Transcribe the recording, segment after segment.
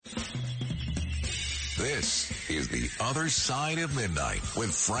This is The Other Side of Midnight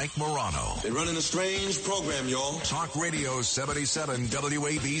with Frank Morano. They're running a strange program, y'all. Talk Radio 77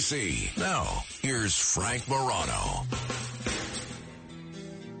 WABC. Now, here's Frank Morano.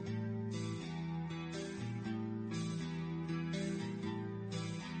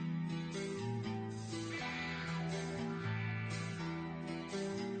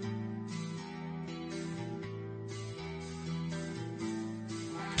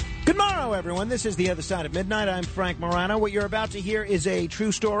 Good morrow, everyone. This is The Other Side of Midnight. I'm Frank Morano. What you're about to hear is a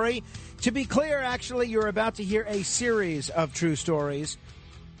true story. To be clear, actually, you're about to hear a series of true stories.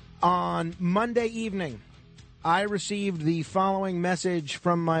 On Monday evening, I received the following message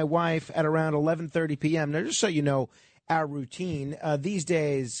from my wife at around 11:30 p.m. Now, just so you know our routine, these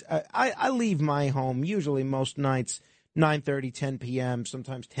days, I leave my home usually most nights 9:30, 10 p.m.,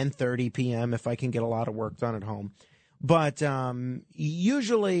 sometimes 10:30 p.m. if I can get a lot of work done at home. But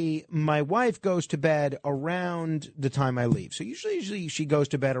usually my wife goes to bed around the time I leave. So usually she goes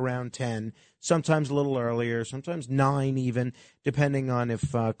to bed around 10, sometimes a little earlier, sometimes 9 even, depending on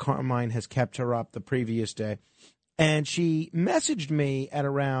if Carmine has kept her up the previous day. And she messaged me at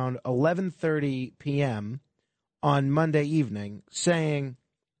around 11:30 p.m. on Monday evening saying,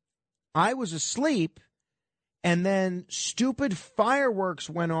 I was asleep and then stupid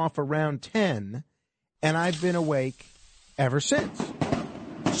fireworks went off around 10 and I've been awake ever since.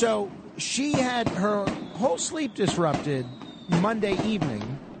 So she had her whole sleep disrupted Monday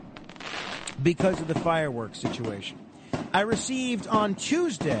evening because of the fireworks situation. I received on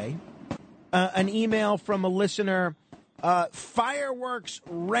Tuesday an email from a listener, fireworks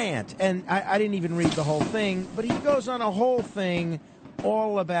rant. And I didn't even read the whole thing, but he goes on a whole thing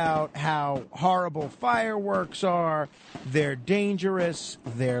all about how horrible fireworks are. They're dangerous,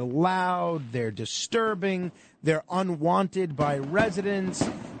 they're loud, they're disturbing, they're unwanted by residents.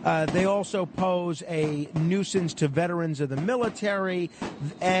 They also pose a nuisance to veterans of the military.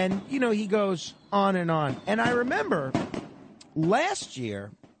 And, you know, he goes on. And I remember last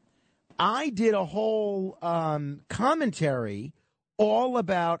year, I did a whole commentary all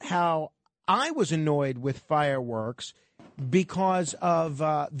about how I was annoyed with fireworks because of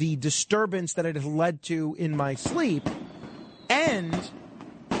the disturbance that it had led to in my sleep and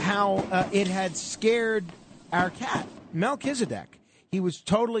how it had scared our cat, Melchizedek. He was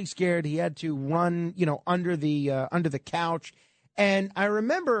totally scared. He had to run, under the couch. And I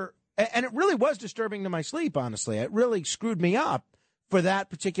remember, and it really was disturbing to my sleep, honestly. It really screwed me up for that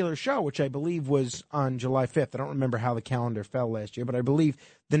particular show, which I believe was on July 5th. I don't remember how the calendar fell last year, but I believe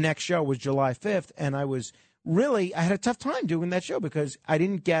the next show was July 5th. And I had a tough time doing that show because I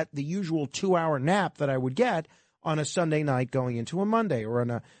didn't get the usual 2-hour nap that I would get on a Sunday night going into a Monday or on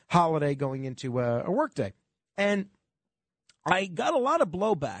a holiday going into a workday. And I got a lot of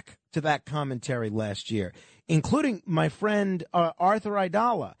blowback to that commentary last year, including my friend Arthur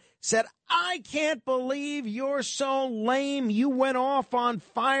Idala said, I can't believe you're so lame. You went off on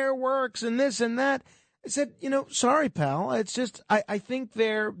fireworks and this and that. I said, sorry, pal. It's just I think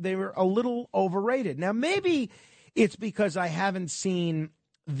they were a little overrated. Now, maybe it's because I haven't seen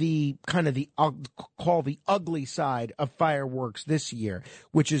the ugly side of fireworks this year,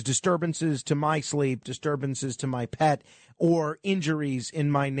 which is disturbances to my sleep, disturbances to my pet, or injuries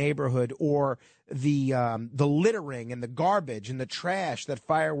in my neighborhood, or the littering and the garbage and the trash that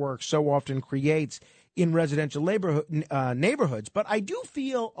fireworks so often creates in residential neighborhoods. But I do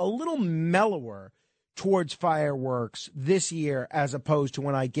feel a little mellower towards fireworks this year as opposed to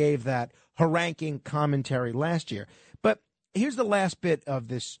when I gave that haranguing commentary last year. But here's the last bit of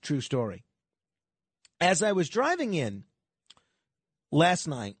this true story. As I was driving in last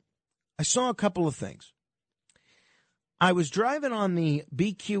night, I saw a couple of things. I was driving on the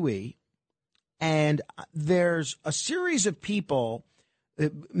BQE, and there's a series of people,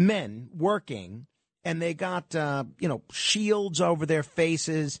 men, working, and they got, shields over their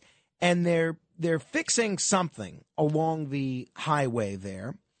faces, and they're fixing something along the highway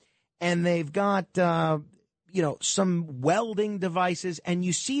there, and they've got, some welding devices, and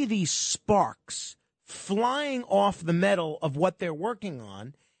you see these sparks flying off the metal of what they're working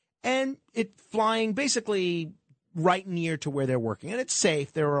on, and it flying basically right near to where they're working. And it's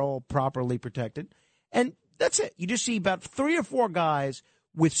safe. They're all properly protected. And that's it. You just see about 3 or 4 guys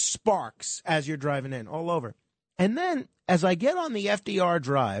with sparks as you're driving in all over. And then as I get on the FDR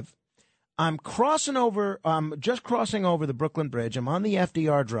Drive, I'm just crossing over the Brooklyn Bridge. I'm on the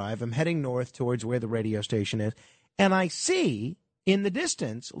FDR Drive. I'm heading north towards where the radio station is. And I see in the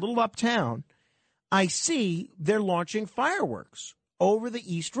distance, a little uptown, I see they're launching fireworks over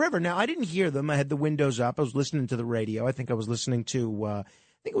the East River. Now, I didn't hear them. I had the windows up. I was listening to the radio. I think I was listening to,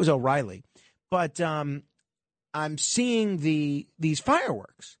 it was O'Reilly. But I'm seeing these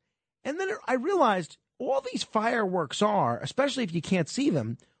fireworks. And then I realized all these fireworks are, especially if you can't see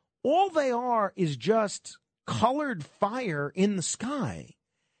them, all they are is just colored fire in the sky.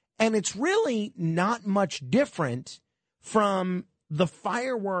 And it's really not much different from the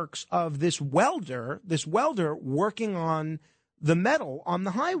fireworks of this welder working on the metal on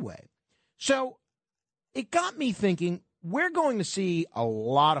the highway. So it got me thinking, we're going to see a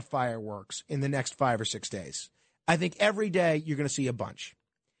lot of fireworks in the next 5 or 6 days. I think every day you're going to see a bunch.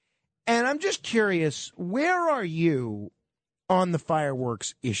 And I'm just curious, where are you on the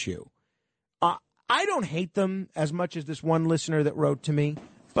fireworks issue? I don't hate them as much as this one listener that wrote to me.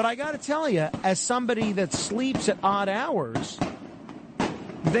 But I got to tell you, as somebody that sleeps at odd hours,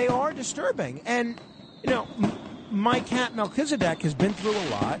 they are disturbing. And, my cat Melchizedek has been through a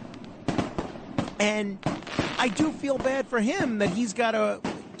lot. And I do feel bad for him that he's got to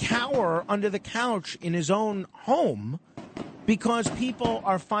cower under the couch in his own home because people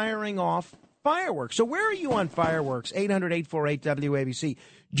are firing off fireworks. So where are you on fireworks? 800-848-WABC.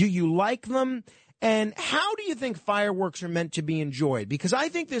 Do you like them? And how do you think fireworks are meant to be enjoyed? Because I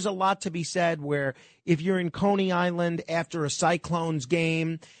think there's a lot to be said where if you're in Coney Island after a Cyclones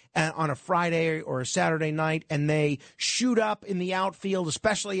game on a Friday or a Saturday night and they shoot up in the outfield,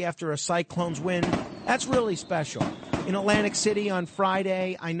 especially after a Cyclones win, that's really special. In Atlantic City on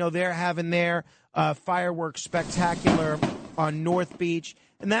Friday, I know they're having their fireworks spectacular on North Beach,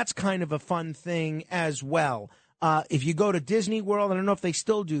 and that's kind of a fun thing as well. If you go to Disney World, I don't know if they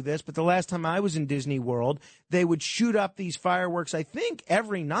still do this, but the last time I was in Disney World, they would shoot up these fireworks, I think,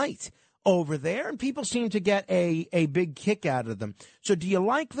 every night over there, and people seem to get a big kick out of them. So do you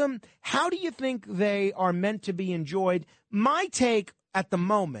like them? How do you think they are meant to be enjoyed? My take at the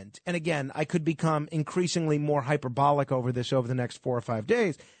moment, and again, I could become increasingly more hyperbolic over this over the next 4 or 5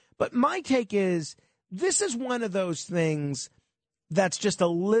 days, but my take is this is one of those things that's just a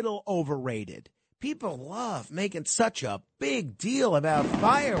little overrated. People love making such a big deal about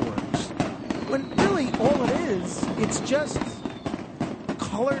fireworks when really all it is, it's just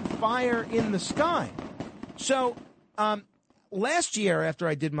colored fire in the sky. So last year after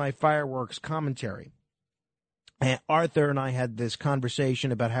I did my fireworks commentary, Arthur and I had this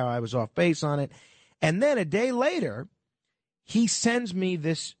conversation about how I was off base on it. And then a day later, he sends me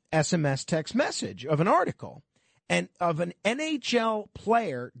this SMS text message of an article and of an NHL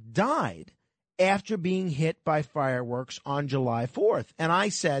player died after being hit by fireworks on July 4th. And I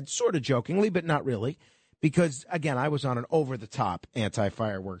said, sort of jokingly, but not really, because, again, I was on an over-the-top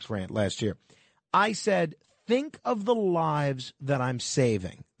anti-fireworks rant last year. I said, think of the lives that I'm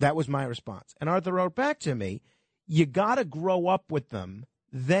saving. That was my response. And Arthur wrote back to me, you got to grow up with them,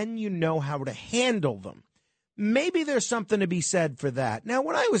 then you know how to handle them. Maybe there's something to be said for that. Now,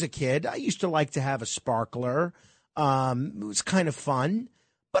 when I was a kid, I used to like to have a sparkler. It was kind of fun.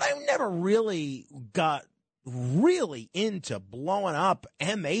 But I never really got really into blowing up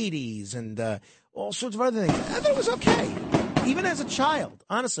M80s and all sorts of other things. I thought it was okay, even as a child.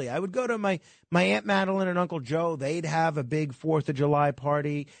 Honestly, I would go to my Aunt Madeline and Uncle Joe. They'd have a big 4th of July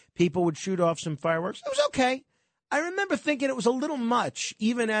party. People would shoot off some fireworks. It was okay. I remember thinking it was a little much,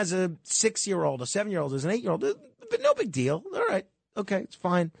 even as a 6-year-old, a 7-year-old, as an 8-year-old. But no big deal. All right. Okay, it's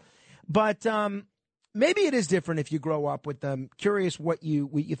fine. But maybe it is different if you grow up with them. Curious what you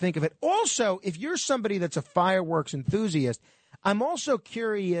think of it. Also, if you're somebody that's a fireworks enthusiast, I'm also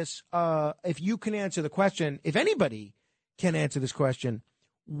curious if you can answer the question, if anybody can answer this question,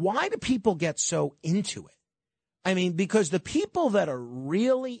 why do people get so into it? I mean, because the people that are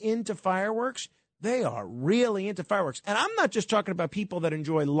really into fireworks, they are really into fireworks. And I'm not just talking about people that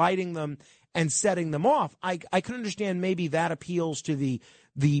enjoy lighting them and setting them off. I can understand maybe that appeals to the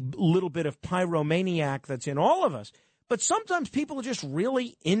little bit of pyromaniac that's in all of us. But sometimes people are just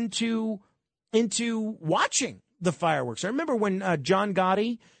really into watching the fireworks. I remember when John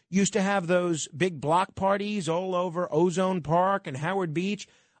Gotti used to have those big block parties all over Ozone Park and Howard Beach.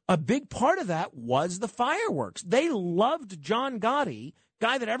 A big part of that was the fireworks. They loved John Gotti,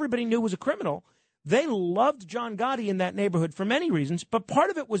 guy that everybody knew was a criminal. They loved John Gotti in that neighborhood for many reasons, but part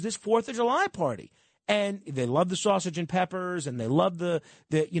of it was this 4th of July party. And they loved the sausage and peppers, and they loved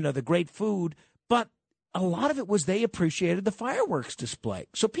the great food. But a lot of it was they appreciated the fireworks display.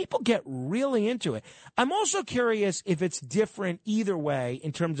 So people get really into it. I'm also curious if it's different either way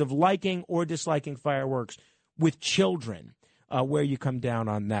in terms of liking or disliking fireworks with children, where you come down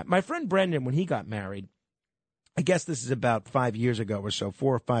on that. My friend Brendan, when he got married, I guess this is about 5 years ago or so,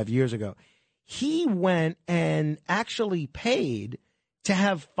 4 or 5 years ago, he went and actually paid to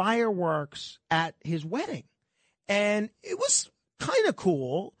have fireworks at his wedding. And it was kind of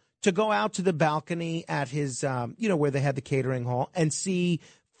cool to go out to the balcony at his, where they had the catering hall and see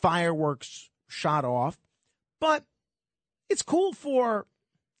fireworks shot off. But it's cool for,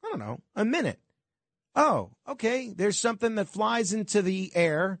 I don't know, a minute. Oh, okay, there's something that flies into the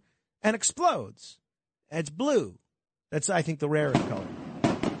air and explodes. It's blue. That's, I think, the rarest color.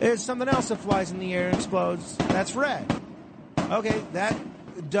 There's something else that flies in the air and explodes. That's red. Okay, that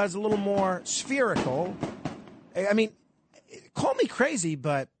does a little more spherical. I mean, call me crazy,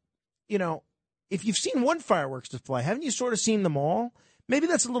 but, if you've seen one fireworks display, haven't you sort of seen them all? Maybe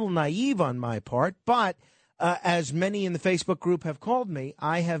that's a little naive on my part, but as many in the Facebook group have called me,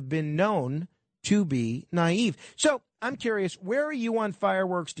 I have been known to be naive. So I'm curious, where are you on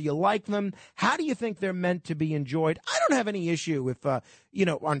fireworks? Do you like them? How do you think they're meant to be enjoyed? I don't have any issue if, on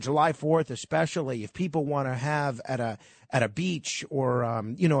July 4th especially, if people want to have at a beach or,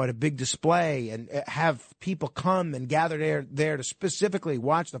 at a big display and have people come and gather there to specifically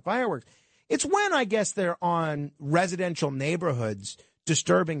watch the fireworks. It's when, I guess, they're on residential neighborhoods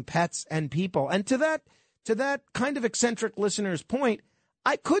disturbing pets and people. And to that kind of eccentric listener's point,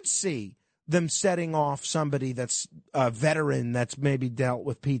 I could see them setting off somebody that's a veteran that's maybe dealt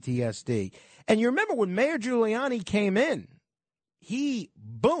with PTSD. And you remember when Mayor Giuliani came in, he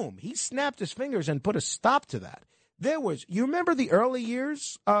snapped his fingers and put a stop to that. You remember the early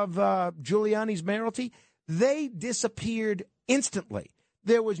years of Giuliani's mayoralty? They disappeared instantly.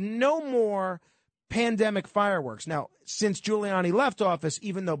 There was no more pandemic fireworks. Now, since Giuliani left office,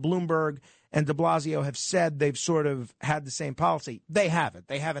 even though Bloomberg and de Blasio have said they've sort of had the same policy, they haven't.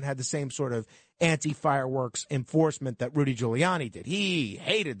 They haven't had the same sort of anti-fireworks enforcement that Rudy Giuliani did. He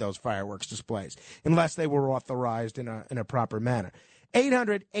hated those fireworks displays unless they were authorized in a proper manner.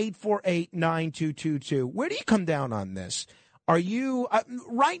 800-848-9222. Where do you come down on this? Are you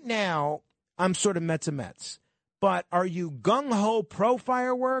right now, I'm sort of Mets. But are you gung-ho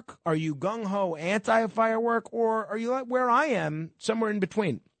pro-firework? Are you gung-ho anti-firework? Or are you like where I am, somewhere in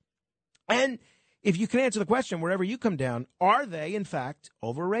between? And if you can answer the question, wherever you come down, are they, in fact,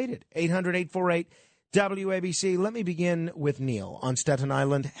 overrated? 800-848-WABC. Let me begin with Neil on Staten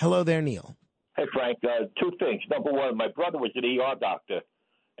Island. Hello there, Neil. Hey, Frank. Two things. Number one, my brother was an ER doctor,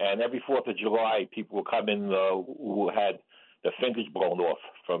 and every 4th of July, people would come in who had the fingers blown off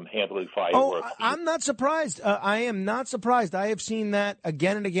from handling fireworks. Oh, I'm not surprised. I am not surprised. I have seen that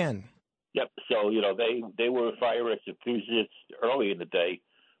again and again. Yep. So, they were fireworks enthusiasts early in the day,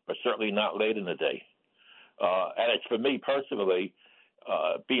 but certainly not late in the day. And it's for me personally,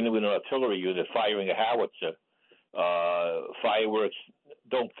 being in an artillery unit firing a howitzer, fireworks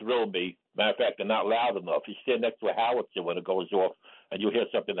don't thrill me. Matter of fact, they're not loud enough. You stand next to a howitzer when it goes off, and you hear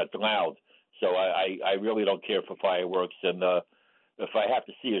something that's loud. So I really don't care for fireworks. And if I have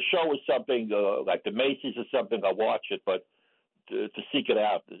to see a show or something, like the Macy's or something, I'll watch it. But to seek it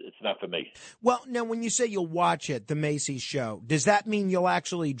out, it's not for me. Well, now, when you say you'll watch it, the Macy's show, does that mean you'll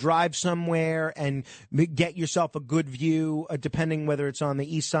actually drive somewhere and get yourself a good view, depending whether it's on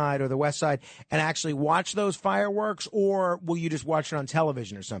the east side or the west side, and actually watch those fireworks? Or will you just watch it on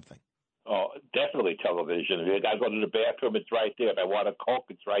television or something? Oh, definitely television. If I go to the bathroom, it's right there. If I want a Coke,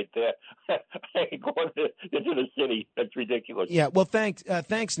 it's right there. I ain't going into the city. That's ridiculous. Yeah, well, thanks,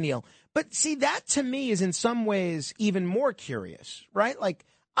 Neil. But see, that to me is in some ways even more curious, right? Like,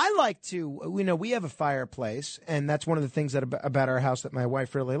 I like to, we have a fireplace, and that's one of the things about our house that my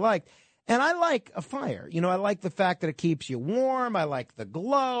wife really liked. And I like a fire. I like the fact that it keeps you warm. I like the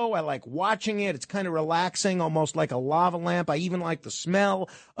glow. I like watching it. It's kind of relaxing, almost like a lava lamp. I even like the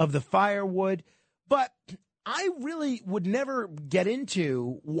smell of the firewood. But I really would never get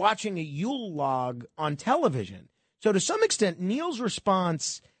into watching a Yule log on television. So to some extent, Neil's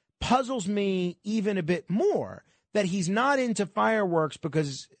response puzzles me even a bit more, that he's not into fireworks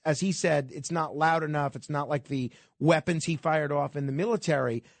because, as he said, it's not loud enough. It's not like the weapons he fired off in the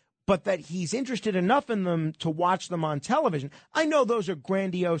military, but that he's interested enough in them to watch them on television. I know those are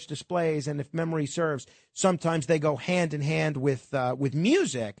grandiose displays, and if memory serves, sometimes they go hand in hand with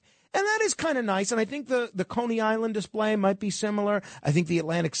music, and that is kind of nice. And I think the Coney Island display might be similar. I think the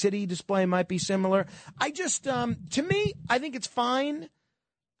Atlantic City display might be similar. I just, to me, I think it's fine.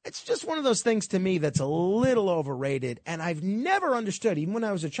 It's just one of those things to me that's a little overrated, and I've never understood, even when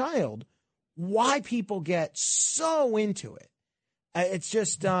I was a child, why people get so into it. It's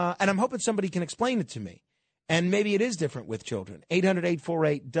just, and I'm hoping somebody can explain it to me. And maybe it is different with children.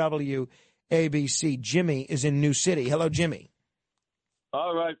 800-848-WABC. Jimmy is in New City. Hello, Jimmy.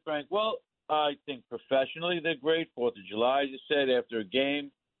 All right, Frank. Well, I think professionally they're great. 4th of July, you said, after a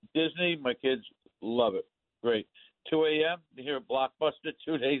game. Disney, my kids love it. Great. 2 a.m., you hear a blockbuster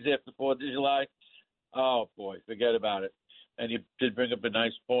 2 days after 4th of July. Oh, boy, forget about it. and he did bring up a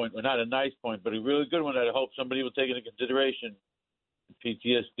nice point. Well, not a nice point, but a really good one that I hope somebody will take into consideration.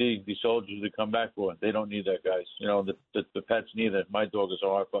 PTSD, the soldiers that come back for it. They don't need that, guys. The pets neither. My dog is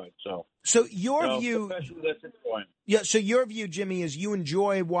horrified. So your view, that's important. Yeah. So your view, Jimmy, is you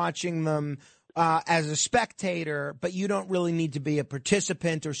enjoy watching them as a spectator, but you don't really need to be a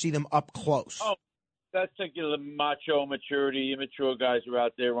participant or see them up close. Oh, that's like the macho maturity, immature guys are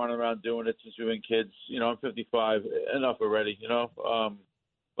out there running around doing it since we've been kids. I'm 55. Enough already.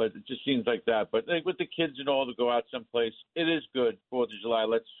 But it just seems like that. But like, with the kids and all to go out someplace, it is good. 4th of July.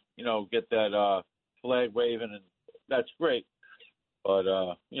 Let's get that flag waving, and that's great. But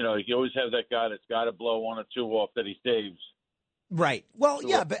you always have that guy that's got to blow one or two off that he saves. Right. Well,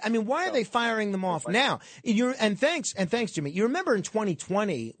 yeah, but I mean, why are they firing them off now? And thanks, Jimmy. You remember in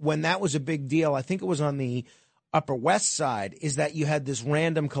 2020 when that was a big deal? I think it was on the Upper West Side. Is that you had this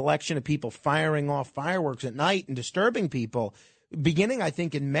random collection of people firing off fireworks at night and disturbing people, beginning I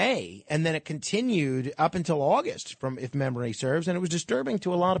think in May, and then it continued up until August, if memory serves, and it was disturbing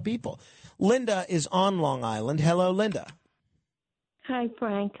to a lot of people. Linda is on Long Island. Hello, Linda. Hi,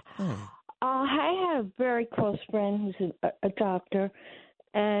 Frank. Hi. I have a very close friend who's a doctor,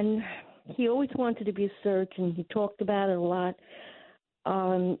 and he always wanted to be a surgeon. He talked about it a lot.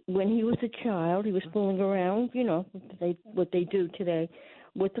 When he was a child, he was fooling around, what they do today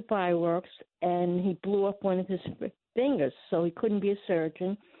with the fireworks, and he blew up one of his fingers, so he couldn't be a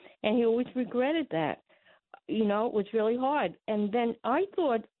surgeon, and he always regretted that. It was really hard. And then I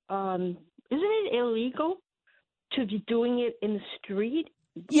thought, isn't it illegal to be doing it in the street?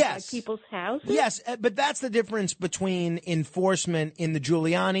 Yes. By people's houses? Yes, but that's the difference between enforcement in the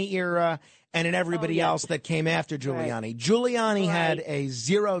Giuliani era and in everybody else that came after Giuliani. Right. Giuliani had a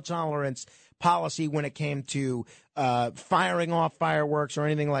zero tolerance policy when it came to firing off fireworks or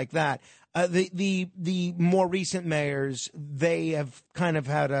anything like that. The more recent mayors, they have kind of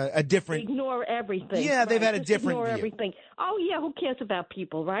had a different... Ignore everything. Yeah, they've had a Just different ignore view. everything. Oh, yeah, who cares about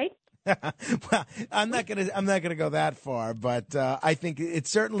people, right? Well, I'm not gonna go that far, but I think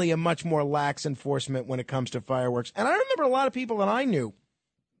it's certainly a much more lax enforcement when it comes to fireworks. And I remember a lot of people that I knew,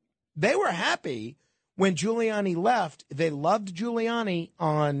 they were happy when Giuliani left. They loved Giuliani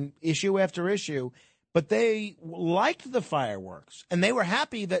on issue after issue, but they liked the fireworks, and they were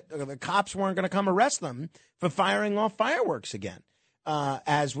happy that the cops weren't going to come arrest them for firing off fireworks again,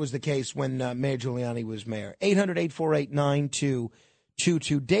 as was the case when Mayor Giuliani was mayor. 800-848-9222.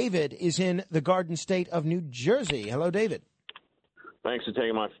 David is in the Garden State of New Jersey. Hello, David. Thanks for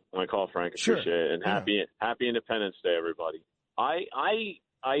taking my call, Frank. Sure. Appreciate it. And happy Independence Day, everybody. I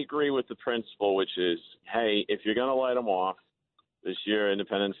agree with the principle, which is, hey, if you're going to light them off, this year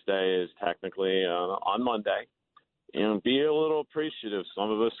Independence Day is technically on Monday. Be a little appreciative.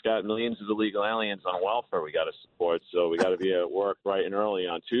 Some of us got millions of illegal aliens on welfare we got to support, so we got to be at work bright and early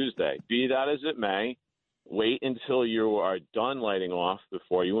on Tuesday. Be that as it may, wait until you are done lighting off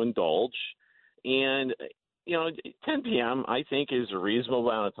before you indulge. And, 10 p.m., I think, is a reasonable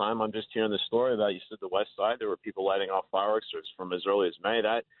amount of time. I'm just hearing the story about, you said the West Side, there were people lighting off fireworks from as early as May.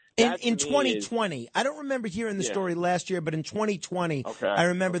 In 2020, I don't remember hearing the story last year, but in 2020, I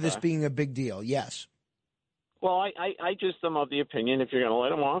remember this being a big deal. Yes. Well, I just am of the opinion, if you're going to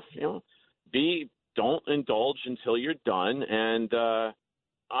light them off, don't indulge until you're done. And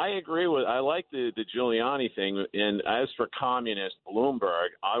I agree I like the Giuliani thing. And as for communist Bloomberg,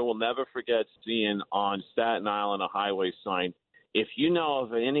 I will never forget seeing on Staten Island a highway sign, if you know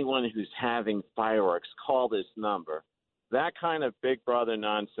of anyone who's having fireworks, call this number. That kind of big brother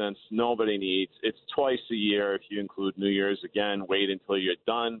nonsense nobody needs. It's twice a year if you include New Year's. Again, wait until you're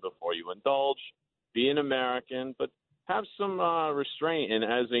done before you indulge. Be an American, but have some restraint. And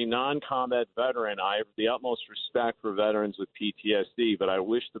as a non-combat veteran, I have the utmost respect for veterans with PTSD, but I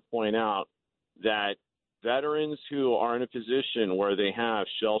wish to point out that veterans who are in a position where they have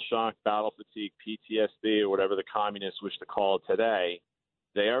shell shock, battle fatigue, PTSD, or whatever the communists wish to call it today,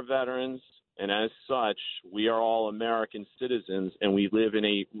 they are veterans, and as such, we are all American citizens, and we live in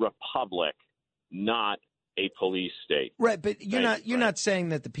a republic, not a police state. Right, but you're not saying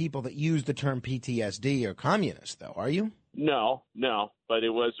that the people that use the term PTSD are communists, though, are you? No, but it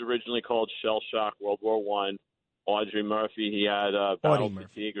was originally called shell shock, World War One. Audrey Murphy, he had battle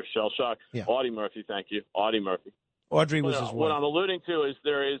fatigue or shell shock. Yeah. Audie Murphy, thank you. Audie Murphy. Audrey was his wife. What I'm alluding to is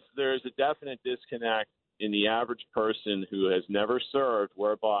there is a definite disconnect in the average person who has never served,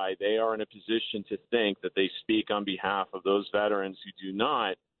 whereby they are in a position to think that they speak on behalf of those veterans who do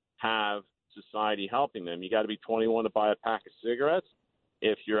not have society helping them. You got to be 21 to buy a pack of cigarettes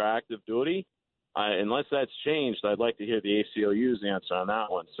if you're active duty. Unless that's changed, I'd like to hear the ACLU's answer on that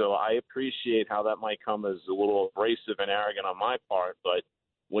one. So I appreciate how that might come as a little abrasive and arrogant on my part, but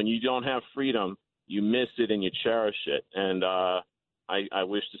when you don't have freedom, you miss it and you cherish it. And I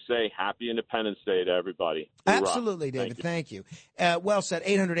wish to say Happy Independence Day to everybody. Hoorah. Absolutely, David. Thank you. Well said.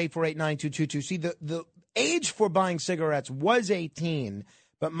 800-848-9222. See, the age for buying cigarettes was 18,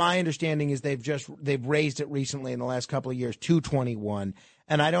 but my understanding is they've raised it recently in the last couple of years to 21.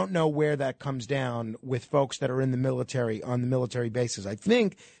 And I don't know where that comes down with folks that are in the military on the military bases. I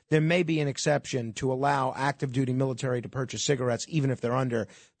think there may be an exception to allow active duty military to purchase cigarettes, even if they're under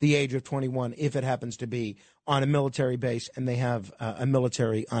the age of 21, if it happens to be on a military base and they have a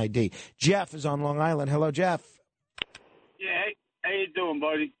military ID. Jeff is on Long Island. Hello, Jeff. Yeah, hey, how you doing,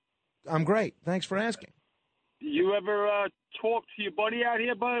 buddy? I'm great. Thanks for asking. You ever talk to your buddy out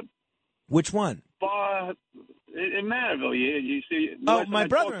here, bud? Which one? In Manorville, you see. Oh, my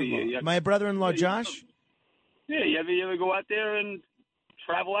brother-in-law. My brother-in-law, Josh? Yeah, you ever go out there and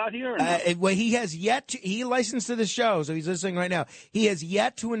travel out here? Or no? Well, he has yet to. He licensed to the show, so he's listening right now. He has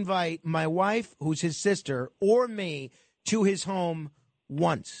yet to invite my wife, who's his sister, or me to his home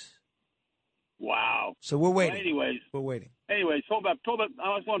once. Wow. So we're waiting. Well, anyways, we're waiting. Anyways, I just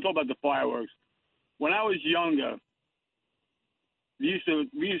want to talk about the fireworks. When I was younger, we used to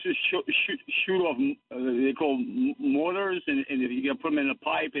shoot off. They call mortars, and you put them in a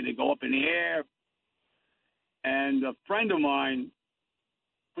pipe, and they go up in the air. And a friend of mine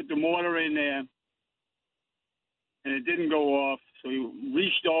put the mortar in there, and it didn't go off. So he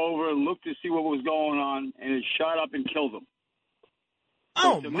reached over and looked to see what was going on, and it shot up and killed him.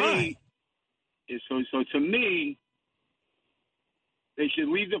 Oh, so my. So to me, they should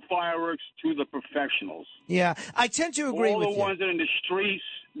leave the fireworks to the professionals. Yeah, I tend to agree with you. All the ones that are in the streets,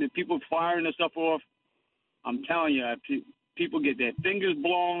 the people firing the stuff off, I'm telling you, people get their fingers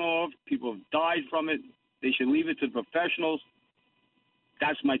blown off. People have died from it. They should leave it to the professionals.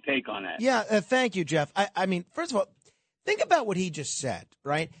 That's my take on that. Yeah, thank you, Jeff. I mean, first of all, think about what he just said,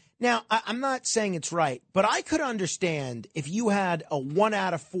 right? Now, I'm not saying it's right, but I could understand if you had a 1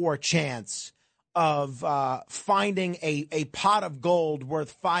 out of 4 chance of finding a pot of gold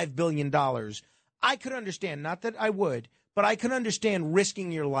worth $5 billion. I could understand, not that I would, but I could understand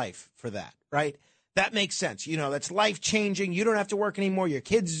risking your life for that, right? That makes sense. You know, that's life-changing. You don't have to work anymore. Your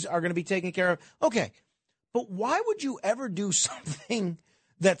kids are going to be taken care of. Okay. But why would you ever do something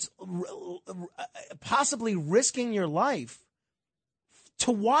that's possibly risking your life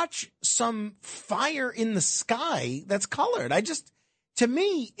to watch some fire in the sky that's colored? To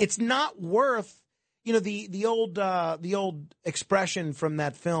me, it's not worth, you know, the old expression from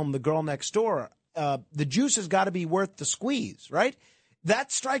that film, The Girl Next Door, the juice has got to be worth the squeeze, right?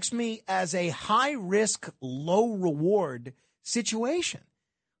 That strikes me as a high risk, low reward situation.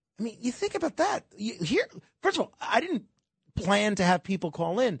 I mean, you think about that. First of all, I didn't plan to have people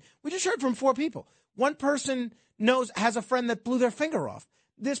call in. We just heard from 4 people. One person has a friend that blew their finger off.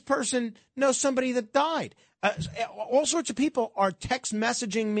 This person knows somebody that died. All sorts of people are text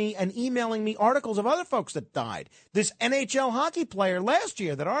messaging me and emailing me articles of other folks that died. This NHL hockey player last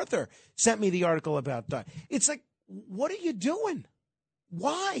year that Arthur sent me the article about died. It's like, what are you doing?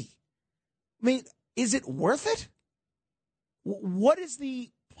 Why? I mean, is it worth it? What is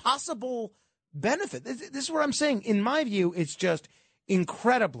the possible benefit? This is what I'm saying. In my view, it's just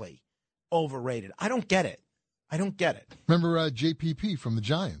incredibly overrated. I don't get it. Remember JPP from the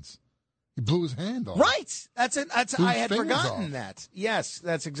Giants? He blew his hand off. Right. That's it. I had forgotten that. Yes,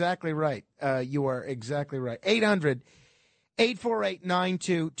 that's exactly right. You are exactly right.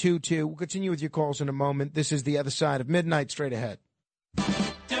 800-848-9222. We'll continue with your calls in a moment. This is The Other Side of Midnight, straight ahead.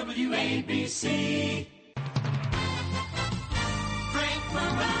 WABC. Frank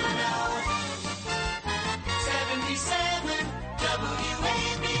Morano. 77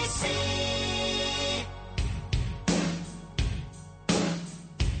 WABC.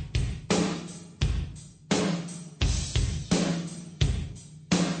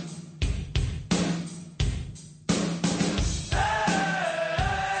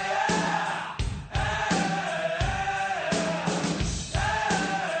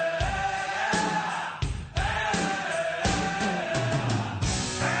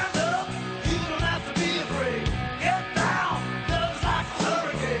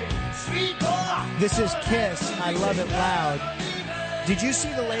 This is Kiss. I Love It Loud. Did you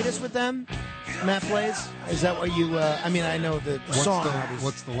see the latest with them, Matt Blaze? Is that what you, I know the song.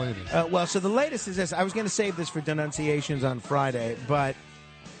 What's the latest? So the latest is this. I was going to save this for denunciations on Friday, but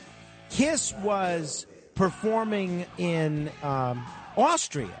Kiss was performing in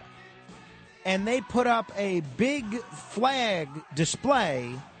Austria, and they put up a big flag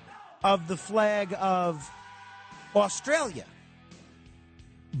display of the flag of Australia.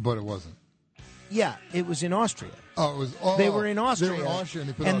 But it wasn't. Yeah, it was in Austria. Oh, it was. They were in Austria. They were in Austria,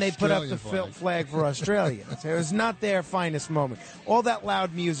 and they put up the flag for Australia. So it was not their finest moment. All that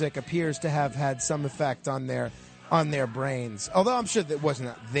loud music appears to have had some effect on their brains. Although I'm sure that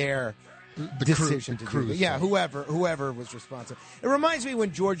wasn't their decision to do that. Yeah, whoever was responsible. It reminds me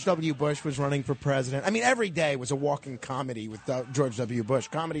when George W. Bush was running for president. I mean, every day was a walking comedy with George W. Bush,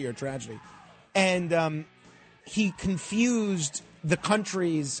 comedy or tragedy. And he confused the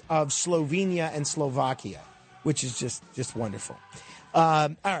countries of Slovenia and Slovakia, which is just wonderful. All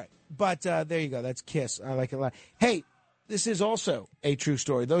right, but there you go. That's Kiss. I like it a lot. Hey, this is also a true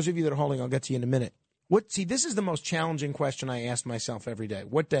story. Those of you that are holding, I'll get to you in a minute. See, this is the most challenging question I ask myself every day.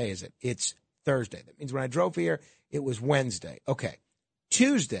 What day is it? It's Thursday. That means when I drove here, it was Wednesday. Okay.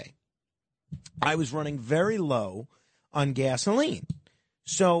 Tuesday, I was running very low on gasoline.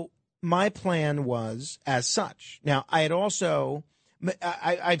 So my plan was as such. Now, I had also,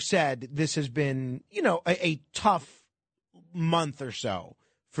 I've said this has been, a tough month or so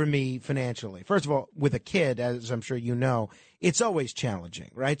for me financially. First of all, with a kid, as I'm sure you know, it's always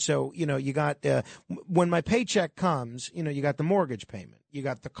challenging, right? So, you got, when my paycheck comes, you got the mortgage payment, you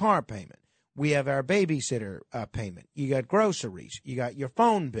got the car payment, we have our babysitter payment, you got groceries, you got your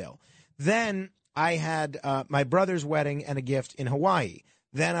phone bill. Then I had my brother's wedding and a gift in Hawaii.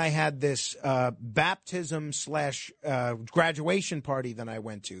 Then I had this baptism / graduation party that I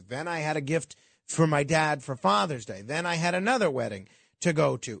went to. Then I had a gift for my dad for Father's Day. Then I had another wedding to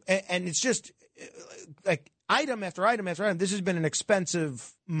go to. And it's just like item after item after item. This has been an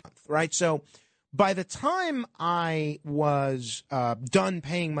expensive month, right? So by the time I was done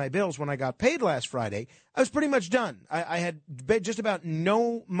paying my bills when I got paid last Friday, I was pretty much done. I had just about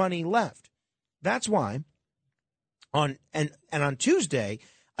no money left. That's why on Tuesday,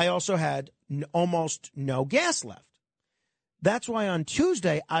 I also had almost no gas left. That's why on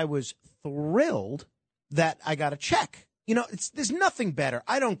Tuesday, I was thrilled that I got a check. There's nothing better.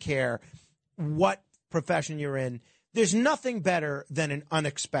 I don't care what profession you're in. There's nothing better than an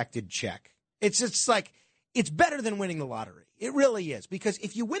unexpected check. It's like, it's better than winning the lottery. It really is. Because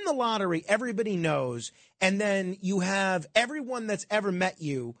if you win the lottery, everybody knows, and then you have everyone that's ever met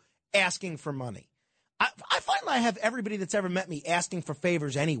you asking for money. I find I have everybody that's ever met me asking for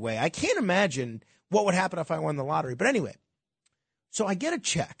favors anyway. I can't imagine what would happen if I won the lottery. But anyway, so I get a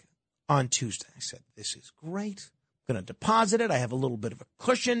check on Tuesday. I said, this is great. I'm going to deposit it. I have a little bit of a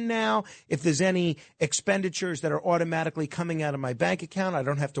cushion now. If there's any expenditures that are automatically coming out of my bank account, I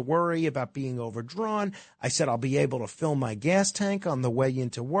don't have to worry about being overdrawn. I said I'll be able to fill my gas tank on the way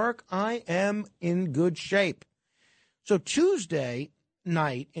into work. I am in good shape. So Tuesday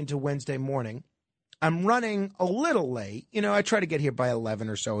night into Wednesday morning, I'm running a little late. I try to get here by 11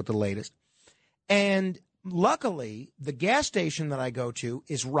 or so at the latest. And luckily, the gas station that I go to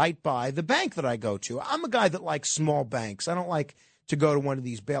is right by the bank that I go to. I'm a guy that likes small banks. I don't like to go to one of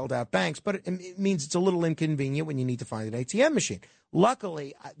these bailed out banks, but it means it's a little inconvenient when you need to find an ATM machine.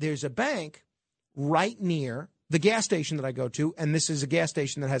 Luckily, there's a bank right near the gas station that I go to, and this is a gas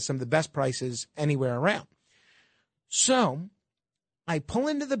station that has some of the best prices anywhere around. So I pull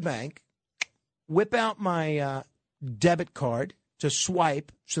into the bank, whip out my debit card to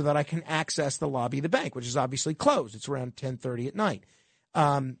swipe so that I can access the lobby of the bank, which is obviously closed. It's around 10:30 at night.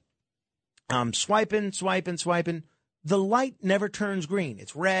 I'm swiping. The light never turns green.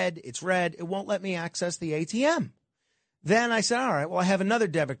 It's red. It won't let me access the ATM. Then I said, all right, well, I have another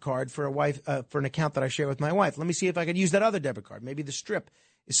debit card for for an account that I share with my wife. Let me see if I could use that other debit card. Maybe the strip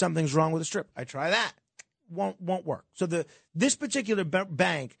something's wrong with the strip. I try that. Won't work. So this particular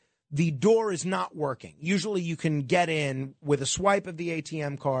bank, the door is not working. Usually you can get in with a swipe of the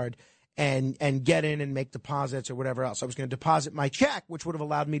ATM card and get in and make deposits or whatever else. I was going to deposit my check, which would have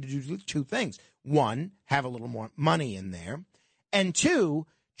allowed me to do two things. One, have a little more money in there. And two,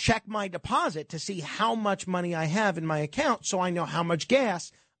 check my deposit to see how much money I have in my account so I know how much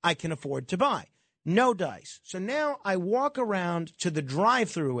gas I can afford to buy. No dice. So now I walk around to the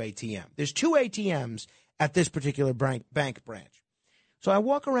drive-through ATM. There's two ATMs at this particular bank branch. So I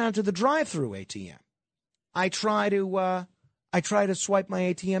walk around to the drive-through ATM. I try to swipe my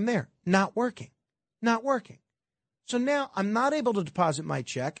ATM there. Not working. So now I'm not able to deposit my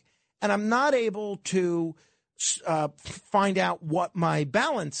check, and I'm not able to find out what my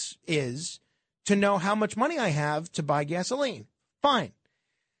balance is to know how much money I have to buy gasoline. Fine.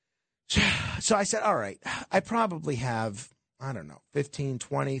 So I said, all right, I probably have, I don't know, $15,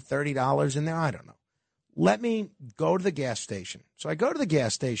 $20, $30 in there. I don't know. Let me go to the gas station. So I go to the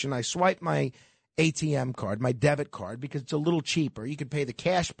gas station. I swipe my ATM card, my debit card, because it's a little cheaper. You could pay the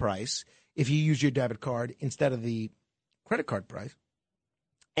cash price if you use your debit card instead of the credit card price.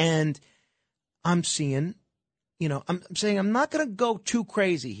 And I'm seeing, I'm saying I'm not going to go too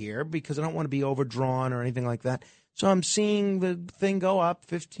crazy here because I don't want to be overdrawn or anything like that. So I'm seeing the thing go up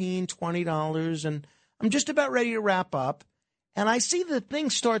 $15, $20, and I'm just about ready to wrap up. And I see the thing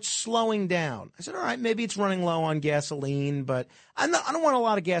start slowing down. I said, all right, maybe it's running low on gasoline, but I don't want a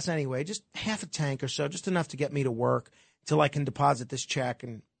lot of gas anyway, just half a tank or so, just enough to get me to work until I can deposit this check.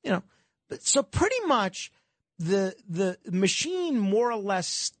 And, so pretty much the machine more or less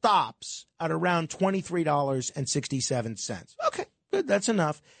stops at around $23.67. Okay, good. That's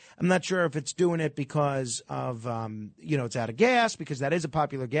enough. I'm not sure if it's doing it because of, it's out of gas, because that is a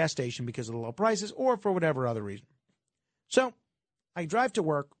popular gas station because of the low prices, or for whatever other reason. So I drive to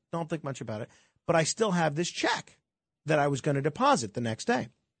work, don't think much about it, but I still have this check that I was going to deposit the next day.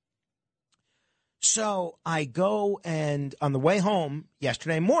 So I go, and on the way home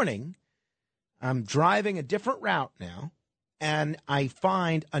yesterday morning, I'm driving a different route now, and I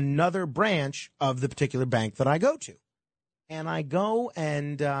find another branch of the particular bank that I go to. And I go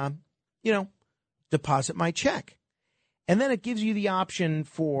and, deposit my check. And then it gives you the option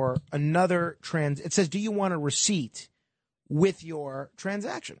for another it says, do you want a receipt with your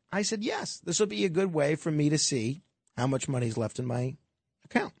transaction? I said, yes, this will be a good way for me to see how much money is left in my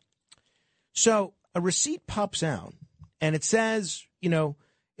account. So a receipt pops out, and it says,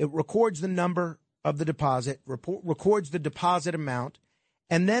 it records the number of the deposit, records the deposit amount,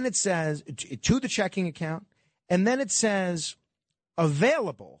 and then it says to the checking account, and then it says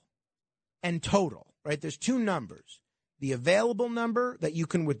available and total, right? There's two numbers, the available number that you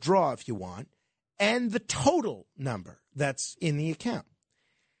can withdraw if you want, and the total number that's in the account.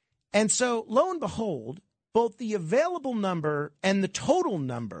 And so, lo and behold, both the available number and the total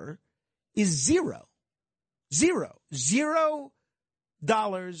number is $0.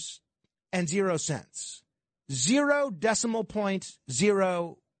 $0 and 0 cents.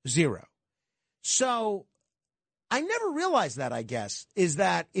 0.00. So I never realized that, I guess, is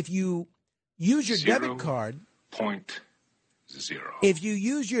that if you use your debit card, if you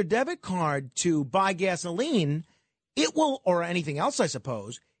use your debit card to buy gasoline, it will, or anything else, I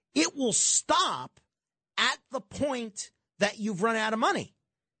suppose, it will stop at the point that you've run out of money.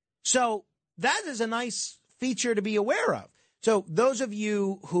 So that is a nice feature to be aware of. So those of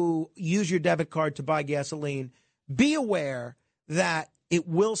you who use your debit card to buy gasoline, be aware that it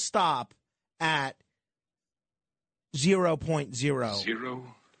will stop at 0.0.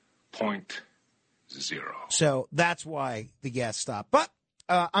 0.0. So that's why the gas stopped. But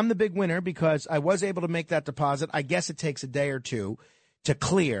I'm the big winner because I was able to make that deposit. I guess it takes a day or two to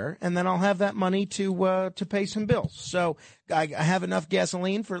clear, and then I'll have that money to pay some bills. So I have enough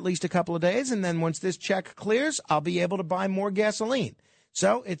gasoline for at least a couple of days, and then once this check clears, I'll be able to buy more gasoline.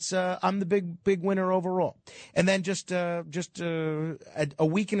 So it's I'm the big winner overall. And then just a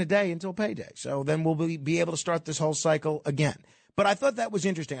week and a day until payday. So then we'll be able to start this whole cycle again. But I thought that was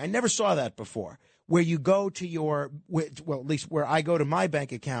interesting. I never saw that before, where you go to at least where I go to my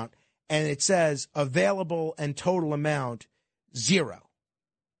bank account, and it says available and total amount $0.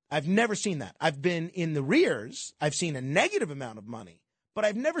 I've never seen that. I've been in the rears. I've seen a negative amount of money, but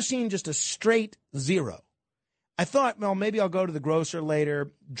I've never seen just a straight $0. I thought, well, maybe I'll go to the grocer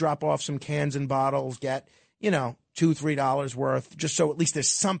later, drop off some cans and bottles, get, $2, $3 worth, just so at least there's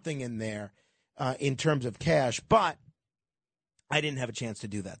something in there in terms of cash. But I didn't have a chance to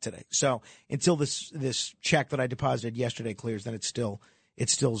do that today. So until this check that I deposited yesterday clears, then it's still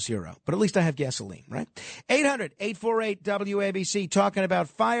 $0. But at least I have gasoline, right? 800-848-WABC, talking about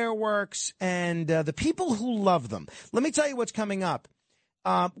fireworks and the people who love them. Let me tell you what's coming up.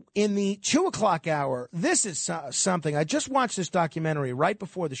 In the 2 o'clock hour, this is something. I just watched this documentary right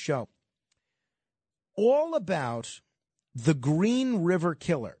before the show, all about the Green River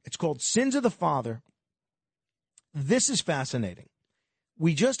Killer. It's called Sins of the Father. This is fascinating.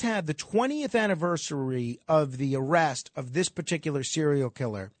 We just had the 20th anniversary of the arrest of this particular serial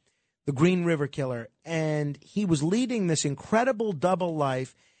killer, the Green River Killer, and he was leading this incredible double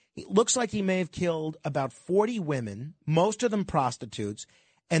life. It looks like he may have killed about 40 women, most of them prostitutes.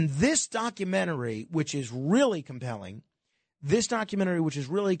 And this documentary, which is really compelling, deals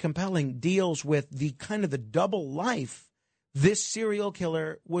with the kind of the double life this serial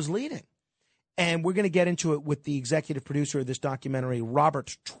killer was leading. And we're going to get into it with the executive producer of this documentary,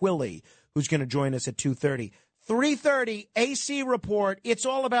 Robert Twilley, who's going to join us at 2:30. 3:30, AC report. It's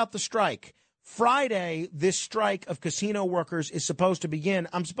all about the strike. Friday, this strike of casino workers is supposed to begin.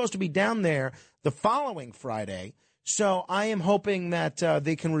 I'm supposed to be down there the following Friday So I am hoping that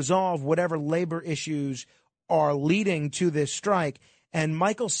they can resolve whatever labor issues are leading to this strike. And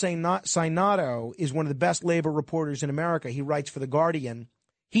Michael Sainato is one of the best labor reporters in America. He writes for The Guardian.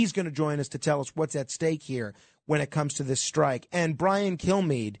 He's going to join us to tell us what's at stake here when it comes to this strike. And Brian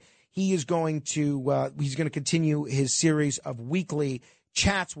Kilmeade, he is going to continue his series of weekly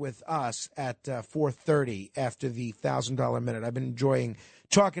chats with us at 4:30 after the $1,000 minute. I've been enjoying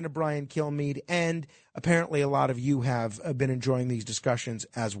talking to Brian Kilmeade, and apparently a lot of you have been enjoying these discussions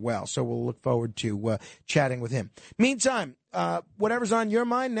as well. So we'll look forward to chatting with him. Meantime, whatever's on your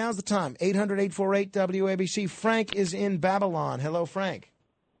mind, now's the time. 800-848-WABC. Frank is in Babylon. Hello, Frank.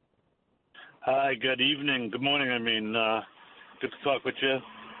 Hi, good evening. Good morning, good to talk with you.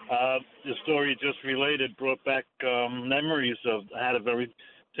 The story just related brought back memories of, I had a very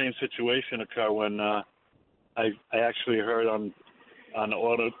same situation occur when I actually heard on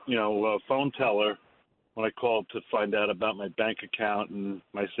auto, phone teller when I called to find out about my bank account and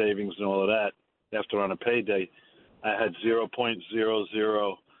my savings and all of that after on a payday. I had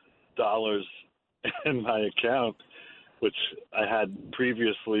 $0.00 in my account, which I had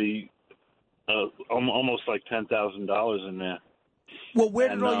previously almost like $10,000 in there. Well, where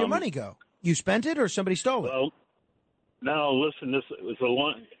did all your money go? You spent it or somebody stole it? Well, no, listen, this was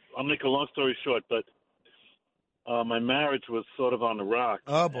I'll make a long story short, but my marriage was sort of on the rocks.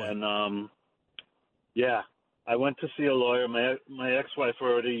 Oh, boy. And, I went to see a lawyer. My ex-wife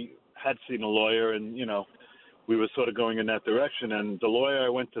already had seen a lawyer, and, we were sort of going in that direction. And the lawyer I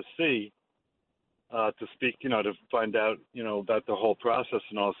went to see to speak, to find out, about the whole process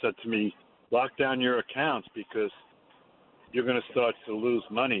and all, said to me, lock down your accounts because you're going to start to lose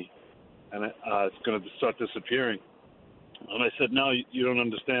money, and it's going to start disappearing. And I said, no, you don't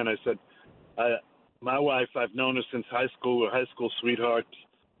understand. I said, my wife, I've known her since high school. We're high school sweethearts.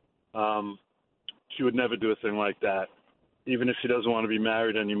 She would never do a thing like that. Even if she doesn't want to be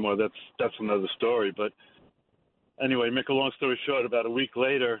married anymore, that's another story. But anyway, make a long story short, about a week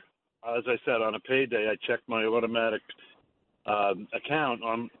later, as I said, on a payday, I checked my automatic account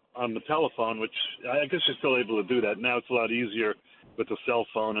on the telephone, which I guess you're still able to do that. Now it's a lot easier with the cell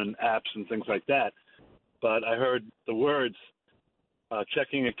phone and apps and things like that. But I heard the words,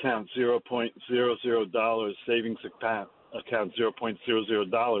 checking account $0.00, savings account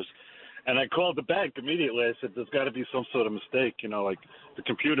 $0.00. And I called the bank immediately. I said, there's got to be some sort of mistake, like the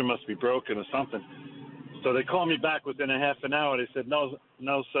computer must be broken or something. So they called me back within a half an hour. They said, no,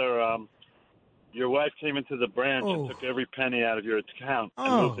 sir, your wife came into the branch and took every penny out of your account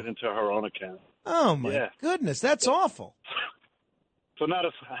and moved it into her own account. Oh, my goodness. That's awful. So not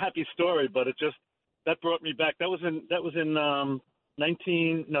a happy story, but that brought me back. That was in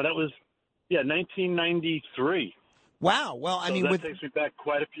 1993. Wow. Well, I mean, that takes me back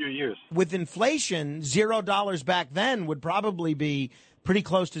quite a few years. With inflation, $0 back then would probably be pretty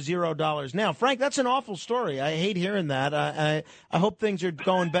close to $0 now. Frank, that's an awful story. I hate hearing that. I hope things are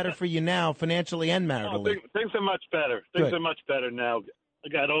going better for you now, financially and maritally. Things are much better. Things are much better now. I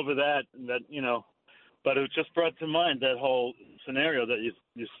got over that, but it just brought to mind that whole scenario that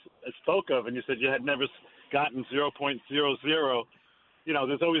you spoke of, and you said you had never gotten 0.00.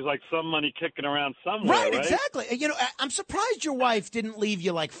 There's always like some money kicking around somewhere, right? Exactly. I'm surprised your wife didn't leave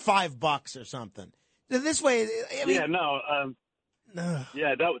you like $5 or something. This way, and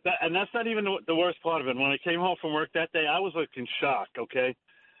that's not even the worst part of it. When I came home from work that day, I was like in shock. Okay,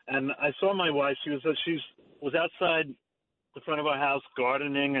 and I saw my wife. She was outside the front of our house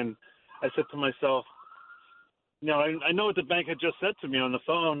gardening, and I said to myself, I know what the bank had just said to me on the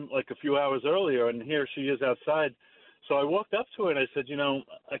phone like a few hours earlier, and here she is outside. So I walked up to her and I said,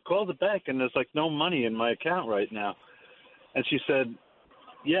 I called the bank and there's like no money in my account right now. And she said,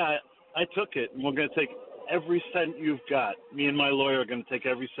 yeah, I took it, and we're going to take every cent you've got. Me and my lawyer are going to take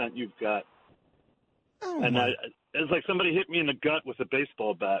every cent you've got. Oh, and it's like somebody hit me in the gut with a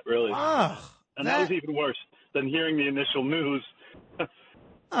baseball bat, really. And that was even worse than hearing the initial news.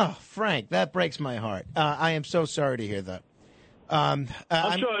 Oh, Frank, that breaks my heart. I am so sorry to hear that. I'm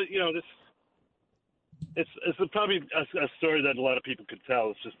sure, it's probably a story that a lot of people could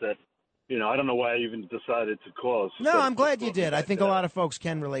tell. It's just that, I don't know why I even decided to call. No, I'm glad you did. I think a lot of folks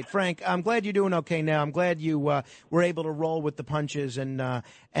can relate. Frank, I'm glad you're doing okay now. I'm glad you were able to roll with the punches and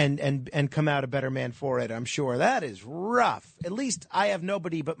come out a better man for it. I'm sure that is rough. At least I have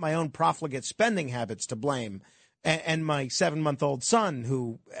nobody but my own profligate spending habits to blame, and my 7-month-old son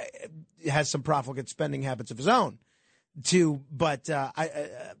who has some profligate spending habits of his own. But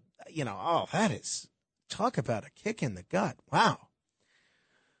that is. Talk about a kick in the gut. Wow.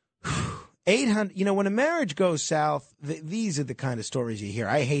 800, when a marriage goes south, these are the kind of stories you hear.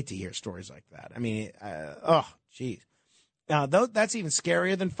 I hate to hear stories like that. I mean, Jeez. That's even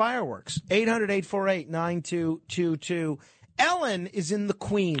scarier than fireworks. 800-848-9222. Ellen is in the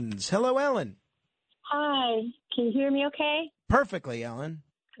Queens. Hello, Ellen. Hi. Can you hear me okay? Perfectly, Ellen.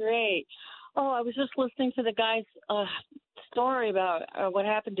 Great. Oh, I was just listening to the guy's story about what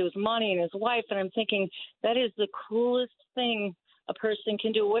happened to his money and his wife, and I'm thinking that is the cruelest thing a person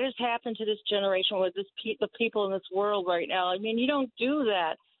can do. What has happened to this generation with the people in this world right now? I mean, you don't do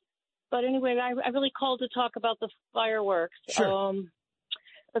that. But anyway, I really called to talk about the fireworks. Sure.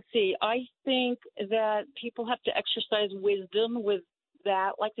 Let's see. I think that people have to exercise wisdom with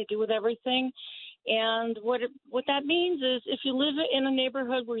that, like they do with everything. And what that means is, if you live in a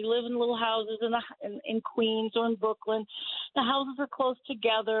neighborhood where you live in little houses in Queens or in Brooklyn, the houses are close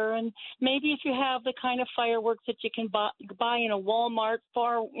together, and maybe if you have the kind of fireworks that you can buy in a Walmart,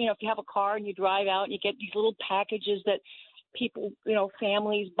 if you have a car and you drive out and you get these little packages that people,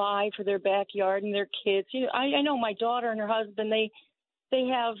 families buy for their backyard and their kids. I know my daughter and her husband,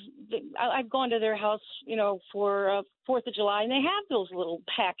 I've gone to their house, for 4th of July, and they have those little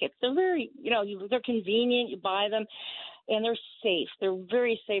packets. They're very, they're convenient. You buy them, and they're safe. They're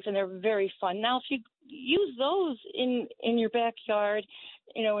very safe, and they're very fun. Now, if you use those in your backyard,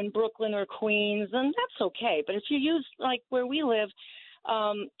 in Brooklyn or Queens, then that's okay. But if you use, like where we live,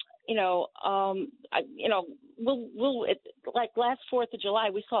 like last 4th of July,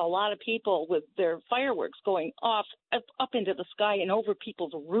 we saw a lot of people with their fireworks going off up into the sky and over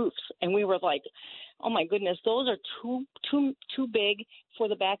people's roofs, and we were like, "Oh my goodness, those are too big for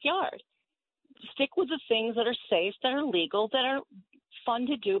the backyard." Stick with the things that are safe, that are legal, that are fun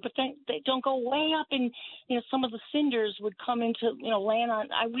to do, but they don't go way up, and some of the cinders would come into land on.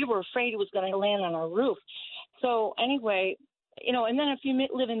 We were afraid it was going to land on our roof. So anyway. And then if you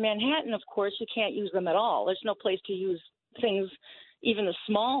live in Manhattan, of course, you can't use them at all. There's no place to use things, even the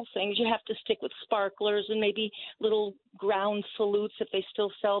small things. You have to stick with sparklers and maybe little ground salutes if they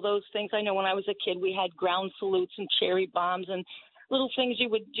still sell those things. I know when I was a kid, we had ground salutes and cherry bombs and little things you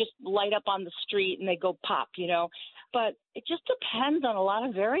would just light up on the street and they go pop, But it just depends on a lot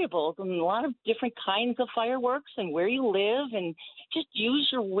of variables and a lot of different kinds of fireworks and where you live, and just use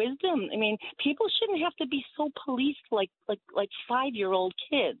your wisdom. I mean, people shouldn't have to be so policed like 5-year-old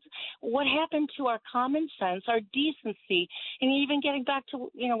kids. What happened to our common sense, our decency, and even getting back to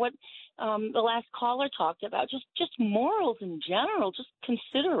what the last caller talked about, just morals in general, just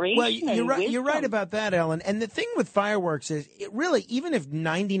consideration. Well, you're right. Wisdom. You're right about that, Ellen. And the thing with fireworks is, it really, even if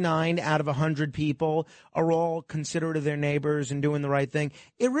 99 out of 100 people are all considerate of their neighbors and doing the right thing,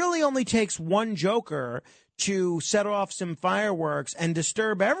 it really only takes one joker to set off some fireworks and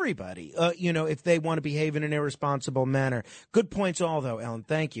disturb everybody, if they want to behave in an irresponsible manner. Good points all, though, Ellen.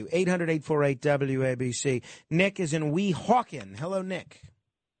 Thank you. 800-848-WABC. Nick is in Weehawken. Hello, Nick.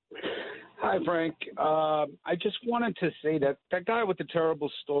 Hi, Frank. I just wanted to say that guy with the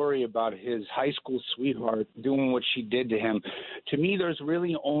terrible story about his high school sweetheart doing what she did to him, to me, there's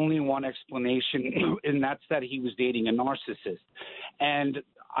really only one explanation, and that's that he was dating a narcissist. And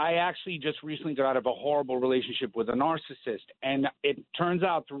I actually just recently got out of a horrible relationship with a narcissist, and it turns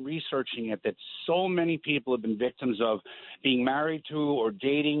out through researching it that so many people have been victims of being married to or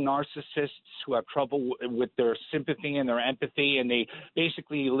dating narcissists who have trouble with their sympathy and their empathy, and they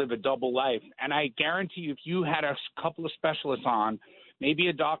basically live a double life. And I guarantee you, if you had a couple of specialists on, maybe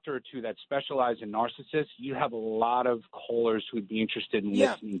a doctor or two that specialize in narcissists, you have a lot of callers who would be interested in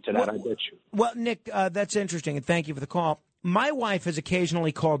listening to that, I bet you. Well, Nick, that's interesting, and thank you for the call. My wife has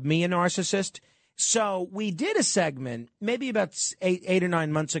occasionally called me a narcissist. So we did a segment maybe about eight or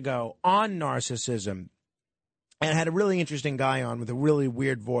 9 months ago on narcissism, and had a really interesting guy on with a really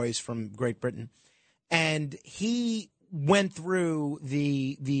weird voice from Great Britain. And he went through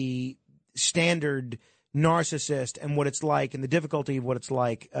the standard narcissist and what it's like and the difficulty of what it's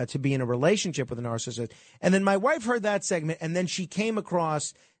like to be in a relationship with a narcissist. And then my wife heard that segment, and then she came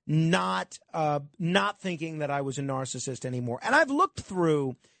across not thinking that I was a narcissist anymore. And I've looked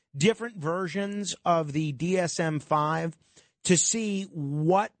through different versions of the DSM-5 to see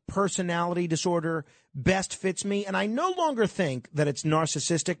what personality disorder best fits me. And I no longer think that it's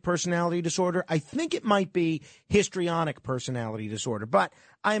narcissistic personality disorder. I think it might be histrionic personality disorder. But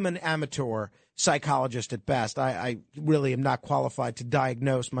I'm an amateur psychologist at best. I really am not qualified to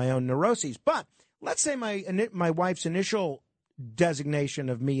diagnose my own neuroses. But let's say my wife's initial designation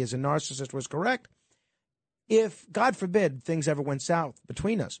of me as a narcissist was correct. If, God forbid, things ever went south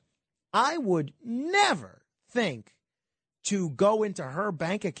between us, I would never think to go into her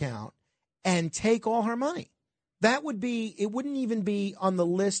bank account and take all her money. It wouldn't even be on the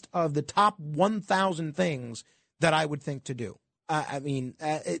list of the top 1,000 things that I would think to do.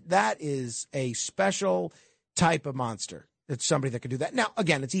 That is a special type of monster. It's somebody that could do that. Now,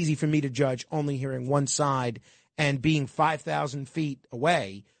 again, it's easy for me to judge only hearing one side and being 5,000 feet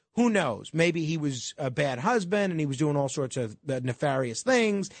away. Who knows? Maybe he was a bad husband and he was doing all sorts of nefarious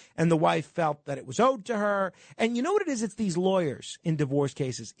things, and the wife felt that it was owed to her. And you know what it is? It's these lawyers in divorce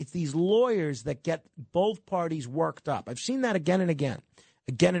cases. It's these lawyers that get both parties worked up. I've seen that again and again.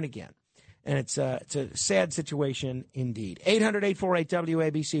 And it's a sad situation indeed.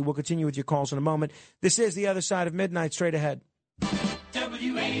 800-848-WABC. We'll continue with your calls in a moment. This is The Other Side of Midnight. Straight ahead.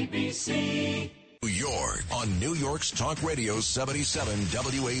 WABC. New York on New York's Talk Radio 77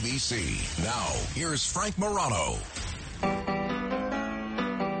 WABC. Now, here's Frank Morano.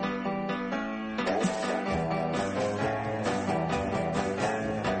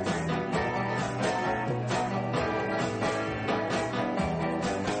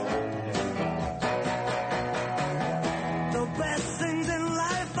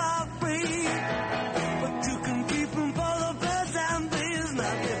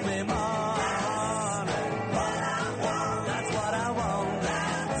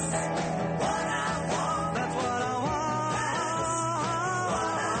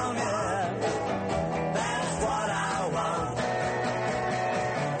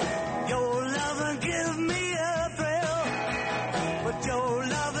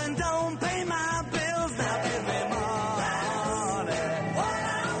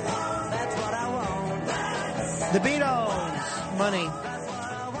 The Beatles, Money.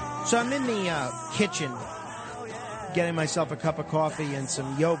 So I'm in the kitchen getting myself a cup of coffee and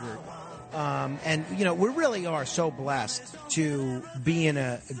some yogurt. And, you know, we really are so blessed to be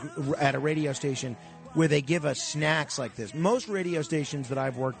at a radio station where they give us snacks like this. Most radio stations that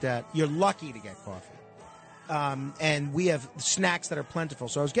I've worked at, you're lucky to get coffee. And we have snacks that are plentiful.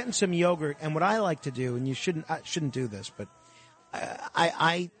 So I was getting some yogurt, and what I like to do, and I shouldn't do this, but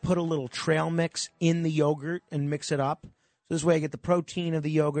I put a little trail mix in the yogurt and mix it up. So this way I get the protein of the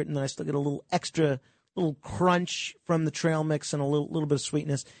yogurt, and then I still get a little extra little crunch from the trail mix and a little bit of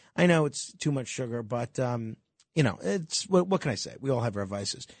sweetness. I know it's too much sugar, but you know, it's what can I say? We all have our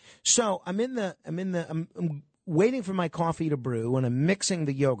vices. So I'm waiting for my coffee to brew, and I'm mixing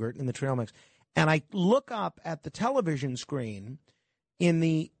the yogurt in the trail mix, and I look up at the television screen in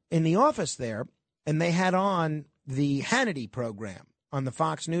the office there, and they had on the Hannity program on the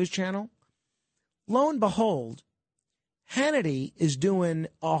Fox News channel. Lo and behold, Hannity is doing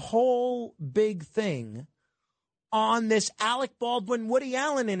a whole big thing on this Alec Baldwin, Woody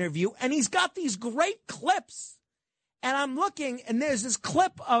Allen interview, and he's got these great clips. And I'm looking, and there's this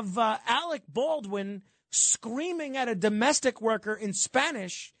clip of Alec Baldwin screaming at a domestic worker in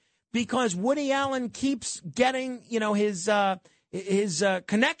Spanish because Woody Allen keeps getting, you know, his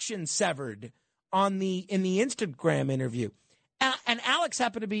connection severed in the Instagram interview. And Alex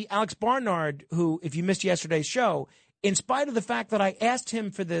happened to be Alex Barnard, who, if you missed yesterday's show, in spite of the fact that I asked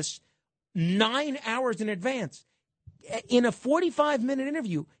him for this 9 hours in advance, in a 45-minute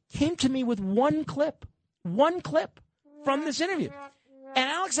interview, came to me with one clip from this interview. And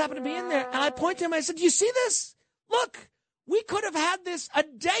Alex happened to be in there, and I pointed to him, I said, "Do you see this? Look, we could have had this a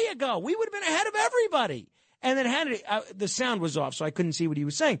day ago. We would have been ahead of everybody." And then Hannity, the sound was off, so I couldn't see what he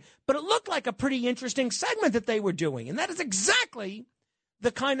was saying. But it looked like a pretty interesting segment that they were doing. And that is exactly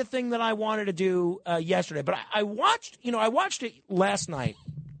the kind of thing that I wanted to do yesterday. But I watched it last night.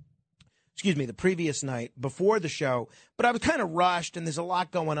 The previous night before the show. But I was kind of rushed, and there's a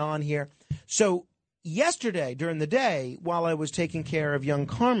lot going on here. So yesterday, during the day, while I was taking care of young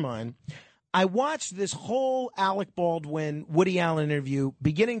Carmine, I watched this whole Alec Baldwin, Woody Allen interview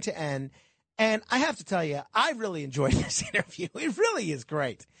beginning to end. And I have to tell you, I really enjoyed this interview. It really is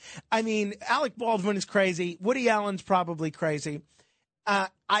great. I mean, Alec Baldwin is crazy. Woody Allen's probably crazy.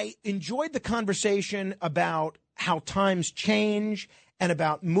 I enjoyed the conversation about how times change and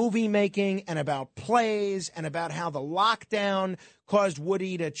about movie making and about plays and about how the lockdown caused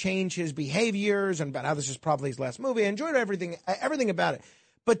Woody to change his behaviors and about how this is probably his last movie. I enjoyed everything about it.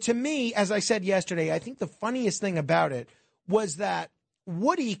 But to me, as I said yesterday, I think the funniest thing about it was that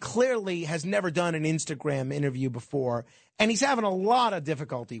Woody clearly has never done an Instagram interview before, and he's having a lot of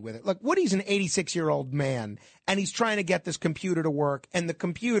difficulty with it. Look, Woody's an 86-year-old man, and he's trying to get this computer to work, and the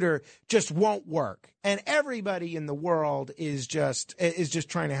computer just won't work. And everybody in the world is just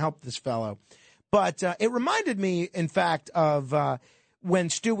trying to help this fellow. But it reminded me, in fact, of when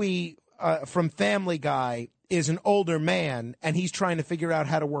Stewie from Family Guy is an older man, and he's trying to figure out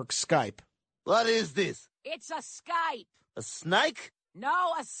how to work Skype. What is this? It's a Skype. A snake?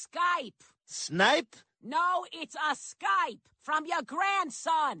 No, a Skype. Snipe? No, it's a Skype from your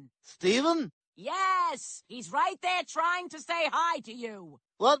grandson. Steven? Yes, he's right there trying to say hi to you.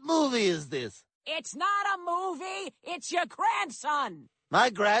 What movie is this? It's not a movie. It's your grandson. My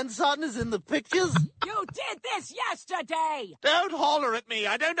grandson is in the pictures? You did this yesterday. Don't holler at me.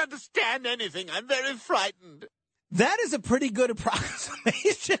 I don't understand anything. I'm very frightened. That is a pretty good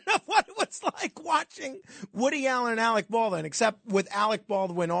approximation of what it was like watching Woody Allen and Alec Baldwin, except with Alec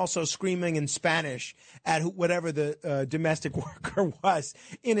Baldwin also screaming in Spanish at whatever the domestic worker was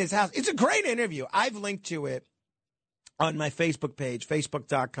in his house. It's a great interview. I've linked to it on my Facebook page,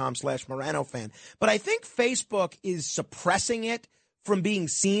 facebook.com/Morano fan. But I think Facebook is suppressing it from being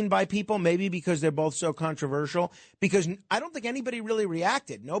seen by people, maybe because they're both so controversial, because I don't think anybody really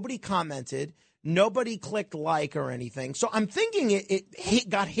reacted. Nobody commented. Nobody clicked like or anything. So I'm thinking it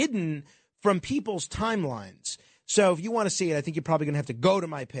got hidden from people's timelines. So if you want to see it, I think you're probably going to have to go to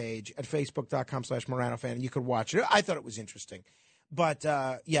my page at facebook.com/Morano fan, and you could watch it. I thought it was interesting. But,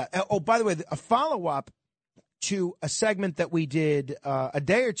 yeah. Oh, by the way, a follow-up to a segment that we did a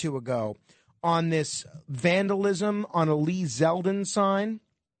day or two ago on this vandalism on a Lee Zeldin sign.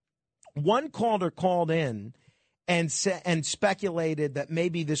 One caller called in and speculated that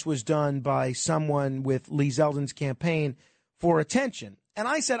maybe this was done by someone with Lee Zeldin's campaign for attention. And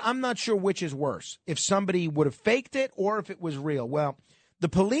I said, I'm not sure which is worse, if somebody would have faked it or if it was real. Well, the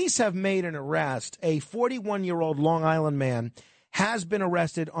police have made an arrest. A 41-year-old Long Island man has been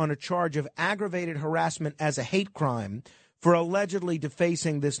arrested on a charge of aggravated harassment as a hate crime for allegedly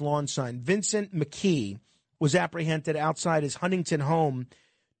defacing this lawn sign. Vincent McKee was apprehended outside his Huntington home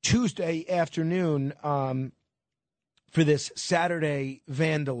Tuesday afternoon for this Saturday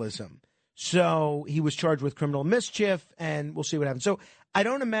vandalism. So he was charged with criminal mischief, and we'll see what happens. So I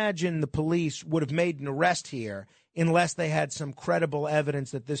don't imagine the police would have made an arrest here unless they had some credible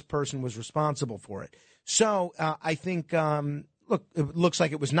evidence that this person was responsible for it. So I think, look, it looks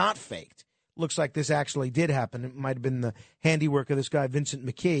like it was not faked. Looks like this actually did happen. It might have been the handiwork of this guy, Vincent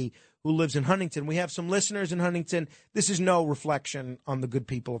McKee, who lives in Huntington. We have some listeners in Huntington. This is no reflection on the good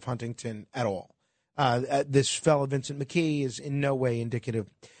people of Huntington at all. This fellow, Vincent McKee, is in no way indicative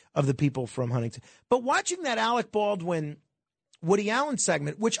of the people from Huntington. But watching that Alec Baldwin, Woody Allen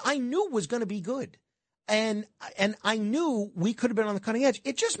segment, which I knew was going to be good, and I knew we could have been on the cutting edge,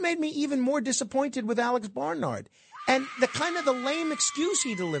 it just made me even more disappointed with Alex Barnard. And the lame excuse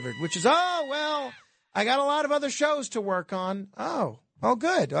he delivered, which is, oh, well, I got a lot of other shows to work on. Oh,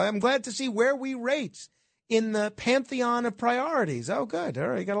 good. I'm glad to see where we rate in the pantheon of priorities. Oh, good. All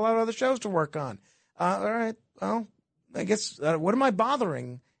right, you got a lot of other shows to work on. All right. Well, I guess what am I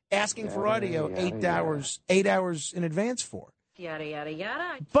bothering asking for audio 8 hours in advance for? Yada, yada,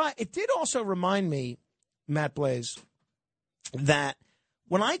 yada. But it did also remind me, Matt Blaze, that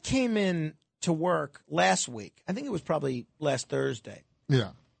when I came in to work last week, I think it was probably last Thursday.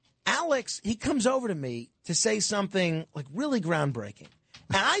 Yeah. Alex, he comes over to me to say something like really groundbreaking.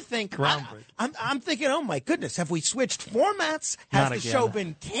 And I think, I'm thinking, oh my goodness, have we switched formats? Has the show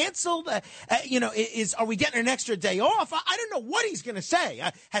been canceled? Are we getting an extra day off? I don't know what he's going to say.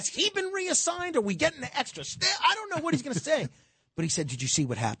 Has he been reassigned? Are we getting an extra I don't know what he's going to say. But he said, did you see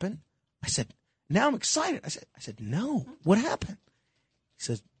what happened? I said, now I'm excited. I said, no, what happened? He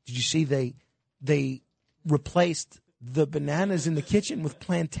says, did you see they replaced the bananas in the kitchen with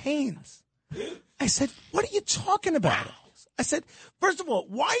plantains? I said, what are you talking about? I said, first of all,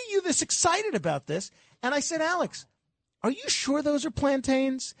 why are you this excited about this? And I said, Alex, are you sure those are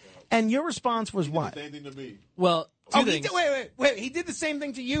plantains? And your response was what? Same thing to me. Well, wait. He did the same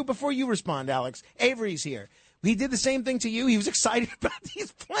thing to you before you respond, Alex. Avery's here. He did the same thing to you. He was excited about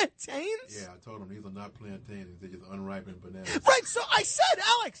these plantains. Yeah, I told him these are not plantains. They're just unripened bananas. Right. So I said,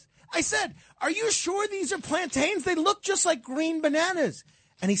 Alex, are you sure these are plantains? They look just like green bananas.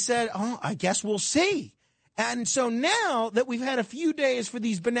 And he said, oh, I guess we'll see. And so now that we've had a few days for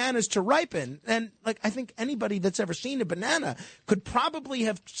these bananas to ripen, and I think anybody that's ever seen a banana could probably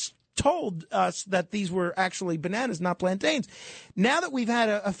have told us that these were actually bananas, not plantains. Now that we've had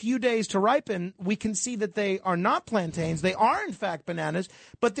a few days to ripen, we can see that they are not plantains. They are in fact bananas,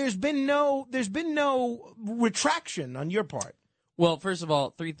 but there's been no retraction on your part. Well, first of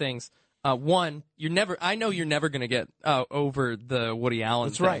all, three things. One, I know you're never going to get over the Woody Allen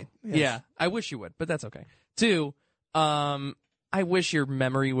That's thing. right. Yes. Yeah, I wish you would, but that's okay. Two, I wish your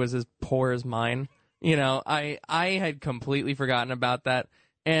memory was as poor as mine. You know, I had completely forgotten about that.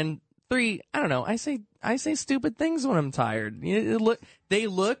 And three, I don't know. I say stupid things when I'm tired. They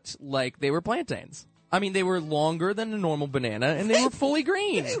looked like they were plantains. I mean, they were longer than a normal banana, and they were fully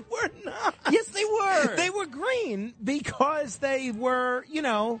green. They were not. Yes, they were. They were green because they were,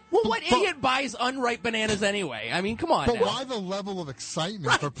 Well, what idiot buys unripe bananas anyway? I mean, come on. But now. why the level of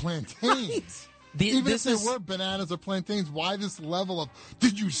excitement for plantains? Even if there were bananas or plantains, why this level of,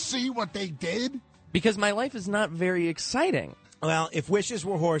 did you see what they did? Because my life is not very exciting. Well, if wishes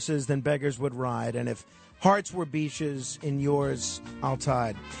were horses, then beggars would ride. And if hearts were beaches, in yours I'll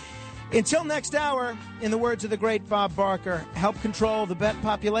tide. Until next hour, in the words of the great Bob Barker, help control the pet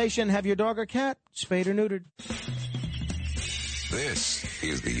population. Have your dog or cat spayed or neutered. This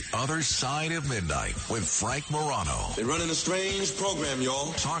is The Other Side of Midnight with Frank Morano. They're running a strange program,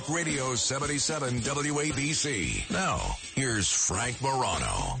 y'all. Talk Radio 77 WABC. Now, here's Frank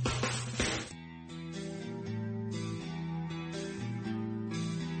Morano.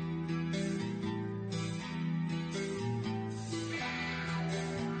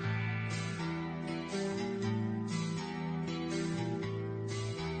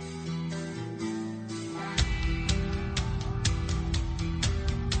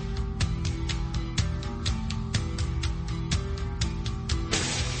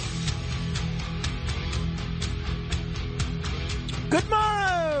 Good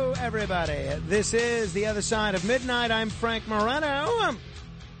morrow, everybody. This is The Other Side of Midnight. I'm Frank Morano.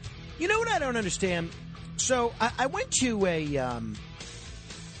 You know what I don't understand? So I went to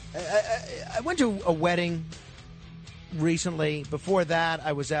a wedding recently. Before that,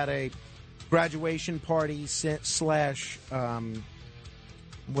 I was at a graduation party slash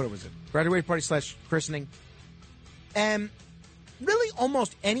what was it? Graduation party slash christening. And really,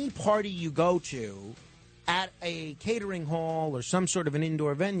 almost any party you go to at a catering hall or some sort of an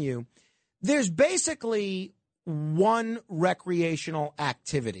indoor venue, there's basically one recreational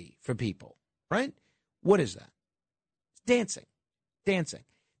activity for people, right? What is that? It's dancing. Dancing.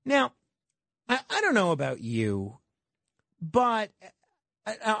 Now, I don't know about you, but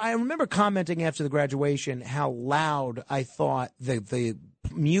I remember commenting after the graduation how loud I thought the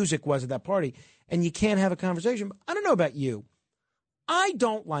music was at that party, and you can't have a conversation. But I don't know about you. I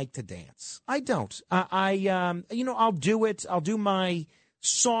don't like to dance. I don't. I'll do it. I'll do my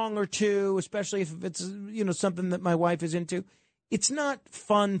song or two, especially if it's, something that my wife is into. It's not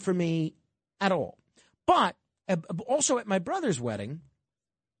fun for me at all. But also at my brother's wedding,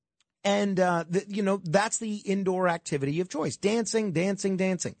 and, that's the indoor activity of choice. Dancing.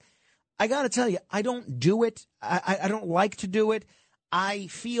 I got to tell you, I don't do it. I don't like to do it. I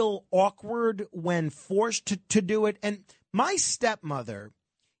feel awkward when forced to do it. And my stepmother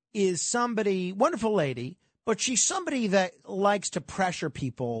is somebody, wonderful lady, but she's somebody that likes to pressure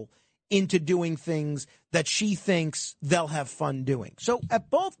people into doing things that she thinks they'll have fun doing. So at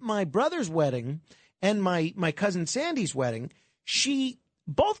both my brother's wedding and my cousin Sandy's wedding, she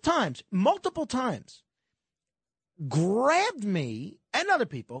both times, multiple times, grabbed me and other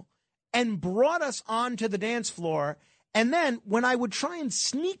people and brought us onto the dance floor. And then when I would try and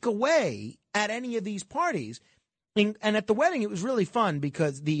sneak away at any of these parties, and at the wedding, it was really fun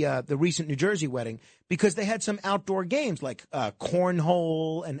because the recent New Jersey wedding, because they had some outdoor games like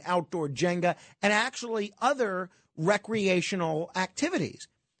cornhole and outdoor Jenga and actually other recreational activities.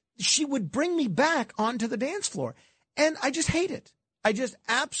 She would bring me back onto the dance floor, and I just hate it. I just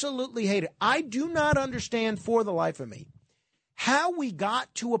absolutely hate it. I do not understand for the life of me how we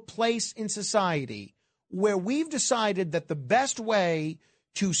got to a place in society where we've decided that the best way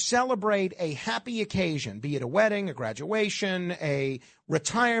to celebrate a happy occasion, be it a wedding, a graduation, a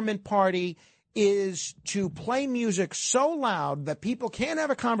retirement party, is to play music so loud that people can't have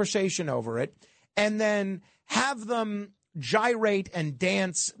a conversation over it and then have them gyrate and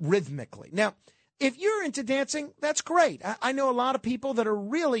dance rhythmically. Now, if you're into dancing, that's great. I know a lot of people that are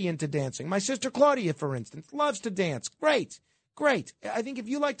really into dancing. My sister Claudia, for instance, loves to dance. Great. I think if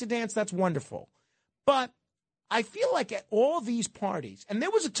you like to dance, that's wonderful. But I feel like at all these parties, and there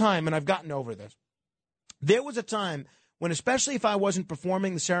was a time, and I've gotten over this, there was a time when, especially if I wasn't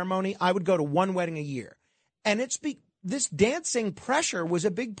performing the ceremony, I would go to one wedding a year. And this dancing pressure was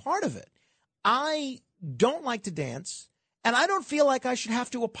a big part of it. I don't like to dance, and I don't feel like I should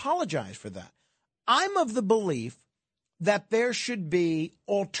have to apologize for that. I'm of the belief that there should be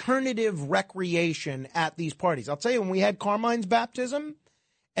alternative recreation at these parties. I'll tell you, when we had Carmine's baptism,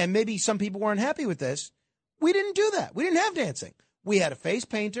 and maybe some people weren't happy with this, we didn't do that. We didn't have dancing. We had a face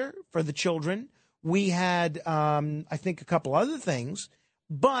painter for the children. We had, I think, a couple other things.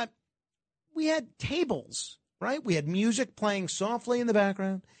 But we had tables, right? We had music playing softly in the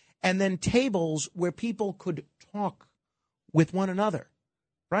background, and then tables where people could talk with one another,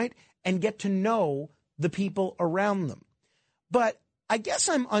 right? And get to know the people around them. But I guess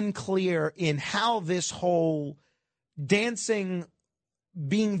I'm unclear in how this whole dancing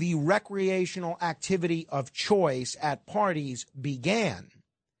being the recreational activity of choice at parties began.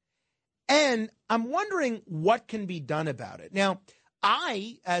 And I'm wondering what can be done about it. Now,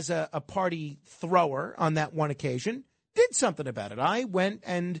 I, as a party thrower on that one occasion, did something about it. I went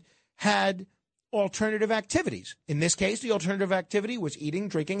and had alternative activities. In this case, the alternative activity was eating,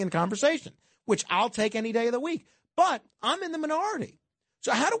 drinking, and conversation, which I'll take any day of the week. But I'm in the minority.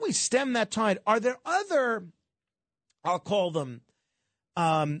 So how do we stem that tide? Are there other, I'll call them,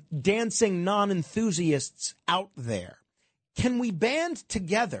 dancing non-enthusiasts out there? Can we band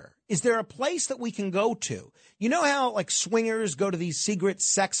together? Is there a place that we can go to? You know how, like, swingers go to these secret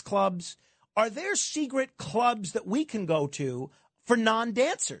sex clubs? Are there secret clubs that we can go to for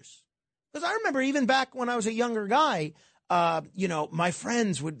non-dancers? Because I remember even back when I was a younger guy, my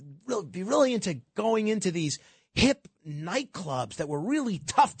friends would be really into going into these hip nightclubs that were really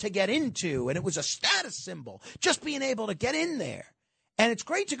tough to get into, and it was a status symbol, just being able to get in there. And it's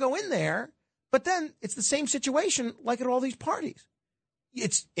great to go in there, but then it's the same situation like at all these parties.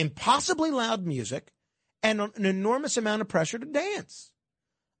 It's impossibly loud music and an enormous amount of pressure to dance.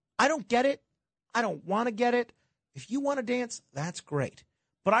 I don't get it. I don't want to get it. If you want to dance, that's great.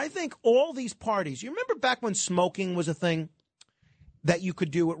 But I think all these parties, you remember back when smoking was a thing that you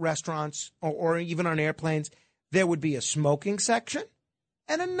could do at restaurants or even on airplanes? There would be a smoking section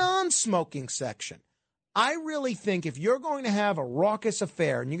and a non-smoking section. I really think if you're going to have a raucous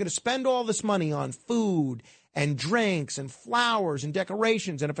affair and you're going to spend all this money on food and drinks and flowers and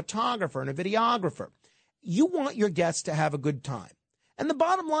decorations and a photographer and a videographer, you want your guests to have a good time. And the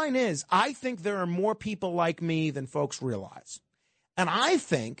bottom line is, I think there are more people like me than folks realize. And I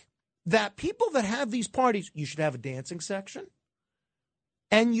think that people that have these parties, you should have a dancing section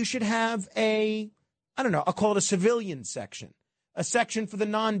and you should have I'll call it a civilian section, a section for the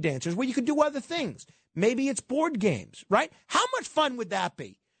non-dancers where you could do other things. Maybe it's board games, right? How much fun would that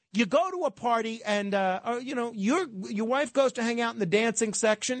be? You go to a party and, your wife goes to hang out in the dancing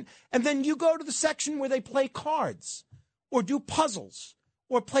section, and then you go to the section where they play cards or do puzzles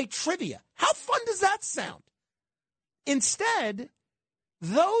or play trivia. How fun does that sound? Instead,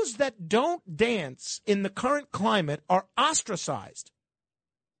 those that don't dance in the current climate are ostracized.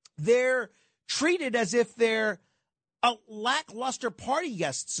 They're treated as if they're a lackluster party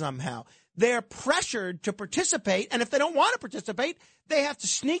guest somehow. They're pressured to participate, and if they don't want to participate, they have to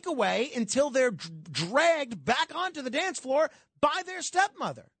sneak away until they're dragged back onto the dance floor by their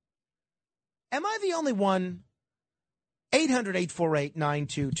stepmother. Am I the only one?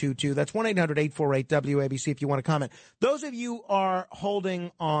 800-848-9222. That's 1-800-848-WABC if you want to comment. Those of you are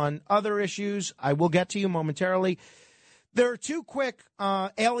holding on other issues, I will get to you momentarily. There are two quick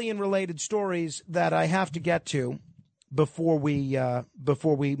alien-related stories that I have to get to before we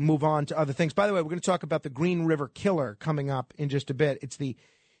move on to other things. By the way, we're going to talk about the Green River Killer coming up in just a bit. It's the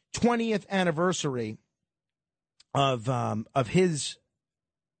 20th anniversary of his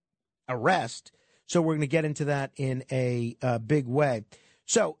arrest, so we're going to get into that in a big way.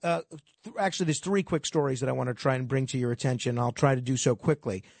 So, actually, there's three quick stories that I want to try and bring to your attention. I'll try to do so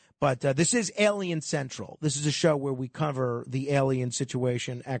quickly. But this is Alien Central. This is a show where we cover the alien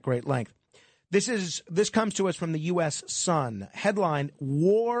situation at great length. This comes to us from the U.S. Sun. Headline,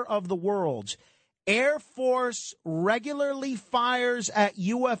 War of the Worlds. Air Force regularly fires at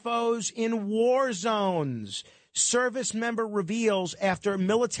UFOs in war zones. Service member reveals after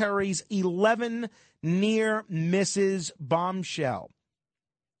military's 11 near misses bombshell.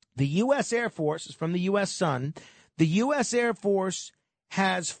 The U.S. Air Force, is from the U.S. Sun, the U.S. Air Force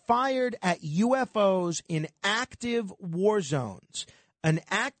has fired at UFOs in active war zones. An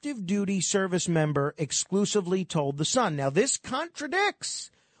active duty service member exclusively told the Sun. Now, this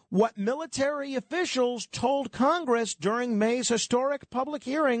contradicts what military officials told Congress during May's historic public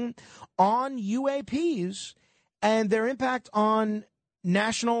hearing on UAPs and their impact on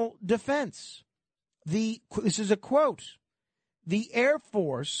national defense. This is a quote. The Air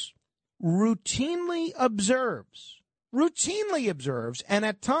Force routinely observes, and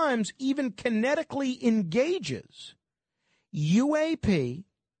at times even kinetically engages UAP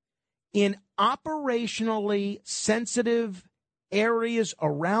in operationally sensitive areas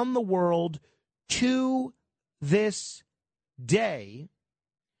around the world to this day.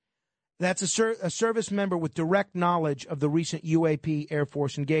 That's a service member with direct knowledge of the recent UAP Air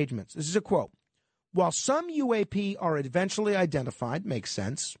Force engagements. This is a quote. While some UAP are eventually identified, makes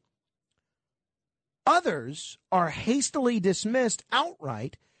sense, others are hastily dismissed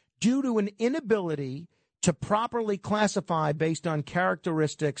outright due to an inability to properly classify based on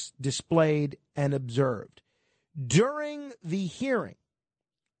characteristics displayed and observed. During the hearing,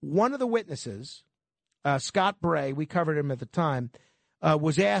 one of the witnesses, Scott Bray, we covered him at the time,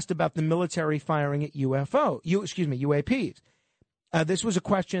 was asked about the military firing at UAPs. This was a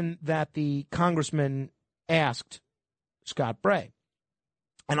question that the congressman asked Scott Bray.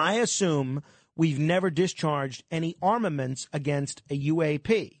 And I assume we've never discharged any armaments against a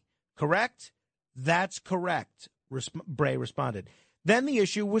UAP. Correct? That's correct, Bray responded. Then the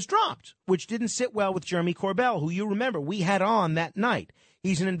issue was dropped, which didn't sit well with Jeremy Corbell, who you remember we had on that night.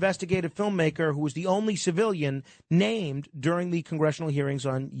 He's an investigative filmmaker who was the only civilian named during the congressional hearings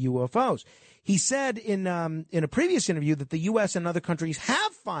on UFOs. He said in a previous interview that the U.S. and other countries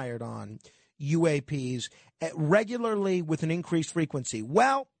have fired on UAPs regularly with an increased frequency.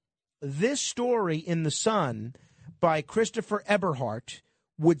 Well, this story in The Sun by Christopher Eberhardt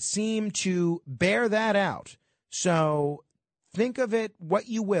would seem to bear that out. So think of it what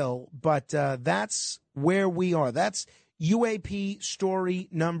you will, but that's where we are. That's UAP story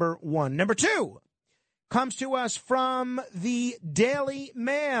number one. Number two comes to us from the Daily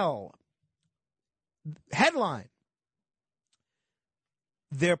Mail. Headline: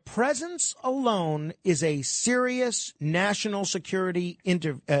 Their presence alone is a serious national security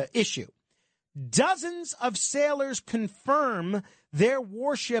issue. Dozens of sailors confirm their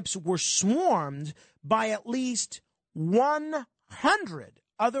warships were swarmed by at least 100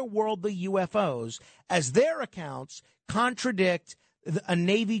 otherworldly UFOs, as their accounts contradict a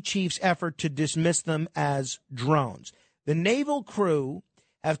Navy chief's effort to dismiss them as drones. The naval crew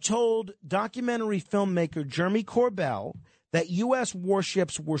have told documentary filmmaker Jeremy Corbell that U.S.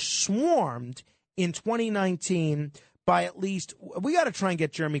 warships were swarmed in 2019 by at least, we got to try and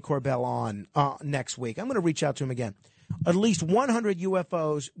get Jeremy Corbell on next week. I'm going to reach out to him again. At least 100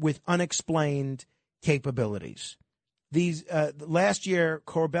 UFOs with unexplained capabilities. These last year,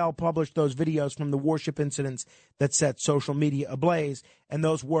 Corbell published those videos from the warship incidents that set social media ablaze, and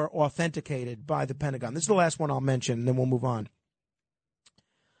those were authenticated by the Pentagon. This is the last one I'll mention, and then we'll move on.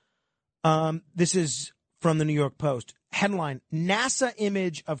 This is from the New York Post. Headline: NASA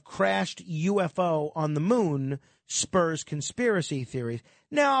image of crashed UFO on the moon spurs conspiracy theories.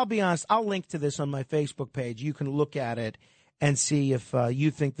 Now, I'll be honest, I'll link to this on my Facebook page. You can look at it and see if you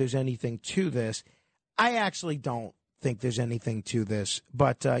think there's anything to this. I actually don't think there's anything to this,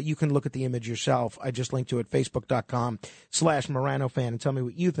 but you can look at the image yourself. I just linked to it, facebook.com/Morano fan, and tell me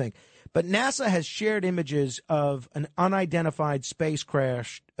what you think. But NASA has shared images of an unidentified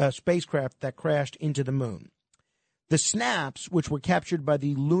spacecraft that crashed into the moon. The snaps, which were captured by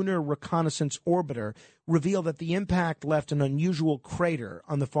the Lunar Reconnaissance Orbiter, reveal that the impact left an unusual crater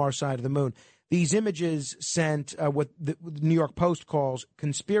on the far side of the moon. These images sent what the New York Post calls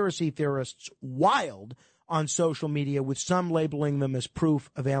conspiracy theorists wild on social media, with some labeling them as proof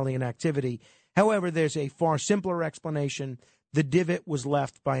of alien activity. However, there's a far simpler explanation. The divot was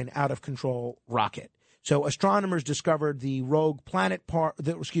left by an out-of-control rocket. So astronomers discovered the rogue rocket part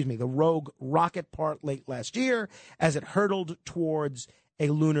late last year as it hurtled towards a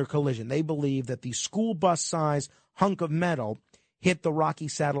lunar collision. They believe that the school bus-size hunk of metal hit the rocky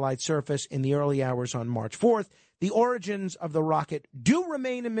satellite surface in the early hours on March 4th. The origins of the rocket do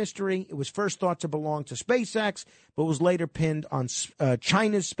remain a mystery. It was first thought to belong to SpaceX, but was later pinned on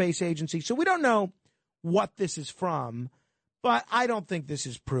China's space agency. So we don't know what this is from, but I don't think this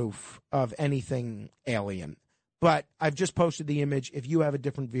is proof of anything alien. But I've just posted the image. If you have a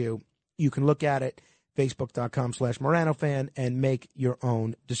different view, you can look at it, facebook.com/Morano fan, and make your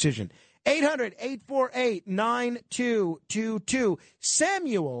own decision. 800-848-9222.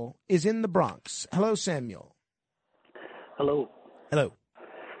 Samuel is in the Bronx. Hello, Samuel. Hello. Hello.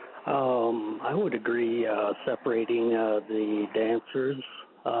 I would agree separating the dancers,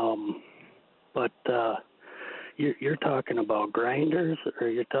 but you're talking about grinders, or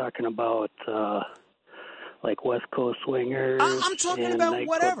you're talking about like West Coast swingers? I'm talking about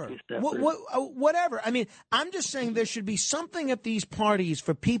whatever. Two-steppers? Whatever. I mean, I'm just saying there should be something at these parties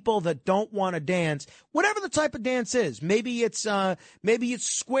for people that don't want to dance, whatever the type of dance is. Maybe it's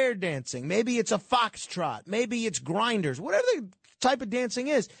square dancing. Maybe it's a foxtrot. Maybe it's grinders. Whatever the type of dancing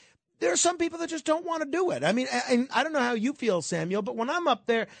is. There are some people that just don't want to do it. I mean, and I don't know how you feel, Samuel, but when I'm up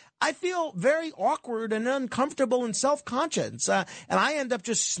there, I feel very awkward and uncomfortable and self-conscious. And I end up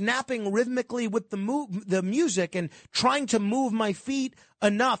just snapping rhythmically with the music and trying to move my feet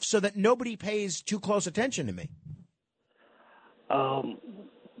enough so that nobody pays too close attention to me.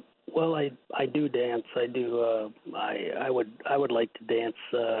 Well, I do dance. I do. I would like to dance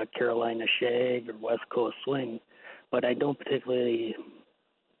Carolina Shag or West Coast Swing, but I don't particularly.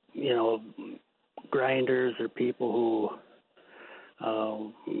 Grinders or people who,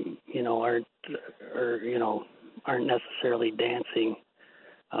 aren't necessarily dancing.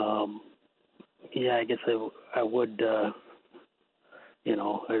 I guess I would,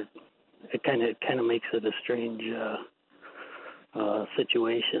 it kind of makes it a strange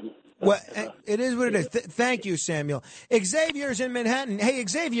situation. Well, it is what it is. Thank you, Samuel. Xavier's in Manhattan. Hey,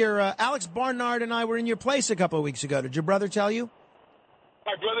 Xavier, Alex Barnard and I were in your place a couple of weeks ago. Did your brother tell you?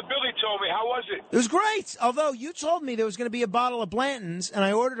 My brother Billy told me. How was it? It was great. Although you told me there was going to be a bottle of Blanton's, and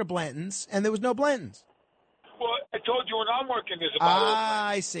I ordered a Blanton's, and there was no Blanton's. Well, I told you when I'm working, there's a bottle of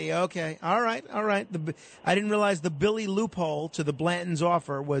I see. Okay. All right. I didn't realize the Billy loophole to the Blanton's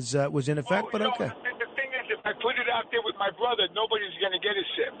offer was in effect, but okay. The thing is, if I put it out there with my brother, nobody's going to get a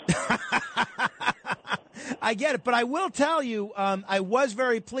sip. I get it, but I will tell you, I was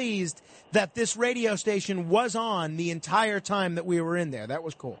very pleased that this radio station was on the entire time that we were in there. That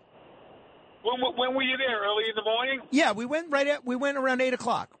was cool. When were you there? Early in the morning? Yeah, we went around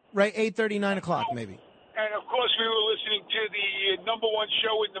 8:00, right? 8:30, 9 o'clock, maybe. And of course, we were listening to the number one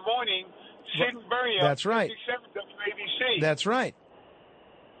show in the morning, Sid and Bernie. That's right. 57 WABC. That's right.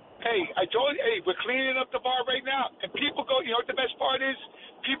 Hey, I told you, we're cleaning up the bar right now. And people go, you know what the best part is?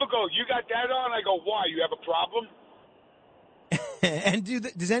 People go, you got that on? I go, why? You have a problem? And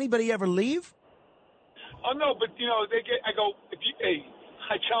does anybody ever leave? Oh, no, but, I go,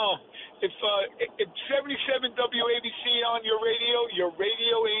 I tell them, if 77 WABC on your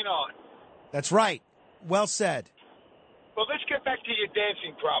radio ain't on. That's right. Well said. Well, let's get back to your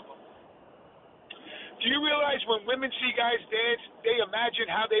dancing problem. Do you realize when women see guys dance, they imagine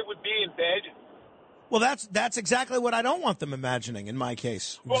how they would be in bed? Well, that's exactly what I don't want them imagining in my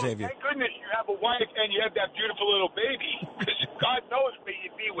case, Xavier. Thank goodness you have a wife and you have that beautiful little baby, because God knows where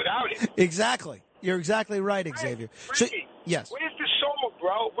you'd be without it. Exactly. You're exactly right, Xavier. So, yes. Where's the soul,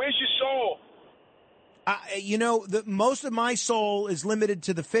 bro? Where's your soul? Most of my soul is limited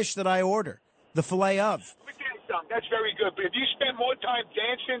to the fish that I order, the filet of. Let me tell you something. That's very good. But if you spend more time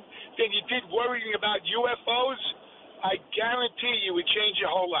dancing than you did worrying about UFOs, I guarantee you would change your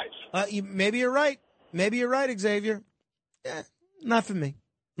whole life. Maybe you're right. Maybe you're right, Xavier. Not for me.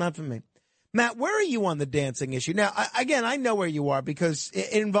 Not for me. Matt, where are you on the dancing issue? Now, again, I know where you are because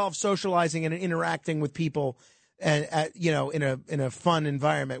it involves socializing and interacting with people, and in a fun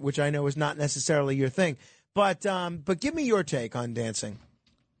environment, which I know is not necessarily your thing. But give me your take on dancing.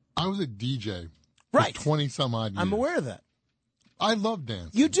 I was a DJ right 20 some odd years. I'm aware of that. I love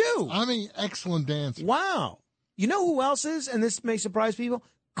dancing. You do? I'm an excellent dancer. Wow. You know who else is, and this may surprise people?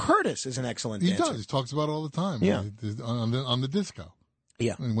 Curtis is an excellent dancer. He does. He talks about it all the time. Yeah. On the disco.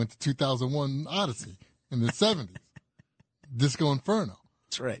 Yeah. And he went to 2001 Odyssey in the 70s. Disco Inferno.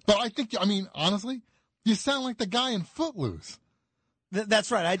 That's right. But honestly, you sound like the guy in Footloose.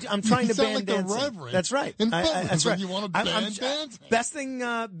 That's right. I'm trying to ban like dancing. The Reverend. That's right. In Footloose. That's right. You want to ban dancing? Best thing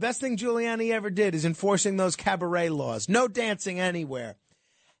Giuliani ever did is enforcing those cabaret laws. No dancing anywhere.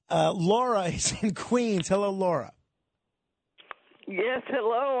 Laura is in Queens. Hello, Laura. Yes,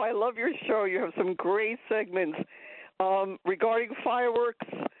 hello. I love your show. You have some great segments. Regarding fireworks,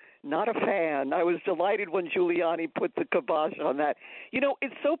 not a fan. I was delighted when Giuliani put the kibosh on that.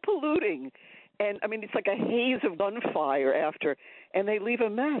 It's so polluting. And, it's like a haze of gunfire after, and they leave a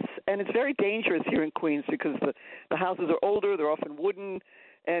mess. And it's very dangerous here in Queens because the houses are older, they're often wooden.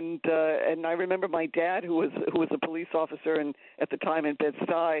 And I remember my dad, who was a police officer and at the time in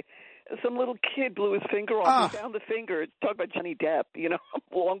Bed-Stuy, some little kid blew his finger off. He found the finger. Talk about Johnny Depp,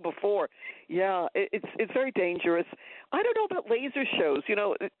 long before. Yeah, it's very dangerous. I don't know about laser shows.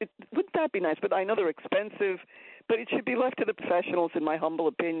 Wouldn't that be nice? But I know they're expensive. But it should be left to the professionals, in my humble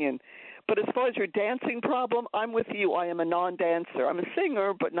opinion. But as far as your dancing problem, I'm with you. I am a non-dancer. I'm a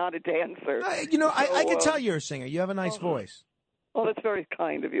singer, but not a dancer. I can tell you're a singer. You have a nice voice. Oh, that's very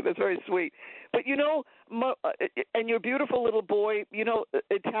kind of you. That's very sweet. But, and your beautiful little boy,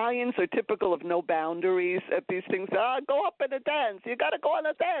 Italians are typical of no boundaries at these things. Go up and dance. You got to go on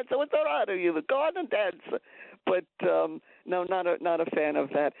a dance. So what's the matter? You go on and dance. But, no, not a fan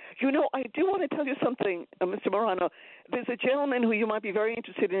of that. I do want to tell you something, Mr. Morano. There's a gentleman who you might be very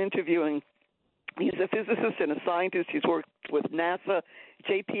interested in interviewing. He's a physicist and a scientist. He's worked with NASA,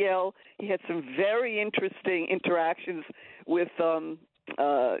 JPL. He had some very interesting interactions with,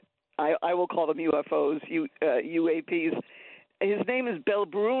 I will call them UFOs, UAPs. His name is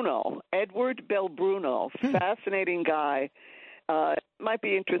Belbruno, Edward Belbruno. Fascinating guy. Might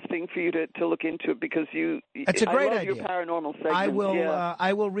be interesting for you to look into it because That's a great I love idea. your paranormal segment. I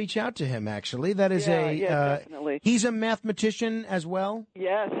will reach out to him. Actually, that is definitely. He's a mathematician as well.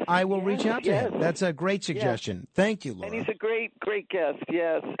 Yes, I will reach out to him. That's a great suggestion. Thank you, Laura. And he's a great guest.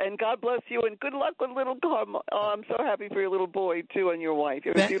 Yes, and God bless you and good luck with little Carl. Oh, I'm so happy for your little boy too and your wife.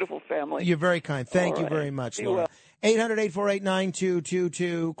 You have a beautiful family. You're very kind. Thank you very much, Laura.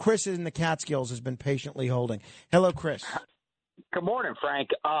 800-848-9222. Chris in the Catskills has been patiently holding. Hello, Chris. Good morning, Frank.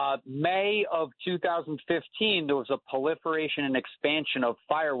 May of 2015, there was a proliferation and expansion of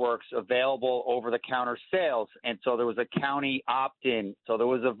fireworks available over-the-counter sales, and so there was a county opt-in. So there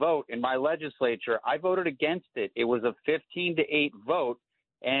was a vote in my legislature. I voted against it. It was a 15-8 vote,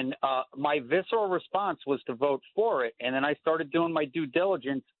 and my visceral response was to vote for it. And then I started doing my due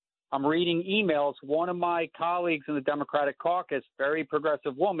diligence. I'm reading emails. One of my colleagues in the Democratic caucus, very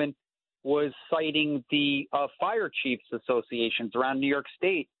progressive woman, was citing the fire chiefs associations around New York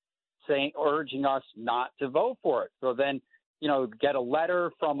State, urging us not to vote for it. So then, get a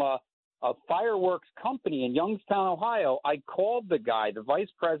letter from a fireworks company in Youngstown, Ohio. I called the guy, the vice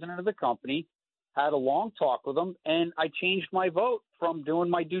president of the company, had a long talk with him, and I changed my vote from doing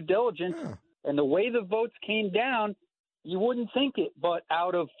my due diligence. And the way the votes came down, you wouldn't think it, but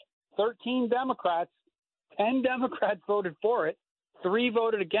out of 13 Democrats, 10 Democrats voted for it. 3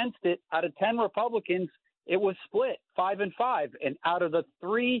 voted against it. Out of 10 Republicans, it was split 5-5. And out of the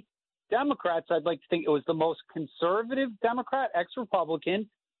 3 Democrats, I'd like to think it was the most conservative Democrat, ex-Republican.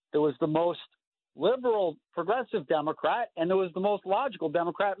 There was the most liberal, progressive Democrat, and there was the most logical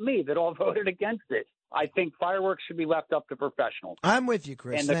Democrat, me, that all voted against it. I think fireworks should be left up to professionals. I'm with you,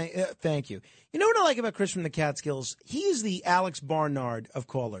 Chris. Thank you. You know what I like about Chris from the Catskills? He is the Alex Barnard of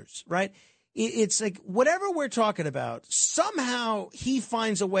callers, right? It's like whatever we're talking about, somehow he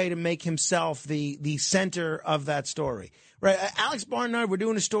finds a way to make himself the center of that story. Right? Alex Barnard, we're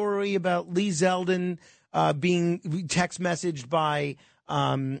doing a story about Lee Zeldin being text messaged by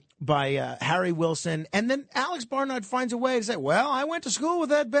Harry Wilson. And then Alex Barnard finds a way to say, well, I went to school with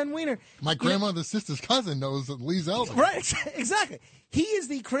that Ben Wiener. My grandmother's sister's cousin knows that Lee Zeldin. Right, exactly. He is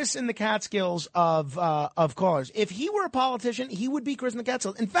the Chris in the Catskills of callers. If he were a politician, he would be Chris in the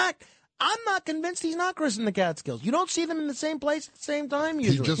Catskills. In fact, I'm not convinced he's not Chris in the Catskills. You don't see them in the same place at the same time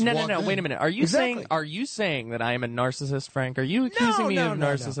usually. No. Wait a minute. Are you saying that I am a narcissist, Frank? Are you accusing me of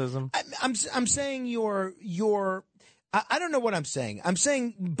narcissism? I'm saying you're. I don't know what I'm saying. I'm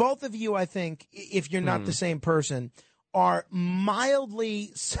saying both of you, I think, if you're not the same person, are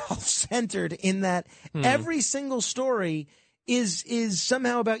mildly self-centered in that every single story is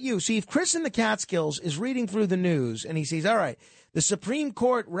somehow about you. See, if Chris in the Catskills is reading through the news and he sees, all right, the Supreme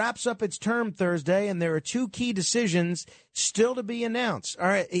Court wraps up its term Thursday, and there are 2 key decisions still to be announced. All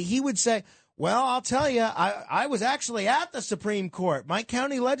right, he would say, well, I'll tell you, I was actually at the Supreme Court. My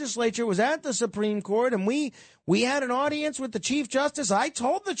county legislature was at the Supreme Court, and we had an audience with the Chief Justice. I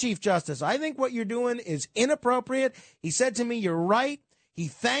told the Chief Justice, I think what you're doing is inappropriate. He said to me, you're right. He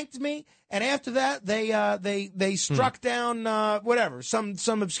thanked me, and after that, they struck down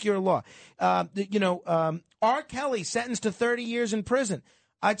some obscure law. R. Kelly sentenced to 30 years in prison.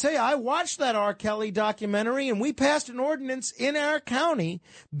 I tell you, I watched that R. Kelly documentary, and we passed an ordinance in our county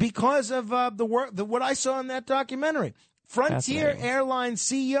because of what I saw in that documentary. Frontier Airlines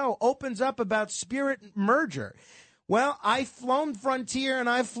CEO opens up about Spirit merger. Well, I've flown Frontier and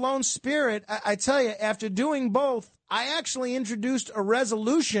I've flown Spirit. I tell you, after doing both, I actually introduced a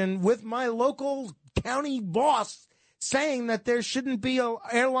resolution with my local county boss saying that there shouldn't be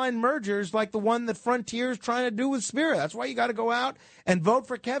airline mergers like the one that Frontier is trying to do with Spirit. That's why you got to go out and vote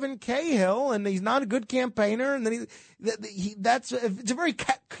for Kevin Cahill, and he's not a good campaigner. And then it's a very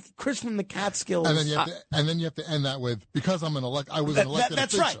Chris from the Catskills. And then you have to end that with, because I was an elected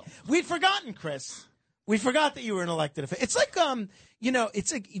that's official. Right. We'd forgotten, Chris. We forgot that you were an elected official. It's like,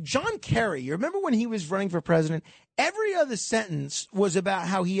 it's like John Kerry. You remember when he was running for president? Every other sentence was about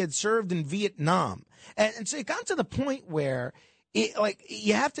how he had served in Vietnam. And so it got to the point where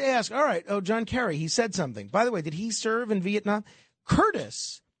you have to ask, all right, John Kerry, he said something. By the way, did he serve in Vietnam?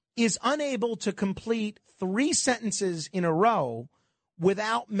 Curtis is unable to complete 3 sentences in a row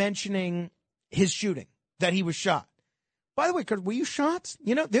without mentioning his shooting, that he was shot. By the way, Curtis, were you shot?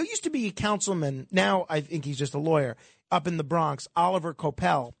 There used to be a councilman, now I think he's just a lawyer, up in the Bronx, Oliver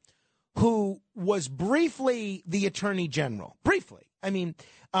Coppell, who was briefly the attorney general. Briefly. I mean,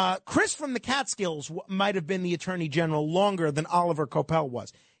 Chris from the Catskills might have been the attorney general longer than Oliver Coppell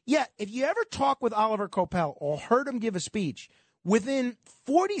was. Yet, if you ever talk with Oliver Coppell or heard him give a speech, within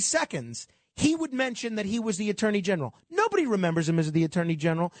 40 seconds, he would mention that he was the attorney general. Nobody remembers him as the attorney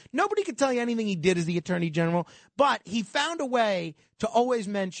general. Nobody could tell you anything he did as the attorney general. But he found a way to always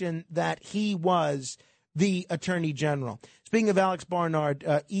mention that he was the attorney general. Speaking of Alex Barnard,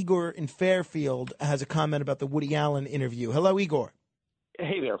 Igor in Fairfield has a comment about the Woody Allen interview. Hello, Igor.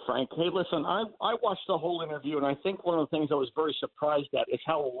 Hey there, Frank. Hey, listen, I watched the whole interview, and I think one of the things I was very surprised at is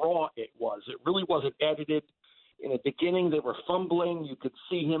how raw it was. It really wasn't edited. In the beginning, they were fumbling. You could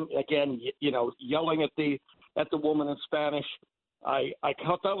see him, again, yelling at the woman in Spanish. I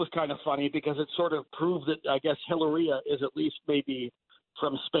thought that was kind of funny because it sort of proved that I guess Hilaria is at least maybe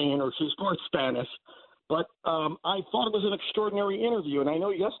from Spain or she's part Spanish. But I thought it was an extraordinary interview, and I know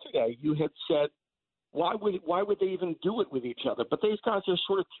yesterday you had said why would they even do it with each other? But these guys are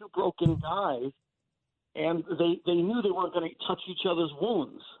sort of two broken guys, and they knew they weren't going to touch each other's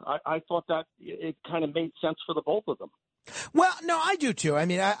wounds. I thought that it kind of made sense for the both of them. Well, no, I do too. I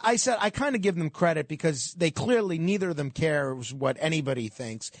mean, I said I kind of give them credit because they clearly neither of them cares what anybody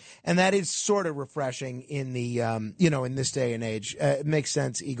thinks, and that is sort of refreshing in the in this day and age. It makes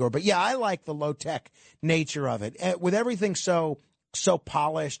sense, Igor. But yeah, I like the low tech nature of it with everything so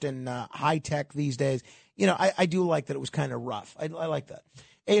polished and high tech these days. I do like that it was kind of rough. I like that.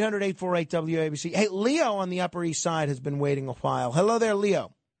 800-848-WABC. Hey, Leo on the Upper East Side has been waiting a while. Hello there,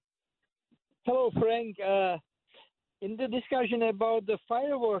 Leo. Hello, Frank. In the discussion about the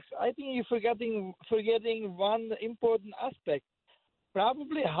fireworks, I think you're forgetting one important aspect.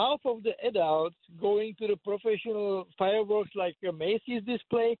 Probably half of the adults going to the professional fireworks like a Macy's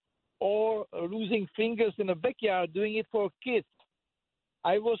display or losing fingers in the backyard doing it for kids.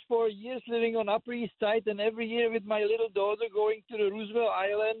 I was for years living on Upper East Side, and every year with my little daughter going to the Roosevelt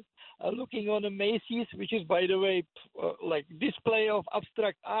Island, looking on the Macy's, which is, by the way, like display of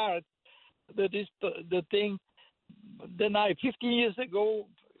abstract art, the thing. Then 15 years ago,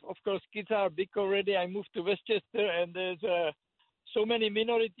 of course, kids are big already. I moved to Westchester, and there's so many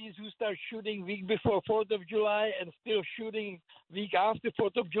minorities who start shooting week before 4th of July and still shooting week after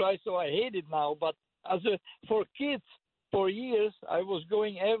 4th of July, so I hate it now. But for kids, for years, I was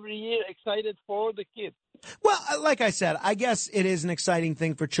going every year excited for the kids. Well, like I said, I guess it is an exciting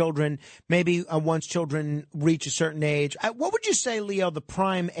thing for children. Maybe once children reach a certain age. What would you say, Leo, the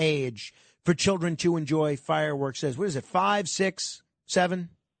prime age for children to enjoy fireworks is? What is it, 5, 6, 7?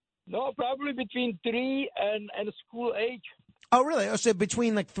 No, probably between 3 and school age. Oh, really? Oh, so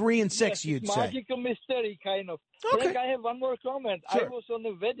between like 3 and 6, yes, you'd it's say. Magical mystery, kind of. Okay. Frank, I have one more comment. Sure. I was on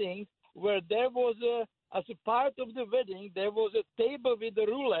a wedding where there was as a part of the wedding, there was a table with a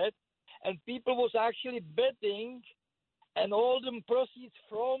roulette, and people was actually betting, and all the proceeds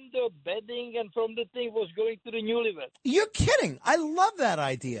from the betting and from the thing was going to the newlywed. You're kidding. I love that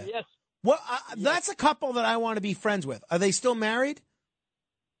idea. Yes. Well, that's a couple that I want to be friends with. Are they still married?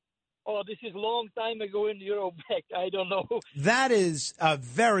 Oh, this is a long time ago in Europe back. I don't know. That is a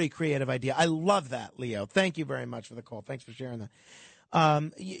very creative idea. I love that, Leo. Thank you very much for the call. Thanks for sharing that.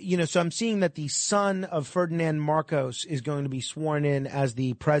 So I'm seeing that the son of Ferdinand Marcos is going to be sworn in as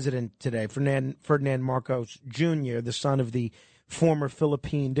the president today. Ferdinand Marcos Jr., the son of the former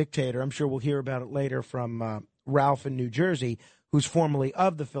Philippine dictator. I'm sure we'll hear about it later from Ralph in New Jersey, who's formerly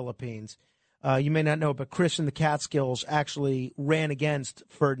of the Philippines. You may not know, but Chris in the Catskills actually ran against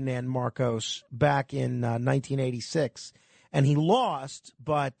Ferdinand Marcos back in 1986, and he lost.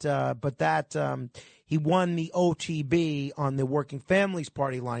 But he won the OTB on the Working Families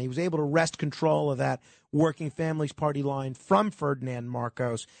Party line. He was able to wrest control of that Working Families Party line from Ferdinand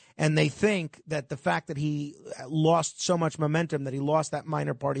Marcos, and they think that the fact that he lost so much momentum, that he lost that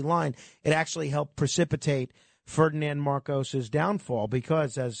minor party line, it actually helped precipitate Ferdinand Marcos's downfall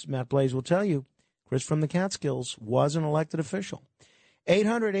because, as Matt Blaze will tell you, Chris from the Catskills was an elected official.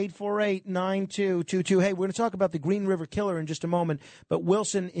 800-848-9222. Hey, we're going to talk about the Green River Killer in just a moment, but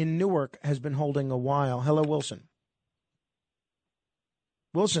Wilson in Newark has been holding a while. Hello, Wilson.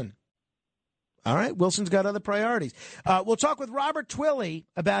 Wilson. All right, Wilson's got other priorities. We'll talk with Robert Twilley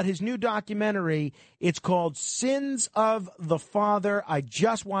about his new documentary. It's called Sins of the Father. I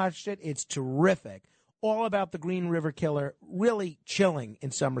just watched it. It's terrific. All about the Green River Killer. Really chilling in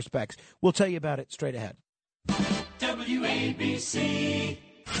some respects. We'll tell you about it straight ahead. WABC.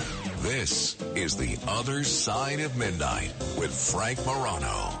 This is The Other Side of Midnight with Frank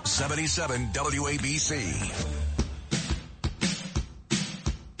Morano, 77 WABC.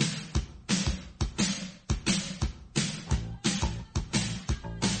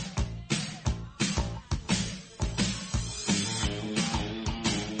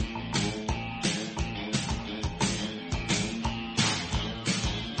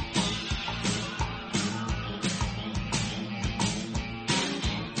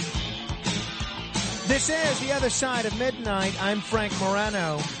 This is The Other Side of Midnight. I'm Frank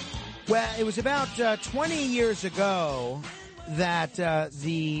Morano. Well, it was about 20 years ago that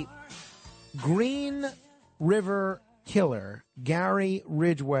the Green River Killer, Gary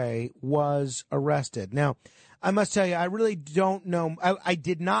Ridgway, was arrested. Now, I must tell you, I really don't know. I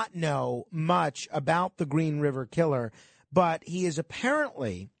did not know much about the Green River Killer, but he is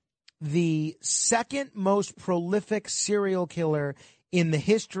apparently the second most prolific serial killer in the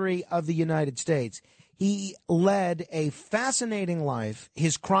history of the United States. He led a fascinating life.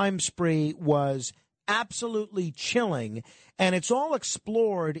 His crime spree was absolutely chilling, and it's all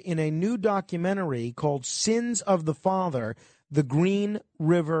explored in a new documentary called Sins of the Father, The Green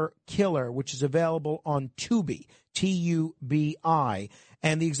River Killer, which is available on Tubi, Tubi.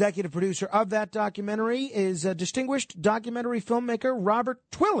 And the executive producer of that documentary is a distinguished documentary filmmaker, Robert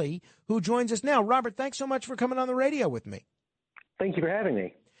Twilley, who joins us now. Robert, thanks so much for coming on the radio with me. Thank you for having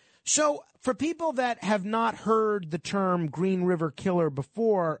me. So, for people that have not heard the term Green River Killer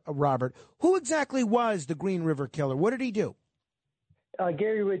before, Robert, who exactly was the Green River Killer? What did he do?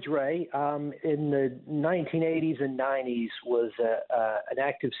 Gary Ridge Ray, in the 1980s and 90s, was an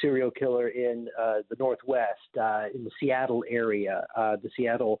active serial killer in the Northwest, in the Seattle area, the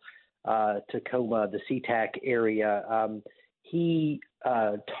Seattle, Tacoma, the SeaTac area. He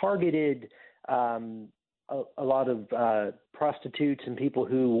targeted a lot of prostitutes and people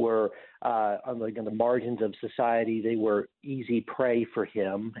who were on the margins of society. They were easy prey for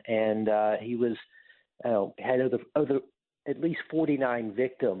him, and he was had at least 49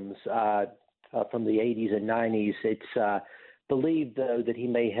 victims from the 80s and 90s. It's believed, though, that he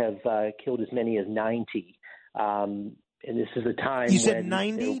may have killed as many as 90. And this is a time you said when,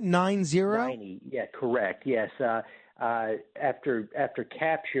 90? 90? Yeah, correct. Yes. After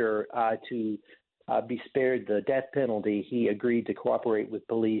capture, to be spared the death penalty, he agreed to cooperate with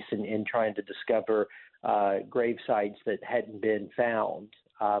police in trying to discover grave sites that hadn't been found.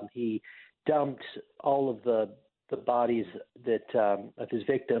 He dumped all of the bodies that of his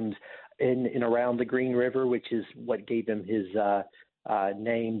victims in around the Green River, which is what gave him his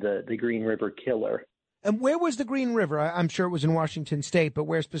name, the Green River Killer. And where was the Green River? I'm sure it was in Washington State, but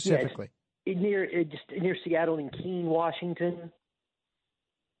where specifically? Yes, near Seattle and Keene, Washington.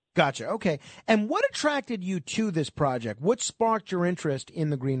 Gotcha. Okay. And what attracted you to this project? What sparked your interest in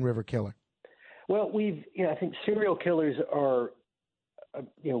the Green River Killer? Well, I think serial killers are,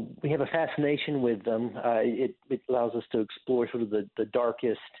 we have a fascination with them. It allows us to explore sort of the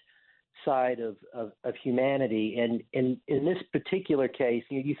darkest side of humanity. And in this particular case,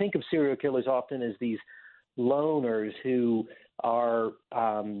 you think of serial killers often as these loners who are,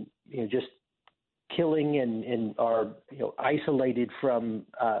 just killing and are, isolated from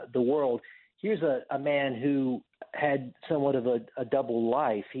the world. Here's a man who had somewhat of a double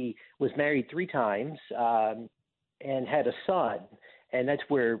life. He was married 3 times and had a son. And that's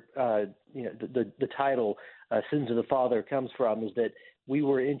where the title "Sins of the Father" comes from. Is that we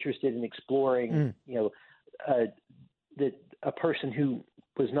were interested in exploring, that a person who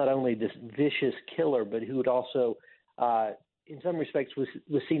was not only this vicious killer, but who would also, in some respects, was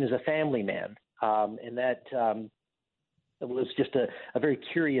seen as a family man, and that was just a very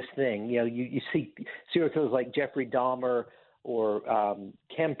curious thing. You see serial killers like Jeffrey Dahmer or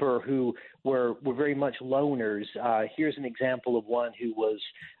Kemper, who were very much loners. Here's an example of one who was,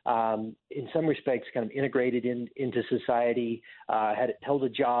 in some respects, kind of integrated into society, held a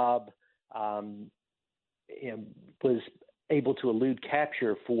job, was able to elude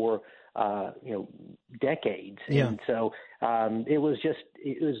capture for decades. Yeah. And so it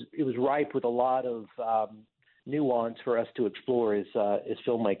was ripe with a lot of nuance for us to explore as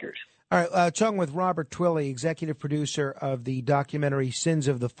filmmakers. All right, talking with Robert Twilley, executive producer of the documentary Sins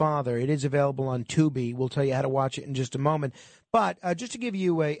of the Father. It is available on Tubi. We'll tell you how to watch it in just a moment. But just to give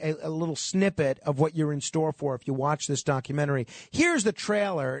you a little snippet of what you're in store for if you watch this documentary, here's the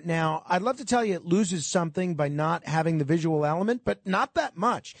trailer. Now, I'd love to tell you it loses something by not having the visual element, but not that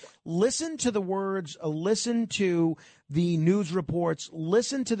much. Listen to the words, listen to the news reports,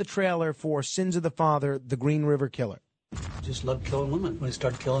 listen to the trailer for Sins of the Father, The Green River Killer. Just loved killing women. When he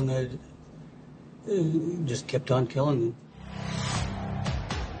started killing, just kept on killing them.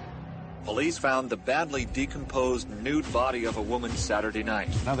 Police found the badly decomposed nude body of a woman Saturday night.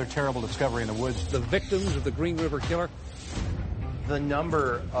 Another terrible discovery in the woods. The victims of the Green River Killer. The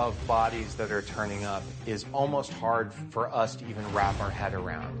number of bodies that are turning up is almost hard for us to even wrap our head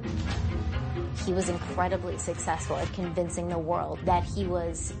around. He was incredibly successful at convincing the world that he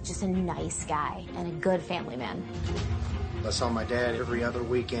was just a nice guy and a good family man. I saw my dad every other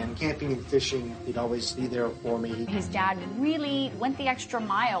weekend, camping and fishing. He'd always be there for me. His dad really went the extra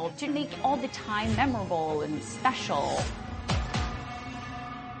mile to make all the time memorable and special.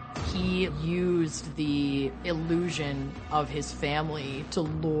 He used the illusion of his family to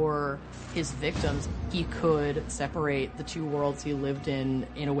lure his victims. He could separate the two worlds he lived in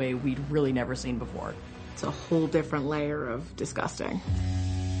a way we'd really never seen before. It's a whole different layer of disgusting.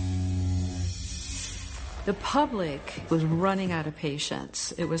 The public was running out of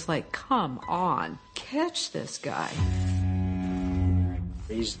patience. It was like, come on, catch this guy.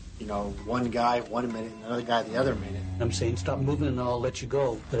 He's, one guy 1 minute and another guy the other minute. I'm saying stop moving and I'll let you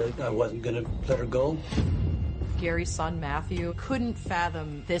go. But I wasn't going to let her go. Gary's son, Matthew, couldn't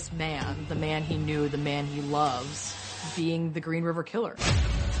fathom this man, the man he knew, the man he loves, being the Green River Killer.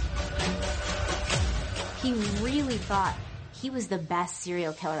 He really thought he was the best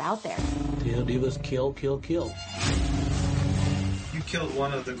serial killer out there. He was kill, kill, kill. You killed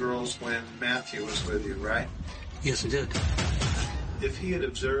one of the girls when Matthew was with you, right? Yes, I did. If he had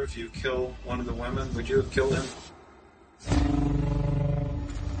observed you kill one of the women, would you have killed him?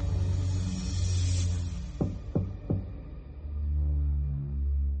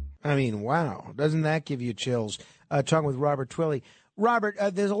 I mean, wow. Doesn't that give you chills? Talking with Robert Twilley. Robert,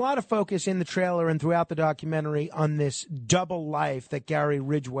 there's a lot of focus in the trailer and throughout the documentary on this double life that Gary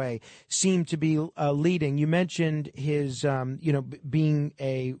Ridgway seemed to be leading. You mentioned his, being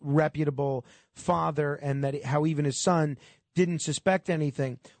a reputable father and that how even his son didn't suspect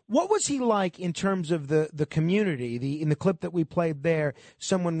anything. What was he like in terms of the community? In the clip that we played there,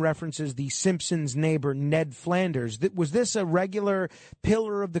 someone references the Simpsons neighbor, Ned Flanders. Was this a regular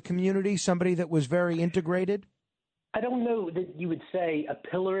pillar of the community, somebody that was very integrated? I don't know that you would say a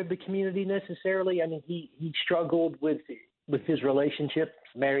pillar of the community necessarily. I mean, he struggled with his relationship,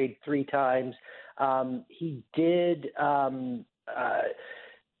 married 3 times. He did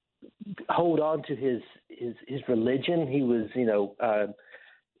hold on to his religion. He was,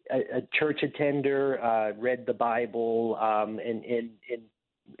 a church attender, read the Bible, and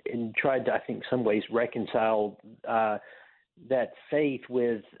tried to, I think, some ways reconcile that faith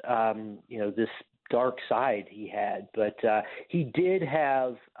with, this dark side he had. But he did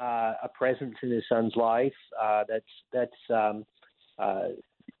have a presence in his son's life that's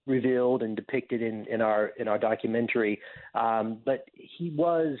revealed and depicted in our documentary. But he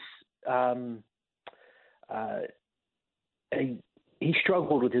was he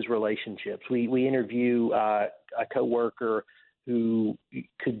struggled with his relationships. We interview a coworker who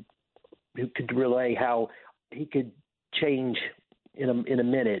could relay how he could change in a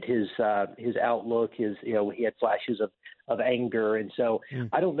minute his outlook. He had flashes of anger, and so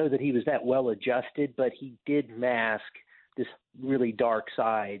I don't know that he was that well adjusted, but he did mask this really dark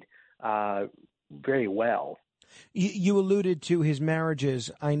side very well. You alluded to his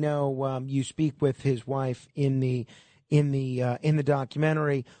marriages. I know you speak with his wife in the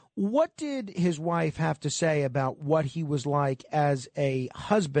documentary. What did his wife have to say about what he was like as a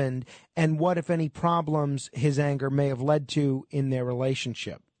husband, and what, if any, problems his anger may have led to in their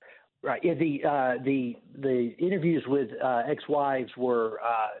relationship? Right. Yeah, the interviews with ex-wives were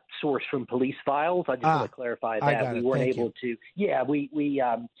sourced from police files. I just want to clarify that we weren't able to. Yeah, we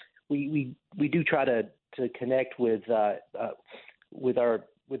do try to connect with those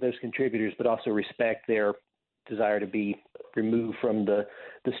contributors, but also respect their desire to be removed from the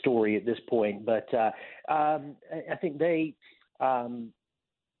story at this point. But I think they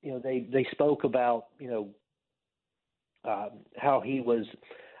spoke about how he was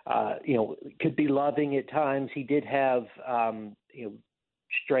could be loving at times. He did have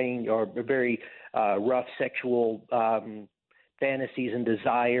strange or very rough sexual fantasies and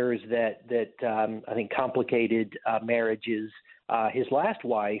desires that I think complicated marriages. His last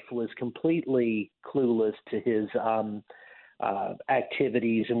wife was completely clueless to his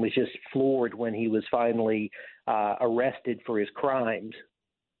activities and was just floored when he was finally arrested for his crimes.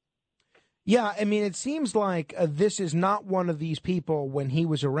 Yeah, I mean, it seems like this is not one of these people. When he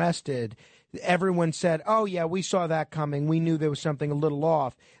was arrested, everyone said, oh, yeah, we saw that coming. We knew there was something a little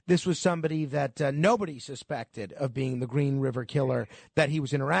off. This was somebody that nobody suspected of being the Green River Killer that he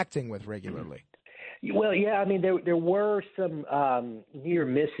was interacting with regularly. Well, yeah, I mean, there were some near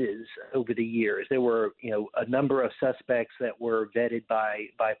misses over the years. There were, a number of suspects that were vetted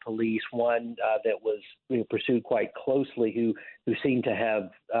by police. One that was pursued quite closely, who seemed to have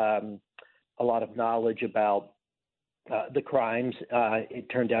a lot of knowledge about the crimes. It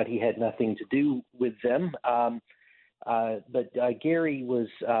turned out he had nothing to do with them. But Gary was,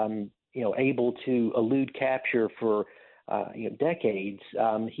 able to elude capture for decades.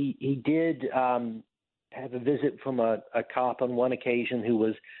 He did have a visit from a cop on one occasion who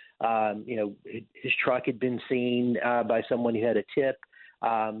was, his truck had been seen by someone who had a tip,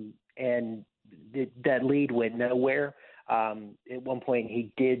 and that lead went nowhere. At one point,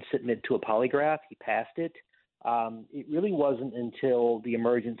 he did submit to a polygraph. He passed it. It really wasn't until the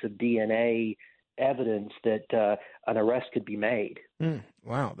emergence of DNA evidence that an arrest could be made.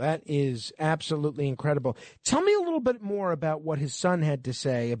 Wow, that is absolutely incredible. Tell me a little bit more about what his son had to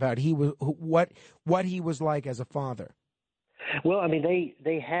say about what he was like as a father. Well, I mean, they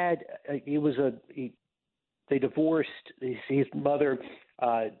divorced. His mother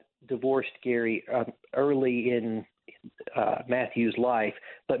divorced Gary early in Matthew's life,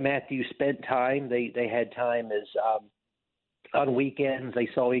 but Matthew spent time. They had time as on weekends. They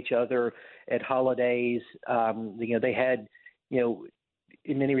saw each other at holidays. They had, in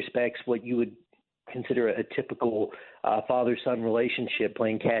many respects, what you would consider a typical father-son relationship,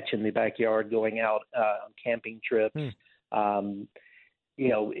 playing catch in the backyard, going out on camping trips. One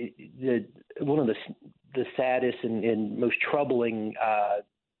of the saddest and most troubling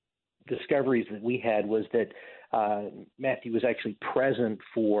discoveries that we had was that Matthew was actually present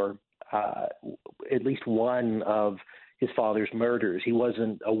for at least one of his father's murders. He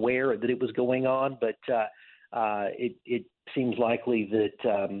wasn't aware that it was going on, but it seems likely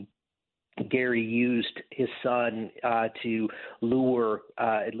that Gary used his son to lure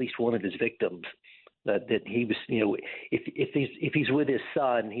at least one of his victims. That he was, if he's with his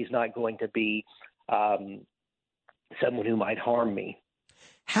son, he's not going to be someone who might harm me.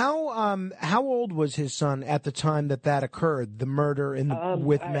 How old was his son at the time that occurred? The murder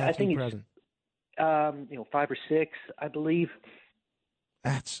with Matthew present. 5 or 6, I believe.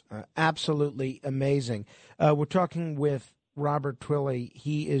 That's absolutely amazing. We're talking with Robert Twilley.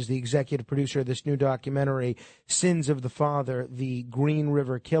 He is the executive producer of this new documentary, Sins of the Father, the Green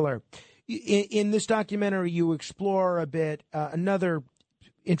River Killer. In this documentary, you explore a bit another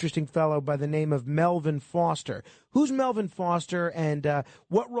interesting fellow by the name of Melvin Foster. Who's Melvin Foster, and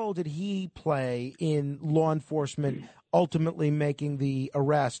what role did he play in law enforcement ultimately making the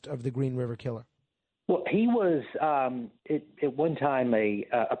arrest of the Green River Killer? Well, he was at one time a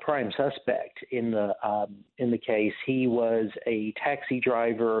prime suspect in the case. He was a taxi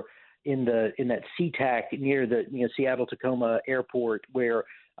driver in that SeaTac near the Seattle Tacoma Airport, where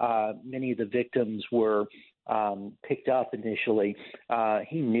many of the victims were picked up initially.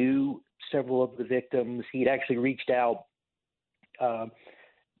 He knew several of the victims. He'd actually reached out,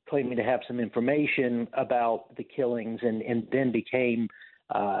 claiming to have some information about the killings, and then became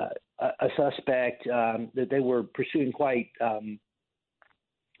a suspect that they were pursuing quite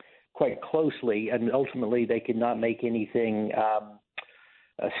closely, and ultimately they could not make anything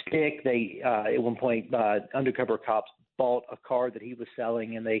stick. They at one point undercover cops bought a car that he was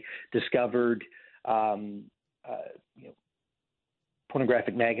selling, and they discovered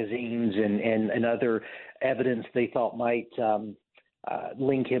pornographic magazines and other evidence they thought might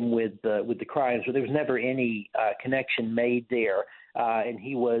link him with the crime. So there was never any connection made there, and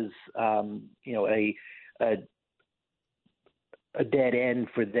he was a dead end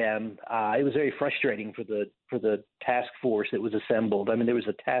for them. It was very frustrating for the task force that was assembled. I mean, there was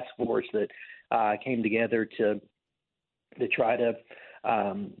a task force that came together to try to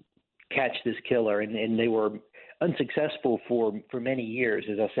catch this killer, and they were unsuccessful for many years.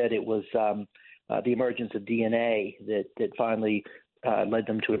 As I said, it was the emergence of DNA that finally led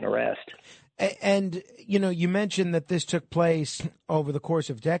them to an arrest. And, you mentioned that this took place over the course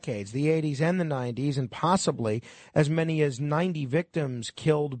of decades, the 80s and the 90s, and possibly as many as 90 victims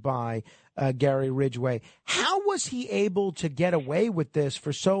killed by Gary Ridgway. How was he able to get away with this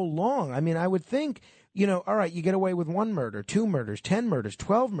for so long? I mean, I would think, all right, you get away with 1 murder, 2 murders, 10 murders,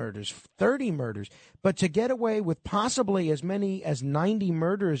 12 murders, 30 murders, but to get away with possibly as many as 90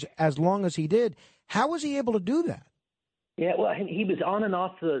 murders as long as he did, how was he able to do that? Yeah, well, he was on and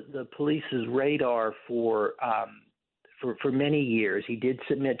off the police's radar for many years. He did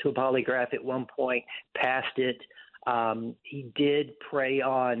submit to a polygraph at one point, passed it. He did prey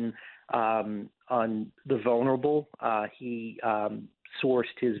on the vulnerable. He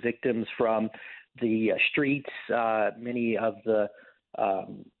sourced his victims from the streets. Many of them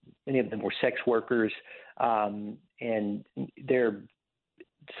were sex workers, and in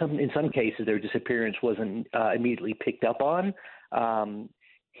some cases their disappearance wasn't immediately picked up on.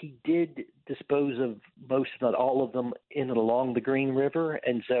 He did dispose of most, if not all of them, in and along the Green River,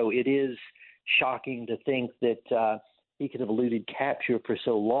 and so it is shocking to think that he could have eluded capture for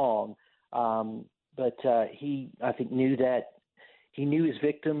so long. But he, I think, knew that he knew his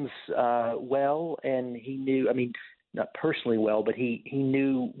victims well, and he knew, I mean, not personally well, but he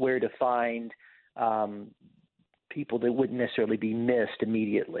knew where to find people that wouldn't necessarily be missed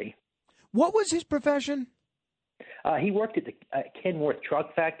immediately. What was his profession? He worked at the Kenworth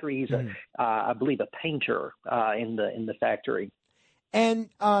Truck Factory. He's I believe, a painter in the factory. And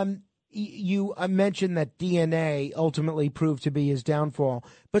you mentioned that DNA ultimately proved to be his downfall,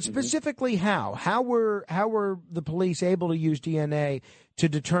 but specifically how? How were the police able to use DNA to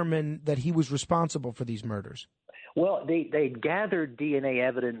determine that he was responsible for these murders? Well, they gathered DNA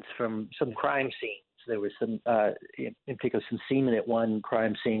evidence from some crime scenes. There was some, in particular, some semen at one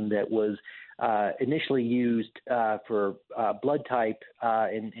crime scene that was initially used for blood type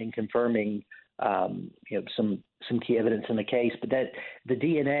in confirming some key evidence in the case, but that the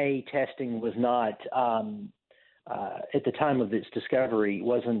DNA testing was not at the time of its discovery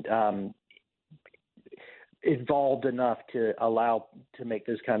wasn't involved enough to allow to make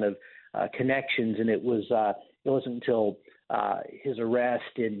those kind of connections, and it wasn't until his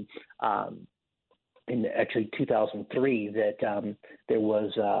arrest in actually 2003 that there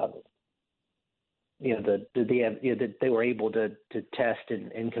was that they were able to test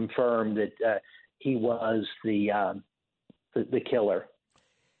and confirm that he was the killer.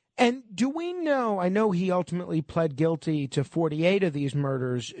 And do we know, I know he ultimately pled guilty to 48 of these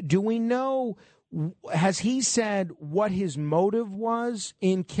murders. Do we know, has he said what his motive was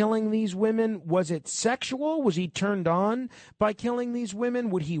in killing these women? Was it sexual? Was he turned on by killing these women?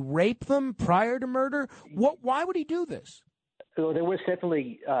 Would he rape them prior to murder? Why would he do this? Well, there was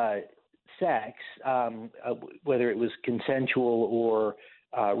definitely sex, whether it was consensual or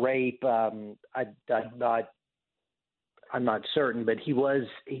rape. I'm not certain, but he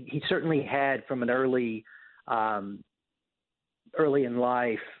certainly had from an early in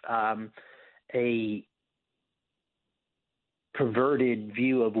life a perverted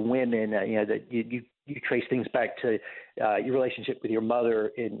view of women. That you trace things back to your relationship with your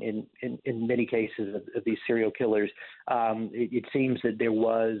mother in many cases of these serial killers. It seems that there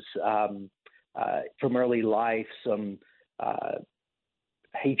was from early life some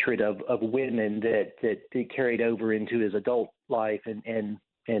hatred of women that carried over into his adult life and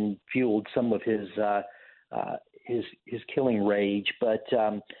fueled some of his killing rage. But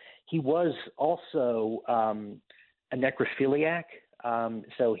he was also a necrophiliac,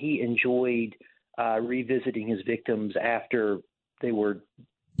 so he enjoyed revisiting his victims after they were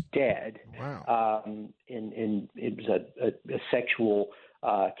dead. Wow. And it was a sexual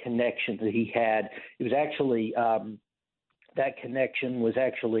connection that he had. It was actually that connection was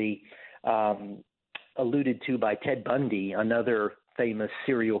actually alluded to by Ted Bundy, another famous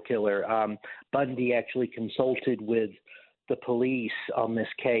serial killer. Bundy actually consulted with the police on this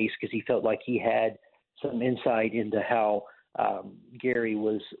case because he felt like he had some insight into how Gary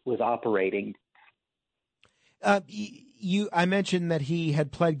was operating. I mentioned that he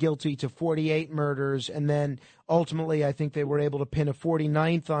had pled guilty to 48 murders, and then ultimately I think they were able to pin a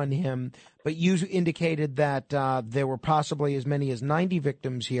 49th on him. But you indicated that there were possibly as many as 90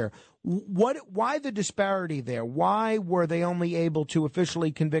 victims here. Why the disparity there? Why were they only able to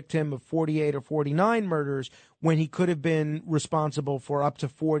officially convict him of 48 or 49 murders when he could have been responsible for up to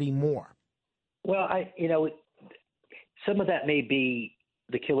 40 more? Well, some of that may be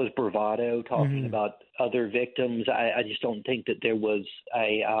the killer's bravado, talking about other victims. I just don't think that there was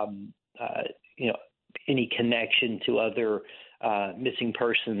any connection to other missing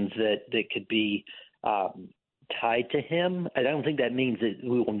persons that could be tied to him. I don't think that means that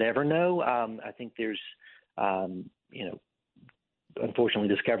we will never know. I think there's, unfortunately,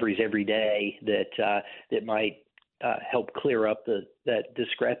 discoveries every day that might help clear up that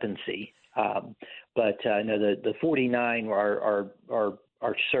discrepancy. But the 49 are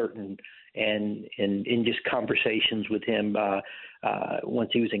certain, and in just conversations with him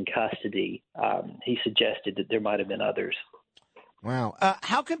once he was in custody, he suggested that there might have been others. Wow.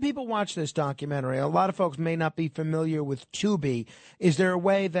 How can people watch this documentary? A lot of folks may not be familiar with Tubi. Is there a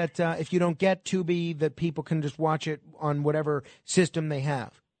way that if you don't get Tubi, that people can just watch it on whatever system they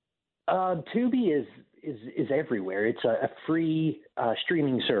have? Tubi is everywhere. It's a free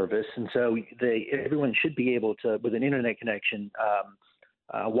streaming service, and so everyone should be able to, with an internet connection,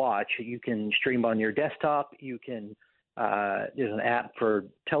 watch. You can stream on your desktop. You can. There's an app for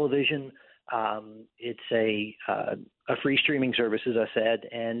television. It's a free streaming service, as I said,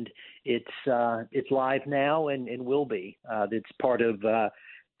 and it's live now and will be. It's part of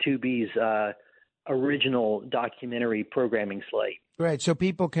Tubi's original documentary programming slate. Right. So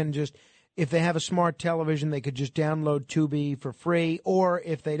people can just, if they have a smart television, they could just download Tubi for free, or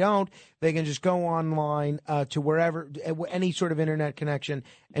if they don't, they can just go online to wherever, any sort of internet connection,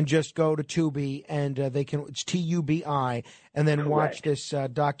 and just go to Tubi, and they can, it's TUBI, and then watch this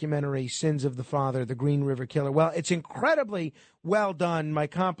documentary, Sins of the Father, the Green River Killer. Well, it's incredibly well done. My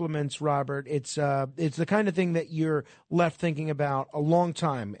compliments, Robert. It's the kind of thing that you're left thinking about a long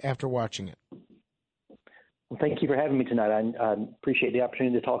time after watching it. Well, thank you for having me tonight. I appreciate the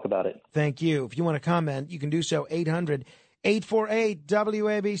opportunity to talk about it. Thank you. If you want to comment, you can do so.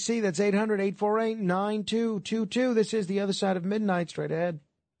 800-848-WABC. That's 800-848-9222. This is The Other Side of Midnight. Straight ahead.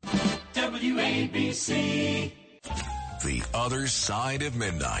 WABC. The Other Side of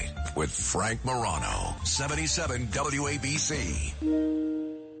Midnight with Frank Morano. 77 WABC.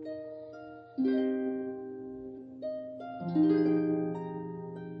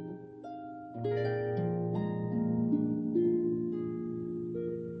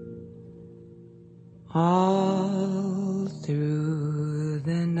 All through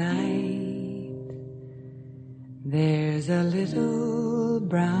the night, there's a little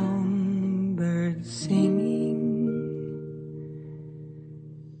brown bird singing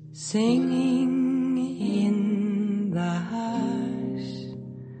in the hush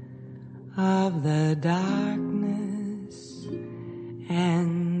of the darkness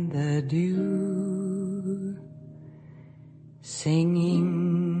and the dew,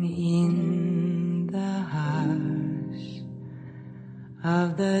 singing in the hush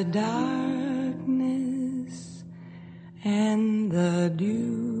of the darkness and the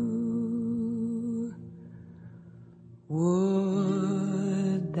dew.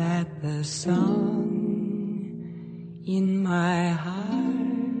 Would that the song in my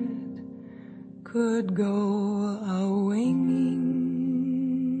heart could go a-winging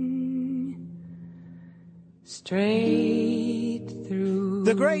straight through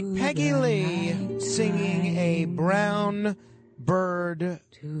the great Peggy Lee singing a brown bird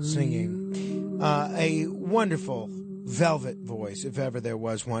singing. A wonderful velvet voice, if ever there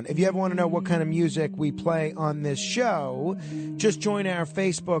was one. If you ever want to know what kind of music we play on this show, just join our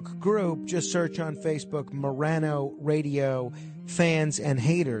Facebook group. Just search on Facebook Morano Radio Fans and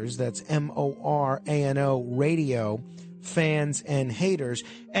Haters. That's Morano Radio Fans and Haters.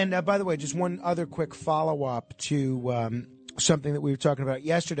 And by the way, just one other quick follow-up to something that we were talking about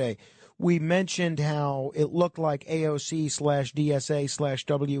yesterday. We mentioned how it looked like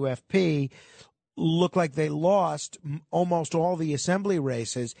AOC/DSA/WFP looked like they lost almost all the assembly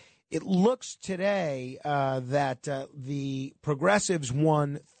races. It looks today that the progressives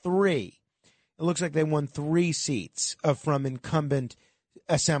won 3. It looks like they won 3 seats from incumbent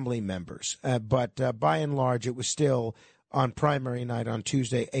assembly members. But by and large, it was still, on primary night on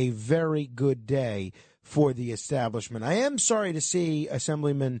Tuesday, a very good day for the establishment. I am sorry to see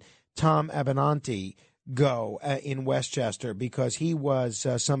Assemblyman Tom Abenanti go in Westchester, because he was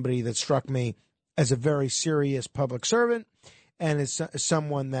somebody that struck me as a very serious public servant and as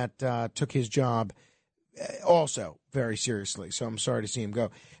someone that took his job also very seriously. So I'm sorry to see him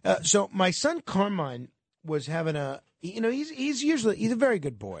go. So my son Carmine was having he's a very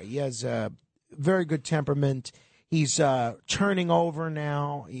good boy. He has a very good temperament. He's turning over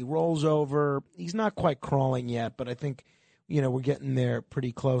now. He rolls over. He's not quite crawling yet, but I think, we're getting there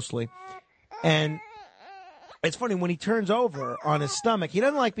pretty closely. And it's funny, when he turns over on his stomach, he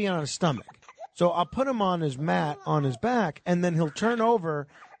doesn't like being on his stomach. So I'll put him on his mat on his back, and then he'll turn over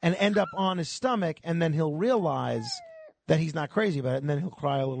and end up on his stomach, and then he'll realize that he's not crazy about it, and then he'll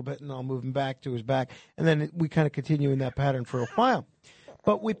cry a little bit, and I'll move him back to his back, and then we kind of continue in that pattern for a while.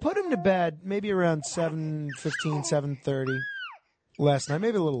 But we put him to bed maybe around 7:15, 7:30 last night,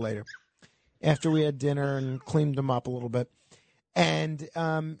 maybe a little later, after we had dinner and cleaned him up a little bit. And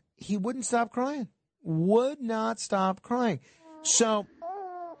he wouldn't stop crying, would not stop crying. So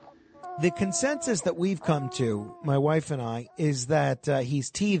the consensus that we've come to, my wife and I, is that he's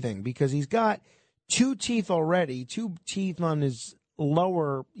teething, because he's got 2 teeth already, 2 teeth on his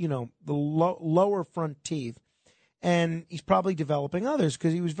lower, the lower front teeth. And he's probably developing others,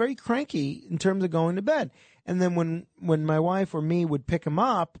 because he was very cranky in terms of going to bed. And then when my wife or me would pick him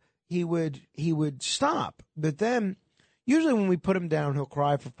up, he would stop. But then usually when we put him down, he'll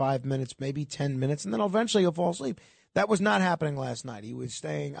cry for 5 minutes, maybe 10 minutes, and then eventually he'll fall asleep. That was not happening last night. He was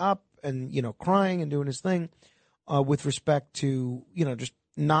staying up and, crying and doing his thing with respect to, just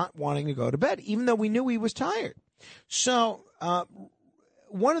not wanting to go to bed, even though we knew he was tired. So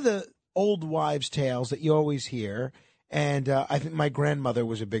one of the old wives' tales that you always hear, and I think my grandmother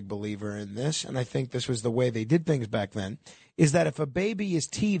was a big believer in this, and I think this was the way they did things back then, is that if a baby is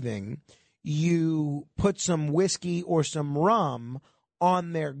teething, you put some whiskey or some rum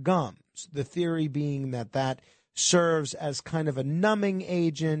on their gums. The theory being that serves as kind of a numbing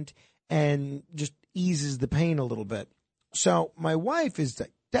agent and just eases the pain a little bit. So my wife is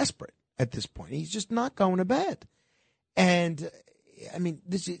desperate at this point. He's just not going to bed. And,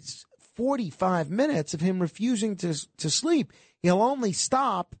 this is 45 minutes of him refusing to sleep. He'll only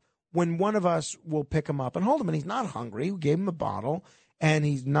stop when one of us will pick him up and hold him. And he's not hungry. We gave him a bottle, and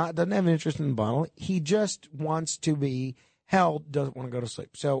doesn't have an interest in the bottle. He just wants to be held, doesn't want to go to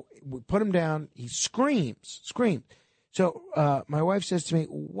sleep. So we put him down. He screams. So my wife says to me,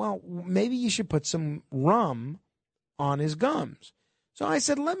 well, maybe you should put some rum on his gums. So I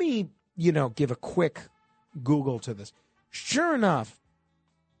said, let me, give a quick Google to this. Sure enough,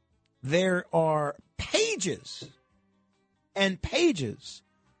 there are pages and pages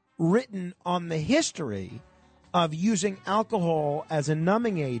written on the history of using alcohol as a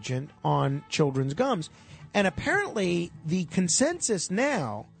numbing agent on children's gums. And apparently the consensus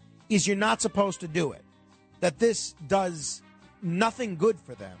now is you're not supposed to do it. That this does nothing good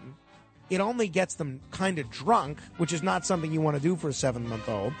for them. It only gets them kind of drunk, which is not something you want to do for a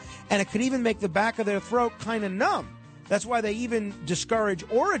 7-month-old. And it could even make the back of their throat kind of numb. That's why they even discourage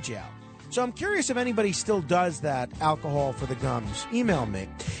Orajel. So I'm curious if anybody still does that alcohol for the gums. Email me.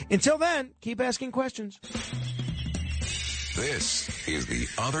 Until then, keep asking questions. This is The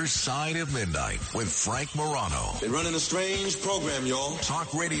Other Side of Midnight with Frank Morano. They're running a strange program, y'all.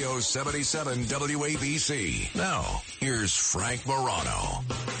 Talk Radio 77 WABC. Now, here's Frank Morano.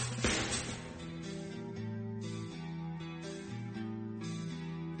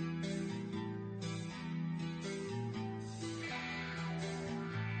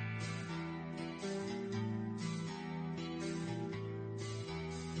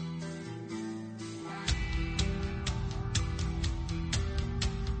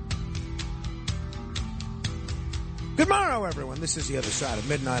 Good morrow, everyone. This is The Other Side of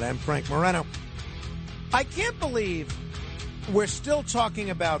Midnight. I'm Frank Morano. I can't believe we're still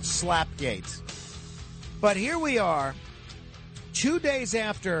talking about Slapgate. But here we are, 2 days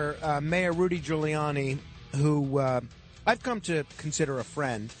after Mayor Rudy Giuliani, who I've come to consider a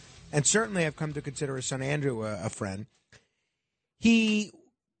friend, and certainly I've come to consider his son Andrew a friend. He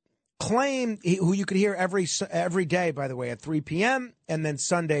claimed, who you could hear every day, by the way, at 3 p.m., and then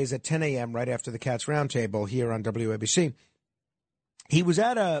Sundays at 10 a.m. right after the Cats Roundtable here on WABC. He was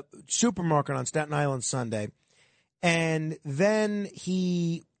at a supermarket on Staten Island Sunday, and then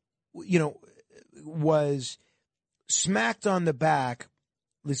he, was smacked on the back,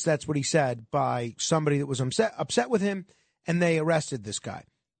 at least that's what he said, by somebody that was upset with him, and they arrested this guy.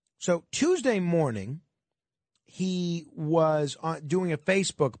 So Tuesday morning, he was doing a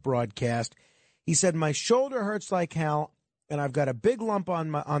Facebook broadcast. He said, "My shoulder hurts like hell, and I've got a big lump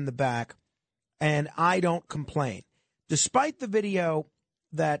on the back, and I don't complain." Despite the video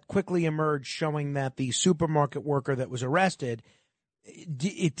that quickly emerged showing that the supermarket worker that was arrested,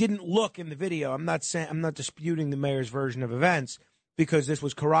 it didn't look in the video. I'm not disputing the mayor's version of events, because this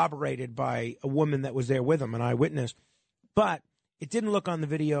was corroborated by a woman that was there with him, an eyewitness. But it didn't look on the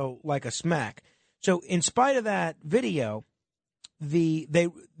video like a smack. So in spite of that video, they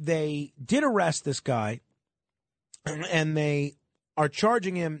did arrest this guy, and they are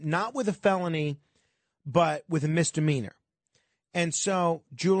charging him not with a felony, but with a misdemeanor. And so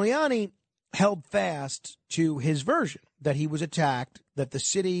Giuliani held fast to his version that he was attacked, that the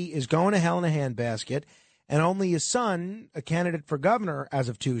city is going to hell in a handbasket, and only his son, a candidate for governor as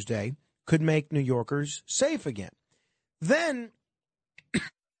of Tuesday, could make New Yorkers safe again. Then...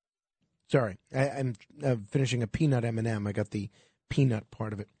 Sorry, I'm finishing a peanut M&M. I got the peanut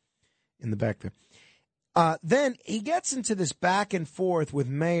part of it in the back there. Then he gets into this back and forth with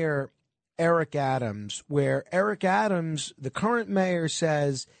Mayor Eric Adams, where Eric Adams, the current mayor,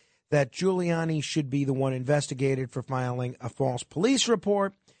 says that Giuliani should be the one investigated for filing a false police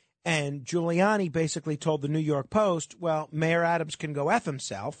report. And Giuliani basically told the New York Post, well, Mayor Adams can go F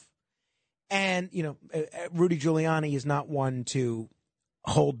himself. And, Rudy Giuliani is not one to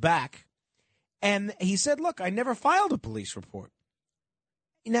hold back. And he said, look, I never filed a police report.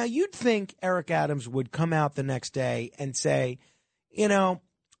 Now, you'd think Eric Adams would come out the next day and say,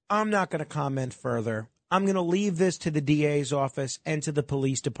 I'm not going to comment further. I'm going to leave this to the DA's office and to the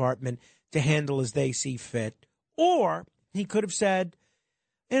police department to handle as they see fit. Or he could have said,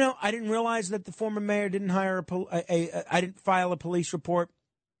 I didn't realize that the former mayor didn't I didn't file a police report,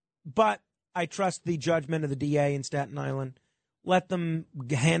 but I trust the judgment of the DA in Staten Island. Let them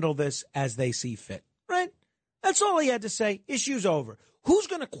handle this as they see fit, right? That's all he had to say. Issue's over. Who's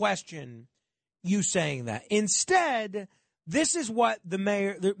going to question you saying that? Instead, this is what the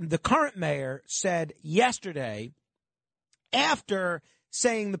mayor, the current mayor, said yesterday after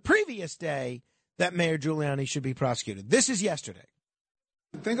saying the previous day that Mayor Giuliani should be prosecuted. This is yesterday.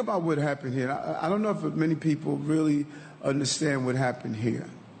 Think about what happened here. I don't know if many people really understand what happened here.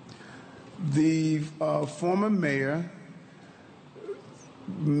 The former mayor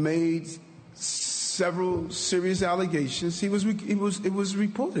made several serious allegations. It was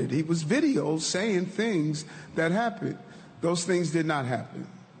reported. He was videoed saying things that happened. Those things did not happen.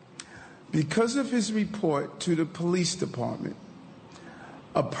 Because of his report to the police department,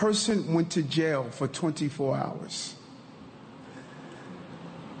 a person went to jail for 24 hours.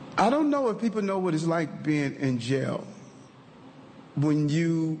 I don't know if people know what it's like being in jail when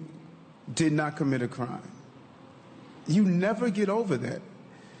you did not commit a crime. You never get over that.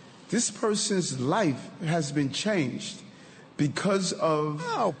 This person's life has been changed because of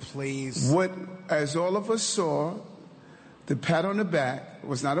what, as all of us saw, the pat on the back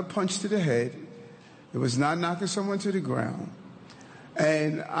was not a punch to the head. It was not knocking someone to the ground.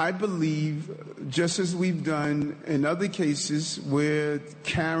 And I believe, just as we've done in other cases where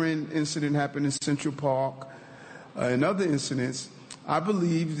Karen incident happened in Central Park and other incidents, I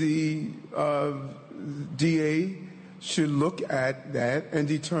believe the DA should look at that and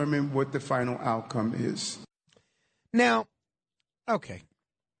determine what the final outcome is. Now, okay.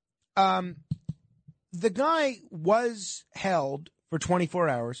 The guy was held for 24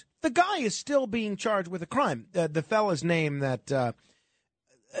 hours. The guy is still being charged with a crime. The fella's name that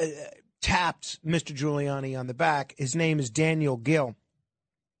tapped Mr. Giuliani on the back, his name is Daniel Gill.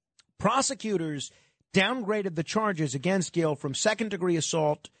 Prosecutors downgraded the charges against Gill from second-degree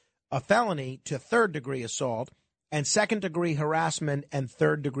assault, a felony, to third-degree assault, and second-degree harassment and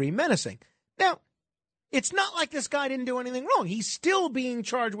third-degree menacing. Now, it's not like this guy didn't do anything wrong. He's still being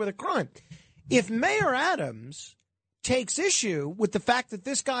charged with a crime. If Mayor Adams takes issue with the fact that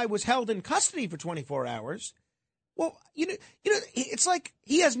this guy was held in custody for 24 hours, well, you know, it's like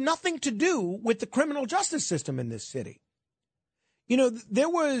he has nothing to do with the criminal justice system in this city. You know, there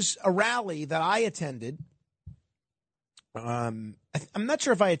was a rally that I attended. I'm not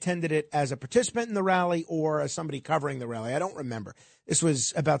sure if I attended it as a participant in the rally or as somebody covering the rally. I don't remember. This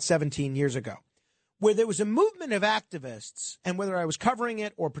was about 17 years ago, where there was a movement of activists, and whether I was covering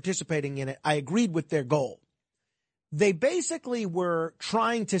it or participating in it, I agreed with their goal. They basically were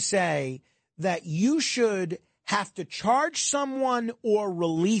trying to say that you should have to charge someone or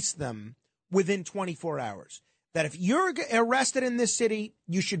release them within 24 hours. That if you're arrested in this city,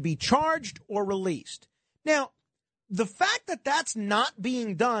 you should be charged or released. Now, the fact that that's not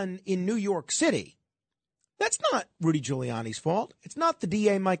being done in New York City, that's not Rudy Giuliani's fault. It's not the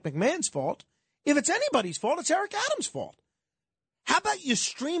DA Mike McMahon's fault. If it's anybody's fault, it's Eric Adams' fault. How about you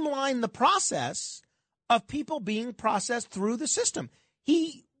streamline the process of people being processed through the system?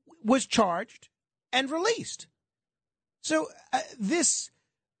 He was charged and released. So this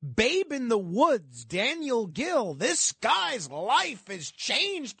babe in the woods, Daniel Gill, this guy's life has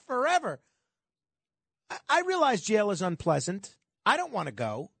changed forever. I realize jail is unpleasant. I don't want to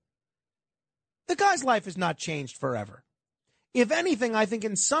go. The guy's life has not changed forever. If anything, I think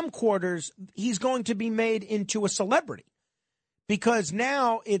in some quarters, he's going to be made into a celebrity because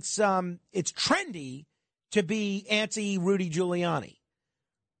now it's trendy to be anti-Rudy Giuliani.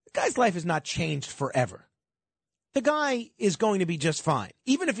 The guy's life has not changed forever. The guy is going to be just fine,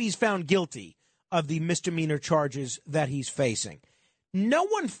 even if he's found guilty of the misdemeanor charges that he's facing. No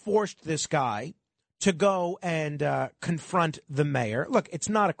one forced this guy to go and confront the mayor. Look, it's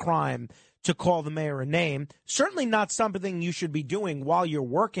not a crime to call the mayor a name. Certainly not something you should be doing while you're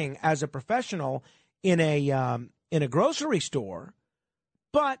working as a professional in a grocery store.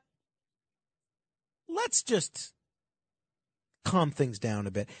 But let's just calm things down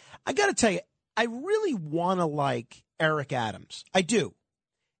a bit. I got to tell you, I really want to like Eric Adams. I do.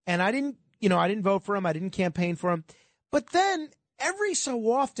 And I didn't vote for him. I didn't campaign for him. But then every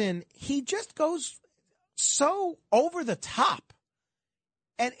so often, he just goes so over the top.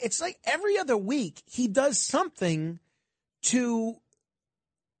 And it's like every other week, he does something to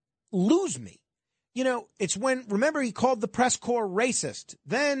lose me. You know, it's when, remember, he called the press corps racist.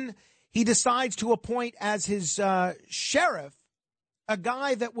 Then he decides to appoint as his sheriff a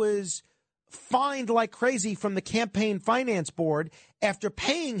guy that was fined like crazy from the campaign finance board after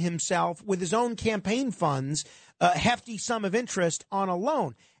paying himself with his own campaign funds a hefty sum of interest on a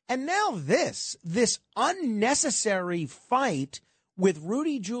loan. And now this unnecessary fight with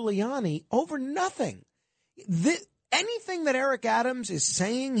Rudy Giuliani over nothing. Anything that Eric Adams is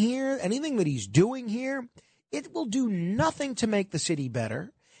saying here, anything that he's doing here, it will do nothing to make the city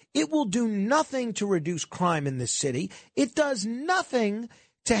better. It will do nothing to reduce crime in this city. It does nothing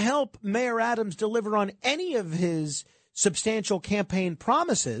to help Mayor Adams deliver on any of his substantial campaign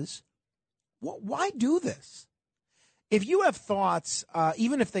promises. Why do this? If you have thoughts,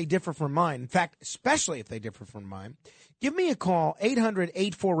 even if they differ from mine, in fact, especially if they differ from mine, give me a call,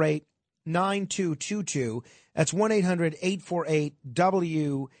 800-848-9222. That's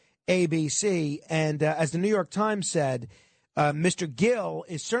 1-800-848-WABC. And as the New York Times said, Mr. Gill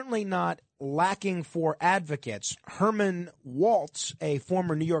is certainly not lacking for advocates. Herman Waltz, a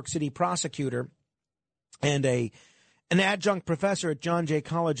former New York City prosecutor and an adjunct professor at John Jay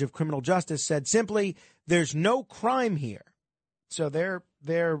College of Criminal Justice, said simply, there's no crime here. So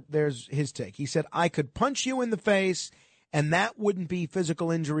there's his take. He said, I could punch you in the face, and that wouldn't be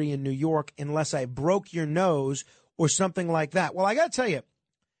physical injury in New York unless I broke your nose or something like that. Well, I got to tell you,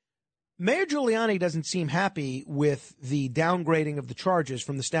 Mayor Giuliani doesn't seem happy with the downgrading of the charges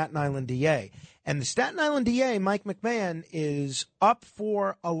from the Staten Island DA. And the Staten Island DA, Mike McMahon, is up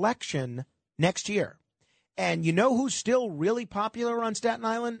for election next year. And you know who's still really popular on Staten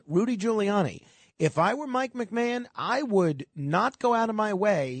Island? Rudy Giuliani. If I were Mike McMahon, I would not go out of my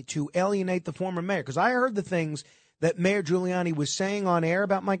way to alienate the former mayor, because I heard the things that Mayor Giuliani was saying on air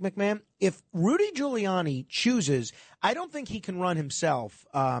about Mike McMahon. If Rudy Giuliani chooses, I don't think he can run himself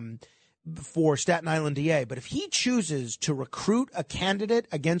for Staten Island DA, but if he chooses to recruit a candidate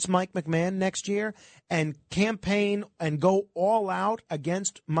against Mike McMahon next year and campaign and go all out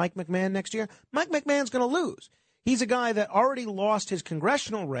against Mike McMahon next year, Mike McMahon's going to lose. He's a guy that already lost his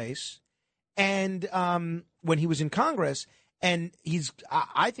congressional race and when he was in Congress, and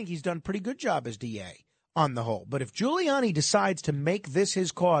I think he's done a pretty good job as DA on the whole. But if Giuliani decides to make this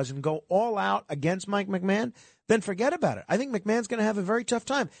his cause and go all out against Mike McMahon, then forget about it. I think McMahon's going to have a very tough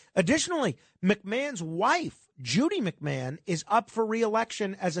time. Additionally, McMahon's wife, Judy McMahon, is up for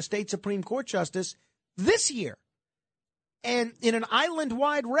re-election as a state Supreme Court justice this year. And in an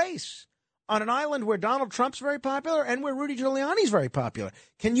island-wide race, on an island where Donald Trump's very popular and where Rudy Giuliani's very popular.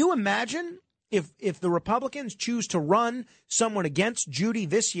 Can you imagine if the Republicans choose to run someone against Judy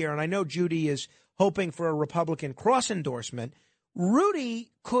this year, and I know Judy is hoping for a Republican cross-endorsement, Rudy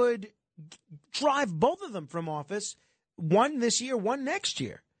could drive both of them from office, one this year, one next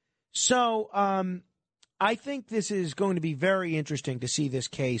year. So I think this is going to be very interesting to see this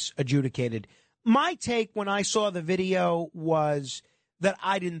case adjudicated. My take when I saw the video was that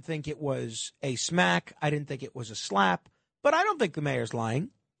I didn't think it was a smack. I didn't think it was a slap. But I don't think the mayor's lying.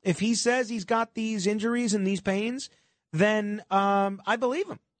 If he says he's got these injuries and these pains, then I believe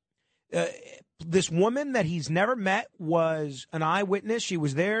him. This woman that he's never met was an eyewitness. She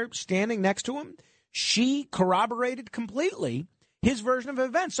was there standing next to him. She corroborated completely his version of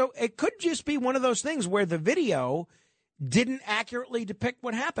events. So it could just be one of those things where the video didn't accurately depict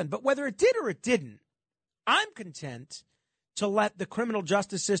what happened. But whether it did or it didn't, I'm content to let the criminal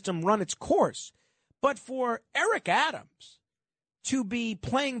justice system run its course. But for Eric Adams to be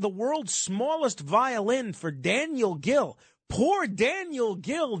playing the world's smallest violin for Daniel Gill, poor Daniel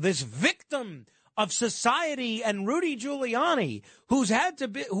Gill, this victim of society, and Rudy Giuliani, who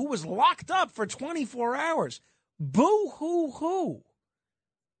was locked up for 24 hours. Boo-hoo-hoo.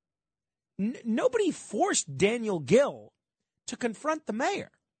 Nobody forced Daniel Gill to confront the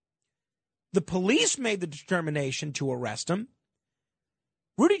mayor. The police made the determination to arrest him.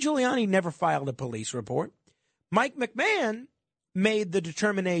 Rudy Giuliani never filed a police report. Mike McMahon made the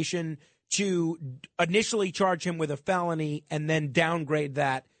determination to initially charge him with a felony and then downgrade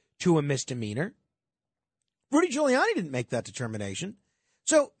that to a misdemeanor. Rudy Giuliani didn't make that determination.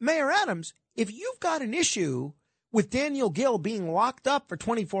 So, Mayor Adams, if you've got an issue with Daniel Gill being locked up for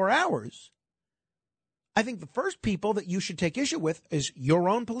 24 hours, I think the first people that you should take issue with is your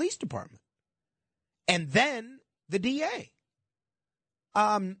own police department. And then the DA.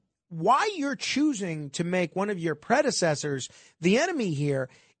 Why you're choosing to make one of your predecessors the enemy here,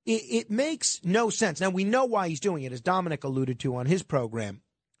 it makes no sense. Now, we know why he's doing it, as Dominic alluded to on his program.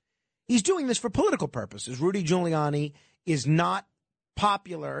 He's doing this for political purposes. Rudy Giuliani is not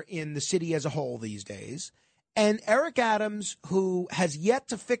popular in the city as a whole these days. And Eric Adams, who has yet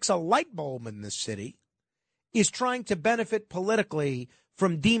to fix a light bulb in this city, is trying to benefit politically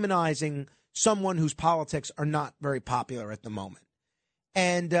from demonizing someone whose politics are not very popular at the moment.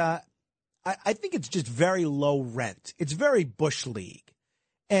 And I think it's just very low rent. It's very Bush League.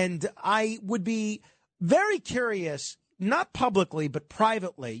 And I would be very curious, not publicly, but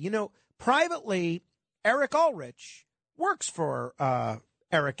privately. You know, privately, Eric Ulrich works for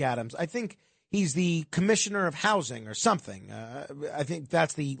Eric Adams. I think he's the commissioner of housing or something. I think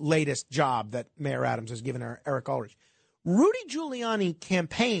that's the latest job that Mayor Adams has given Eric Ulrich. Rudy Giuliani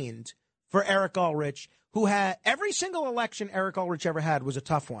campaigned for Eric Ulrich, who had every single election Eric Ulrich ever had was a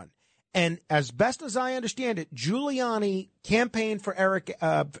tough one. And as best as I understand it, Giuliani campaigned for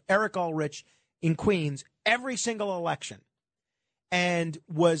Eric Ulrich in Queens every single election, and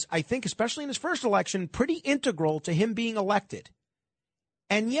was, I think, especially in his first election, pretty integral to him being elected.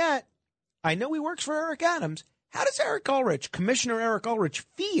 And yet, I know he works for Eric Adams. How does Eric Ulrich, Commissioner Eric Ulrich,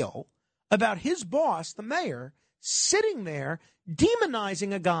 feel about his boss, the mayor, sitting there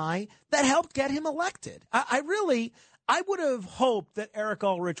demonizing a guy that helped get him elected? I would have hoped that Eric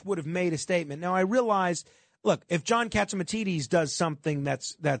Ulrich would have made a statement. Now, I realize, look, if John Catsimatidis does something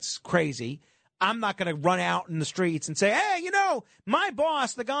that's crazy, I'm not going to run out in the streets and say, hey, you know, my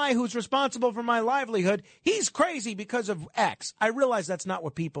boss, the guy who's responsible for my livelihood, he's crazy because of X. I realize that's not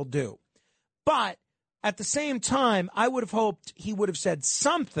what people do. But at the same time, I would have hoped he would have said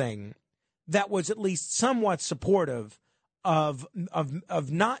something that was at least somewhat supportive of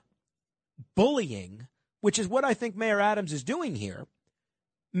not bullying, which is what I think Mayor Adams is doing here,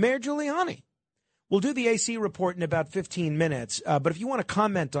 Mayor Giuliani. We'll do the AC report in about 15 minutes. But if you want to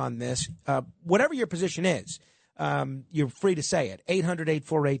comment on this, whatever your position is, you're free to say it.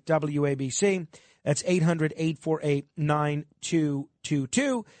 800-848-WABC. That's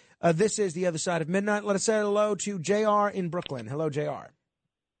 800-848-9222. This is The Other Side of Midnight. Let us say hello to JR in Brooklyn. Hello, JR.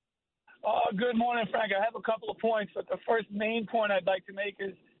 Good morning, Frank. I have a couple of points, but the first main point I'd like to make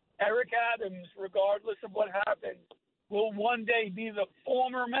is Eric Adams, regardless of what happens, will one day be the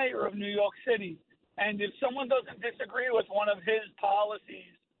former mayor of New York City. And if someone doesn't disagree with one of his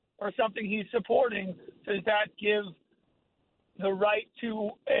policies or something he's supporting, does that give the right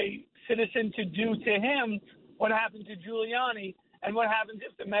to a citizen to do to him what happened to Giuliani? And what happens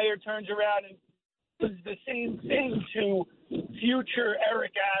if the mayor turns around and does the same thing to future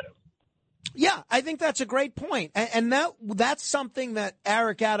Eric Adams? Yeah, I think that's a great point. And that's something that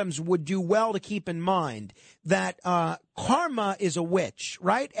Eric Adams would do well to keep in mind, that karma is a witch,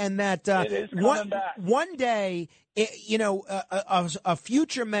 right? And that one day, a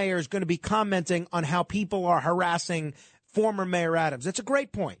future mayor is going to be commenting on how people are harassing former Mayor Adams. That's a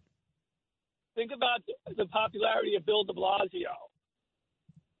great point. Think about the popularity of Bill de Blasio.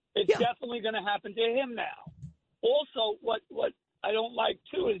 It's definitely going to happen to him now. Also, what I don't like,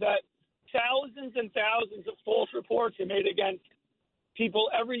 too, is that thousands and thousands of false reports are made against people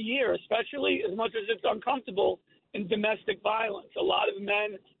every year, especially as much as it's uncomfortable in domestic violence. A lot of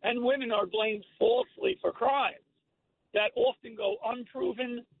men and women are blamed falsely for crimes that often go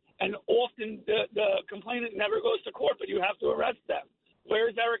unproven, and often the complainant never goes to court, but you have to arrest them.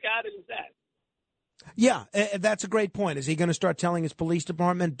 Where's Eric Adams then? Yeah, that's a great point. Is he going to start telling his police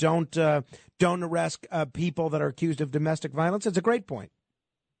department, don't arrest people that are accused of domestic violence? It's a great point.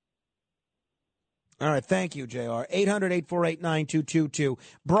 All right, thank you, JR. 800-848-9222.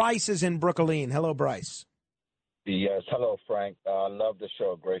 Bryce is in Brooklyn. Hello, Bryce. Yes, hello, Frank. I love the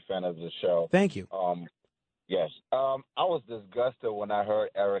show. Great fan of the show. Thank you. Yes. I was disgusted when I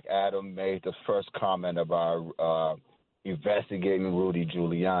heard Eric Adams made the first comment about investigating Rudy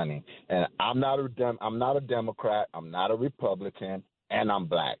Giuliani. And I'm not a Democrat, I'm not a Republican, and I'm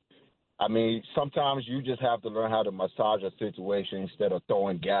black. I mean, sometimes you just have to learn how to massage a situation instead of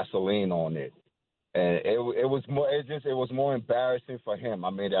throwing gasoline on it. And it was more embarrassing for him. I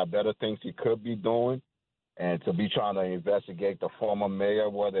mean, there are better things he could be doing, and to be trying to investigate the former mayor,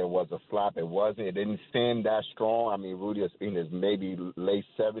 whether it was a slap, it wasn't. It didn't seem that strong. I mean, Rudy is in his maybe late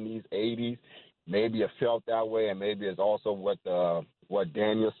 70s, 80s. Maybe it felt that way, and maybe it's also what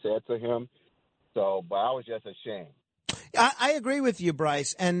Daniel said to him. So, but I was just ashamed. I agree with you,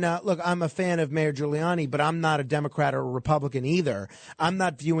 Bryce. And look, I'm a fan of Mayor Giuliani, but I'm not a Democrat or a Republican either. I'm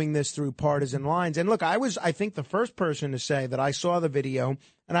not viewing this through partisan lines. And look, I think, the first person to say that I saw the video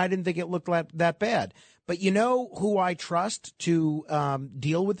and I didn't think it looked that bad. But you know who I trust to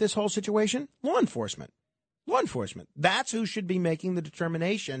deal with this whole situation? Law enforcement. Law enforcement. That's who should be making the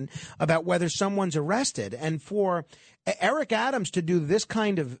determination about whether someone's arrested. And for Eric Adams to do this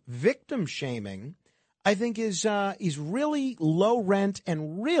kind of victim shaming, I think is really low rent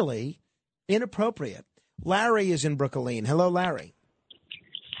and really inappropriate. Larry is in Brooklyn. Hello, Larry.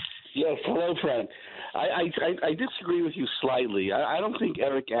 Yes, hello, Frank. I disagree with you slightly. I don't think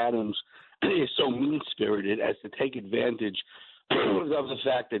Eric Adams is so mean-spirited as to take advantage of the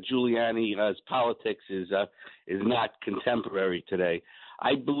fact that Giuliani's politics is not contemporary today.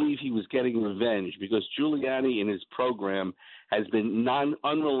 I believe he was getting revenge because Giuliani in his program has been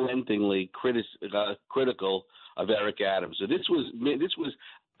unrelentingly critical of Eric Adams. So this was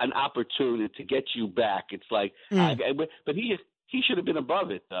an opportunity to get you back. It's like, but he should have been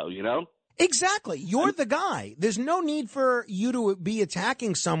above it, though. You know. Exactly. You're the guy. There's no need for you to be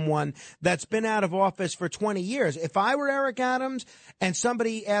attacking someone that's been out of office for 20 years. If I were Eric Adams and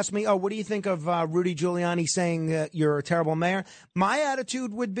somebody asked me, what do you think of Rudy Giuliani saying you're a terrible mayor? My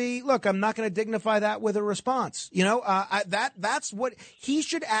attitude would be, look, I'm not going to dignify that with a response. You know, that's what he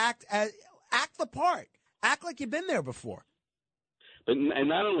should act the part. Act like you've been there before. And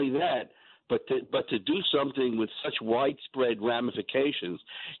not only that, but to do something with such widespread ramifications,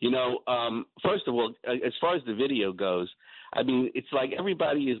 first of all, as far as the video goes, I mean, it's like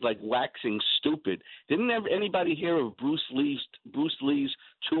everybody is like waxing stupid. Didn't anybody hear of Bruce Lee's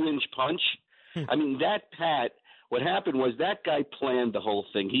 2-inch punch? I mean, what happened was that guy planned the whole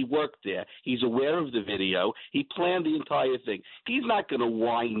thing. He worked there. He's aware of the video. He planned the entire thing. He's not going to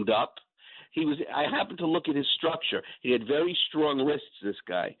wind up. I happened to look at his structure. He had very strong wrists, this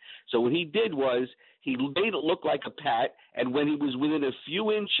guy. So what he did was he made it look like a pat, and when he was within a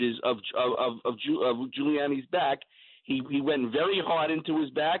few inches of Giuliani's back, he went very hard into his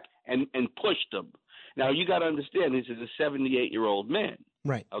back and pushed him. Now, you got to understand, this is a 78-year-old man.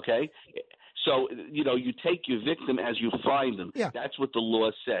 Right. Okay? So, you take your victim as you find them. Yeah. That's what the law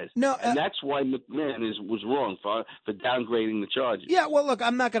says. No, and that's why McMahon was wrong for downgrading the charges. Yeah, well, look,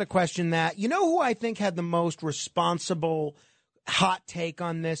 I'm not going to question that. You know who I think had the most responsible hot take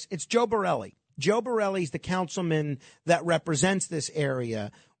on this? It's Joe Borelli. Joe Borelli's the councilman that represents this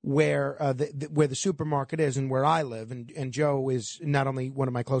area where the supermarket is and where I live. And Joe is not only one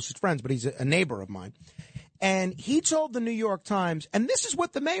of my closest friends, but he's a neighbor of mine. And he told the New York Times, and this is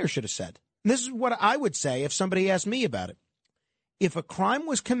what the mayor should have said. This is what I would say if somebody asked me about it. If a crime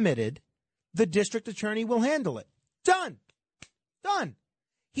was committed, the district attorney will handle it. Done.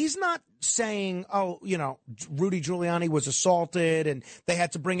 He's not saying, Rudy Giuliani was assaulted and they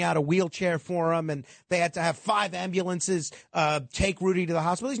had to bring out a wheelchair for him and they had to have 5 ambulances take Rudy to the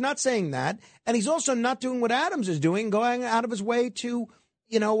hospital. He's not saying that. And he's also not doing what Adams is doing, going out of his way to,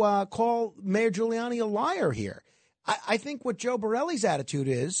 call Mayor Giuliani a liar here. I think what Joe Borelli's attitude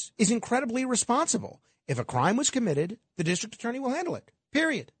is incredibly responsible. If a crime was committed, the district attorney will handle it.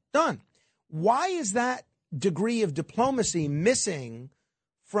 Period. Done. Why is that degree of diplomacy missing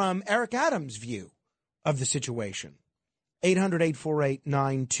from Eric Adams' view of the situation?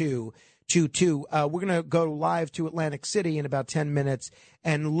 800-848-9222. We're going to go live to Atlantic City in about 10 minutes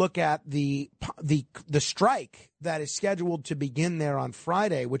and look at the strike that is scheduled to begin there on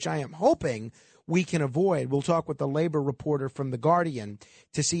Friday, which I am hoping we can avoid. We'll talk with the labor reporter from The Guardian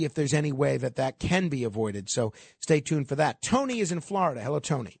to see if there's any way that can be avoided. So stay tuned for that. Tony is in Florida. Hello,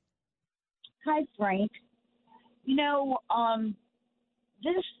 Tony. Hi, Frank.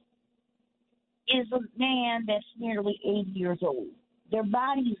 This is a man that's nearly 80 years old. Their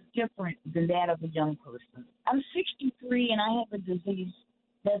body is different than that of a young person. I'm 63 and I have a disease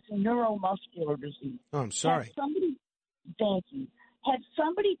that's a neuromuscular disease. Oh, I'm sorry. Thank you. Had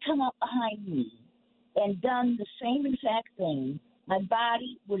somebody come up behind me and done the same exact thing, my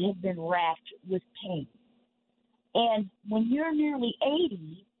body would have been racked with pain. And when you're nearly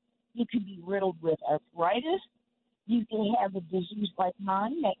 80, you could be riddled with arthritis. You can have a disease like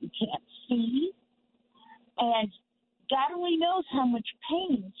mine that you can't see. And God only knows how much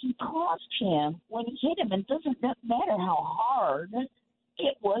pain he caused him when he hit him. And it doesn't matter how hard,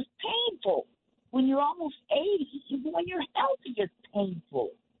 it was painful. When you're almost 80, even when you're healthy, it's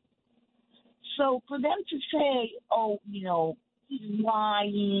painful. So for them to say, he's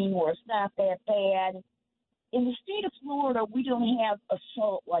lying or it's not that bad, in the state of Florida, we don't have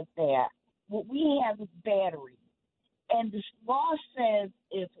assault like that. What we have is battery. And this law says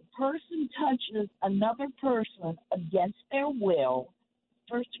if a person touches another person against their will,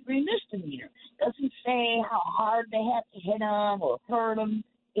 first-degree misdemeanor. Doesn't say how hard they have to hit them or hurt them.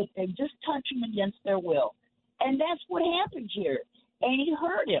 If they just touch him against their will. And that's what happened here. And he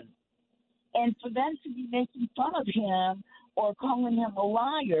hurt him. And for them to be making fun of him or calling him a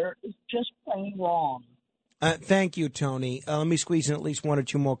liar is just plain wrong. Thank you, Tony. Let me squeeze in at least one or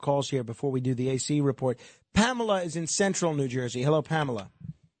two more calls here before we do the AC report. Pamela is in central New Jersey. Hello, Pamela.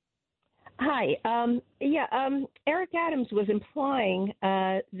 Hi. Eric Adams was implying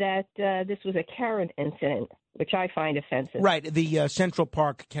that this was a Karen incident, which I find offensive. Right, the Central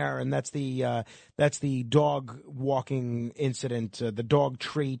Park Karen. That's the dog walking incident, the dog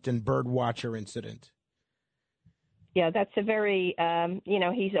treat and bird watcher incident. Yeah, that's a very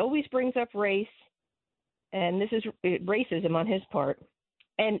he always brings up race, and this is racism on his part.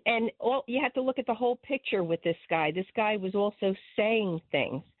 And you have to look at the whole picture with this guy. This guy was also saying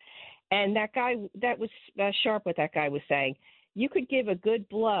things. And that guy, that was sharp what that guy was saying. You could give a good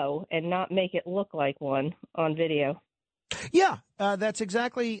blow and not make it look like one on video. Yeah, that's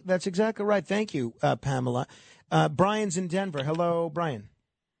exactly right. Thank you, Pamela. Brian's in Denver. Hello, Brian.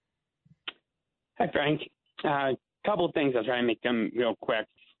 Hi, Frank. Couple of things. I'll try and make them real quick.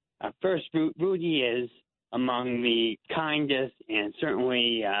 First, Rudy is among the kindest and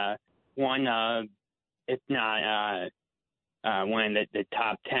certainly one of, if not one of the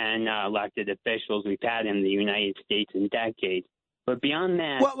top 10 elected officials we've had in the United States in decades. But beyond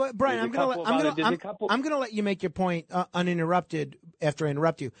that, well Brian, I'm going to let you make your point uninterrupted after I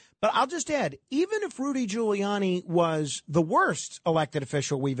interrupt you. But I'll just add, even if Rudy Giuliani was the worst elected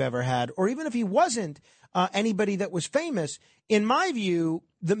official we've ever had, or even if he wasn't anybody that was famous, in my view,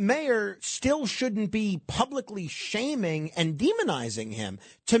 the mayor still shouldn't be publicly shaming and demonizing him.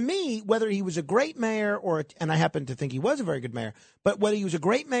 To me, whether he was a great mayor and I happen to think he was a very good mayor, but whether he was a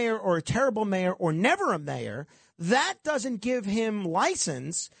great mayor or a terrible mayor or never a mayor, that doesn't give him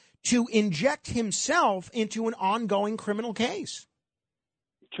license to inject himself into an ongoing criminal case.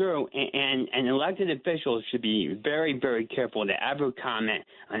 True, and elected officials should be very, very careful to ever comment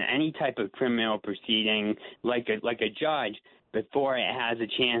on any type of criminal proceeding like a judge. before it has a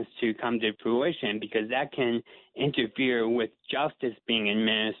chance to come to fruition, because that can interfere with justice being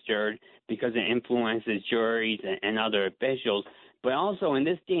administered because it influences juries and other officials. But also in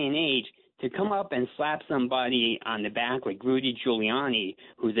this day and age, to come up and slap somebody on the back like Rudy Giuliani,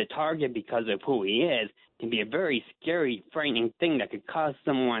 who's a target because of who he is, can be a very scary, frightening thing that could cause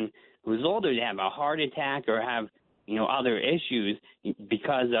someone who's older to have a heart attack or have, other issues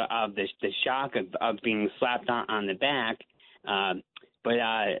because of the shock of being slapped on the back. But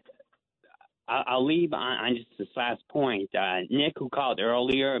I'll leave on just this last point. Nick, who called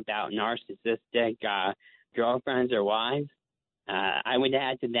earlier about narcissistic girlfriends or wives, I would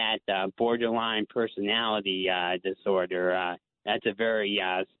add to that borderline personality disorder. That's a very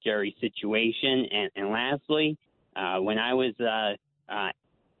scary situation. And lastly, when I was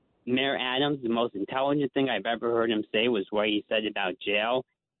Mayor Adams, the most intelligent thing I've ever heard him say was what he said about jail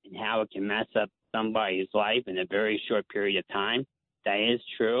and how it can mess up somebody's life in a very short period of time. That is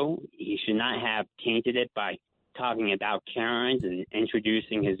true. He should not have tainted it by talking about Karens and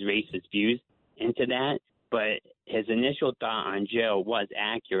introducing his racist views into that. But his initial thought on jail was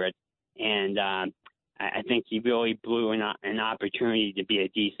accurate, and I think he really blew an opportunity to be a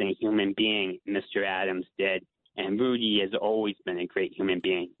decent human being, Mr. Adams did. And Rudy has always been a great human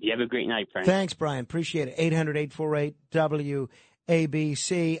being. You have a great night, Frank. Thanks, Brian. Appreciate it.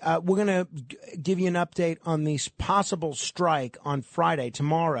 800-848-WABC. We're going to give you an update on this possible strike on Friday,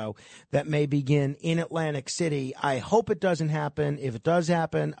 tomorrow, that may begin in Atlantic City. I hope it doesn't happen. If it does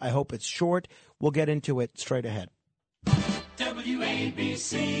happen, I hope it's short. We'll get into it straight ahead.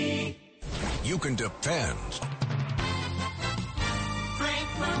 WABC. You can depend. Frank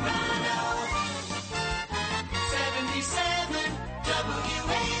Morano, 77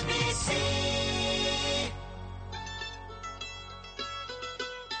 WABC.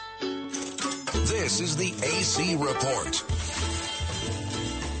 This is the AC Report.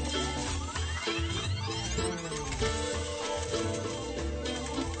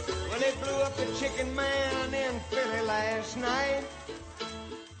 When they blew up the Chicken Man in Philly last night,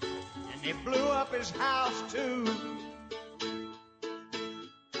 and they blew up his house too.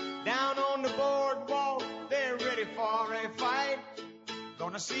 Down on the boardwalk, they're ready for a fight.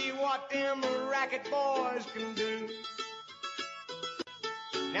 Gonna see what them racket boys can do.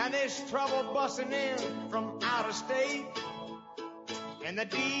 Now there's trouble busting in from out of state, and the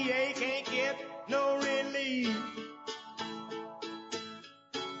DA can't get no relief.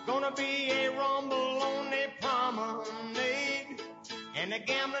 Gonna be a rumble on the promenade, and the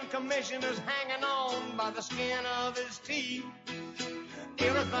gambling commissioner's hanging on by the skin of his teeth.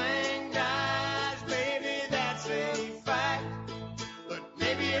 Everything dies, baby, that's a fact. But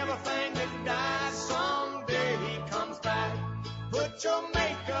maybe everything that dies someday comes back. Put your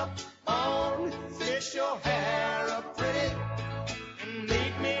makeup on, fix your hair up pretty, and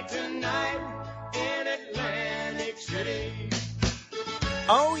meet me tonight in Atlantic City.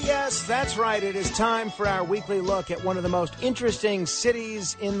 Oh, yes, that's right. It is time for our weekly look at one of the most interesting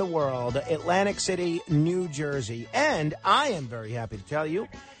cities in the world, Atlantic City, New Jersey. And I am very happy to tell you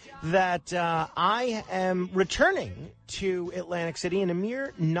that I am returning to Atlantic City in a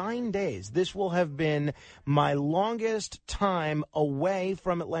mere 9 days. This will have been my longest time away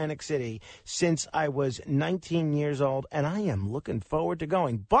from Atlantic City since I was 19 years old, and I am looking forward to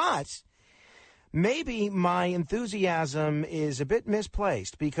going. But maybe my enthusiasm is a bit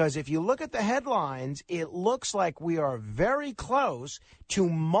misplaced, because if you look at the headlines, it looks like we are very close to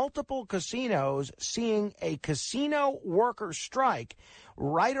multiple casinos seeing a casino worker strike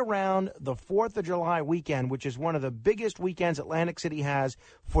right around the 4th of July weekend, which is one of the biggest weekends Atlantic City has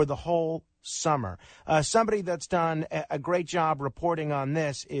for the whole summer. Somebody that's done a great job reporting on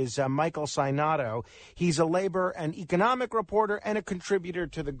this is Michael Sinato. He's a labor and economic reporter and a contributor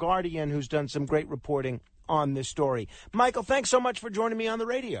to The Guardian who's done some great reporting on this story. Michael, thanks so much for joining me on the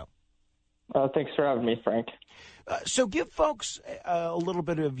radio. Thanks for having me, Frank. So give folks a little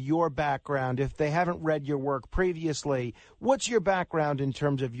bit of your background. If they haven't read your work previously, what's your background in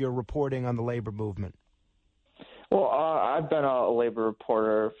terms of your reporting on the labor movement? Well, I've been a labor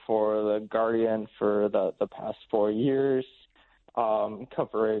reporter for The Guardian for the past 4 years,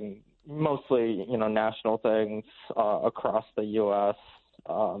 covering mostly, national things across the U.S.,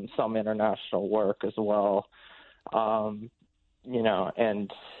 some international work as well.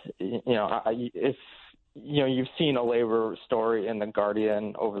 If you've seen a labor story in The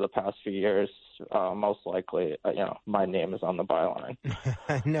Guardian over the past few years, most likely, my name is on the byline.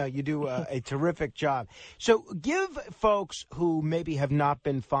 No, you do a terrific job. So give folks who maybe have not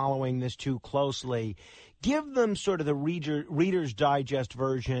been following this too closely, give them sort of the Reader's Digest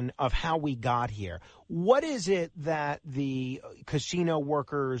version of how we got here. What is it that the casino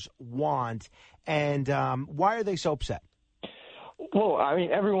workers want, and why are they so upset? Well, I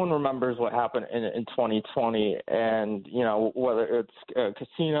mean, everyone remembers what happened in 2020, and, whether it's a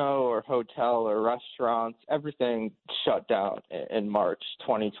casino or hotel or restaurants, everything shut down in March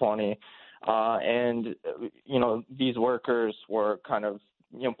 2020. And these workers were kind of,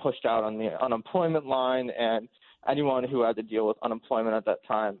 pushed out on the unemployment line, and anyone who had to deal with unemployment at that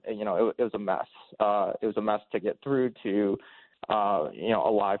time, it was a mess. It was a mess to get through to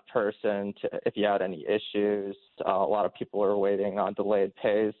a live person if you had any issues. A lot of people are waiting on delayed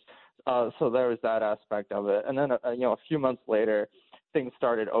pays. So there was that aspect of it. And then, a few months later, things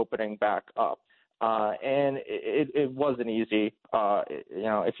started opening back up. And it wasn't easy.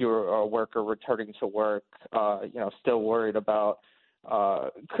 If you were a worker returning to work, still worried about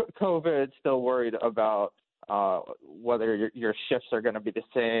COVID, still worried about whether your shifts are going to be the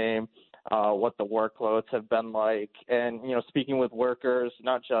same, what the workloads have been like. And, speaking with workers,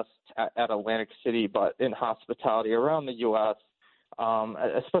 not just at Atlantic City, but in hospitality around the U.S.,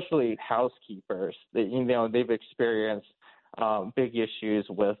 especially housekeepers, they've experienced big issues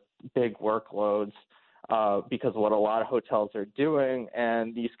with big workloads because of what a lot of hotels are doing.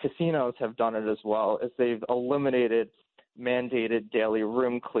 And these casinos have done it as well, as they've eliminated mandated daily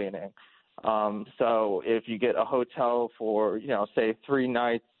room cleaning. So if you get a hotel for, say 3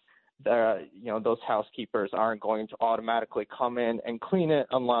 nights, those housekeepers aren't going to automatically come in and clean it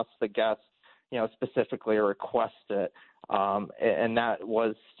unless the guest, specifically requests it. And that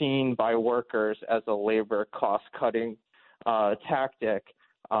was seen by workers as a labor cost-cutting tactic.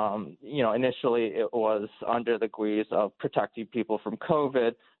 Initially it was under the guise of protecting people from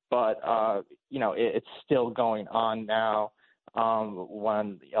COVID, but, it's still going on now.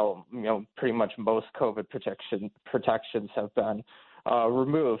 When pretty much most COVID protections have been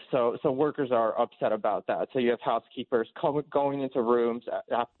removed, so workers are upset about that. So you have housekeepers going into rooms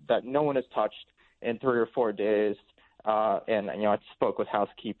that no one has touched in 3 or 4 days, and I spoke with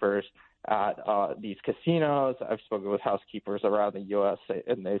housekeepers at these casinos. I've spoken with housekeepers around the U.S.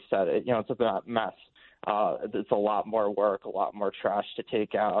 and they said it's a mess. It's a lot more work, a lot more trash to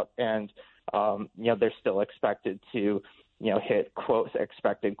take out, and they're still expected to hit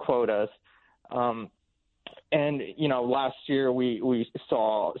expected quotas. And, last year we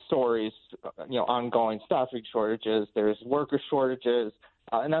saw stories, ongoing staffing shortages, there's worker shortages,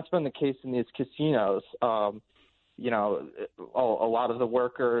 and that's been the case in these casinos. A lot of the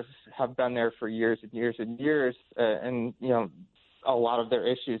workers have been there for years and years and years, and, a lot of their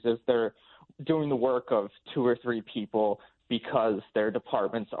issues is they're doing the work of 2 or 3 people because their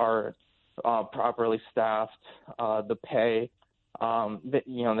departments are properly staffed. The pay,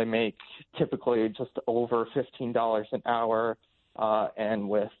 they make typically just over $15 an hour, and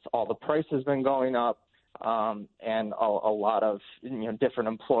with all the prices been going up, and a lot of different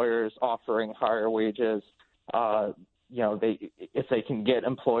employers offering higher wages, if they can get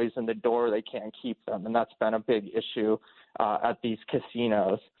employees in the door, they can't keep them, and that's been a big issue at these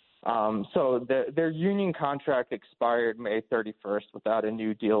casinos. So their union contract expired May 31st without a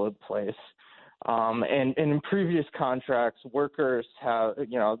new deal in place. And in previous contracts, workers have,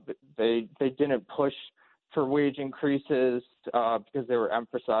 they didn't push for wage increases because they were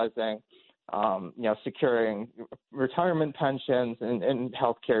emphasizing, securing retirement pensions and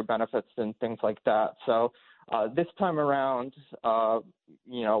health care benefits and things like that. So this time around,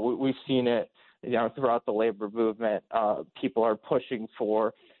 we've seen it, throughout the labor movement. People are pushing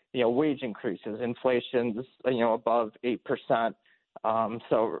for, wage increases. Inflation's, above 8%.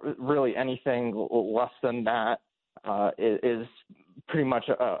 So really anything less than that is pretty much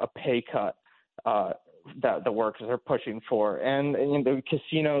a pay cut that the workers are pushing for. And the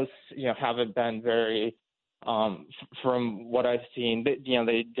casinos, haven't been very, from what I've seen, they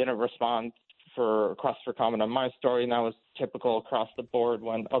didn't respond for requests for comment on my story, and that was typical across the board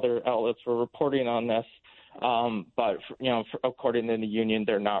when other outlets were reporting on this. But, according to the union,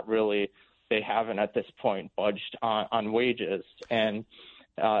 they haven't at this point budged on wages. And,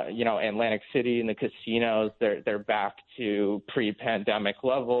 Atlantic City and the casinos, they're back to pre-pandemic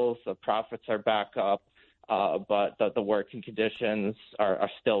levels. The profits are back up, but the working conditions are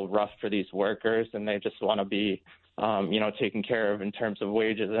still rough for these workers, and they just want to be, taken care of in terms of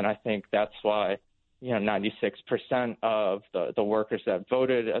wages. And I think that's why, 96% of the workers that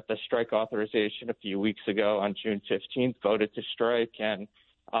voted at the strike authorization a few weeks ago on June 15th voted to strike. And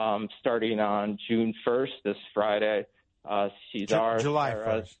starting on June 1st, this Friday. July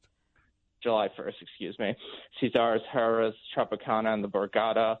 1st. July 1st, excuse me. Caesars, Harrah's, Tropicana, and the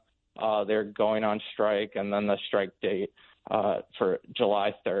Borgata, they're going on strike, and then the strike date for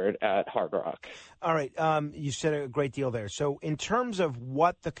July 3rd at Hard Rock. All right. You said a great deal there. So in terms of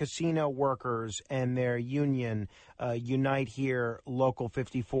what the casino workers and their union, Unite Here Local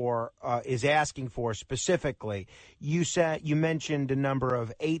 54, is asking for specifically, you mentioned a number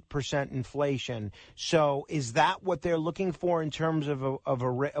of 8% inflation. So is that what they're looking for in terms of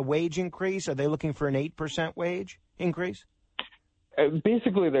a wage increase? Are they looking for an 8% wage increase?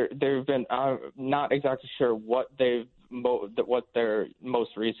 Basically, they've been not exactly sure what their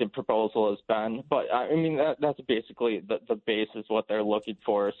most recent proposal has been, but I mean that's basically the base is what they're looking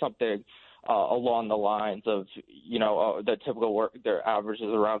for, something along the lines of the typical work. Their average is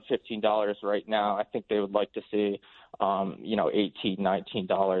around $15 right now. I think they would like to see $18,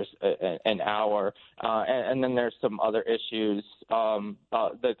 $19 an hour, and then there's some other issues.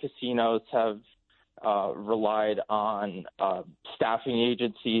 The casinos have relied on staffing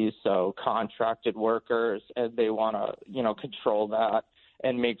agencies, so contracted workers, and they want to, control that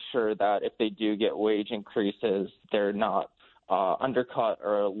and make sure that if they do get wage increases, they're not undercut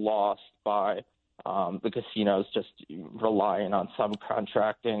or lost by the casinos just relying on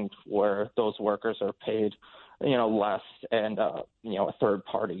subcontracting where those workers are paid, less, and a third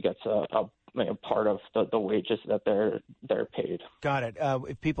party gets a part of the wages that they're paid. Got it.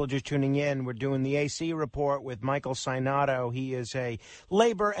 If people are just tuning in, we're doing the AC report with Michael Sinato. He is a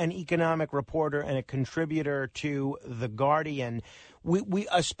labor and economic reporter and a contributor to The Guardian. We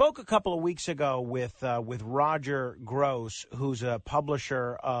spoke a couple of weeks ago with Roger Gross, who's a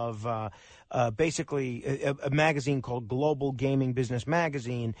publisher of basically a magazine called Global Gaming Business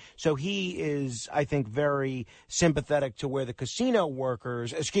Magazine. So he is, I think, very sympathetic to where the casino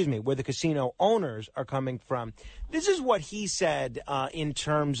owners are coming from. This is what he said in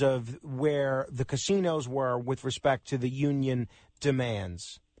terms of where the casinos were with respect to the union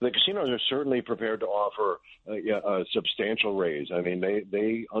demands. The casinos are certainly prepared to offer a substantial raise. I mean,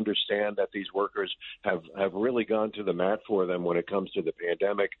 they understand that these workers have really gone to the mat for them when it comes to the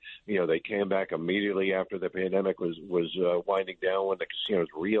pandemic. They came back immediately after the pandemic was winding down when the casinos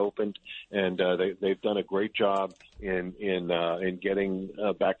reopened, and they've done a great job in getting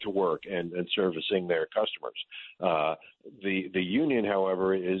back to work and servicing their customers. The union,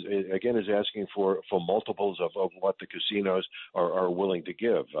 however, is asking for multiples of what the casinos are willing to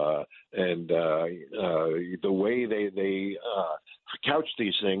give, and the way they couch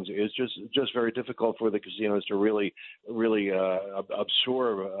these things is just very difficult for the casinos to really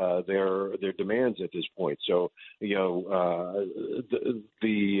absorb their demands at this point. So the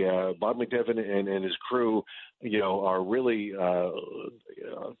Bob McDevitt and his crew are really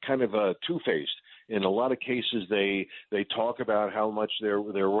kind of two-faced. In a lot of cases, they talk about how much they're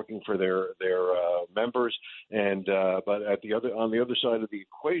working for their members, but on the other side of the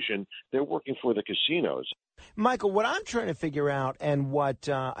equation, they're working for the casinos. Michael, what I'm trying to figure out, and what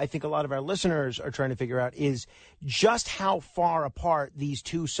I think a lot of our listeners are trying to figure out, is just how far apart these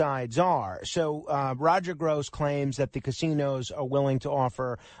two sides are. So Roger Gross claims that the casinos are willing to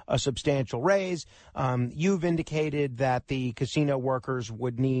offer a substantial raise. You've indicated that the casino workers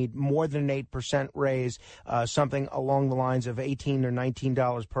would need more than an 8% raise, something along the lines of $18 or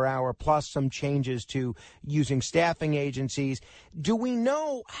 $19 per hour, plus some changes to using staffing agencies. Do we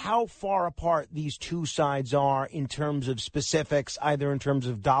know how far apart these two sides are in terms of specifics, either in terms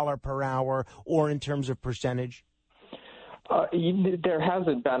of dollar per hour or in terms of percentage? There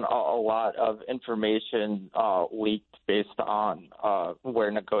hasn't been a lot of information leaked based on where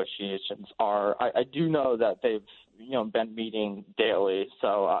negotiations are. I do know that they've been meeting daily,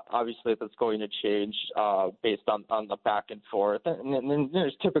 so obviously that's going to change based on the back and forth. And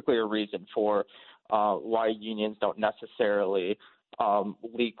there's typically a reason for why unions don't necessarily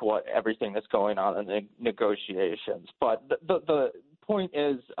leak everything that's going on in the negotiations. But the point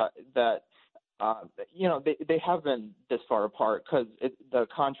is that they have been this far apart because the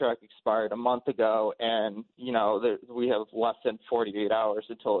contract expired a month ago, and we have less than 48 hours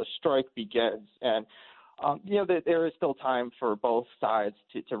until a strike begins, and there is still time for both sides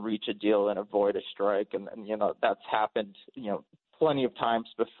to reach a deal and avoid a strike, and that's happened plenty of times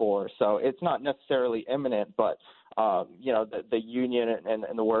before. So it's not necessarily imminent, but the union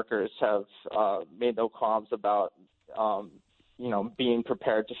and the workers have made no qualms about being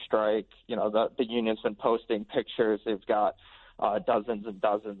prepared to strike. The union's been posting pictures. They've got dozens and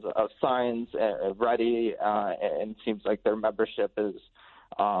dozens of signs ready, and it seems like their membership is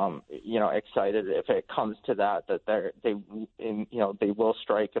excited if it comes to that they will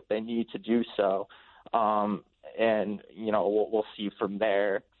strike if they need to do so. And we'll see from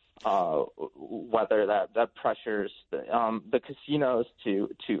there whether that pressures the casinos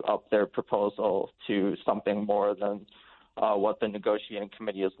to up their proposal to something more than what the negotiating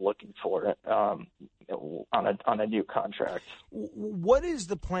committee is looking for on a new contract. What is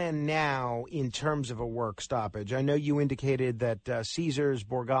the plan now in terms of a work stoppage? I know you indicated that Caesars,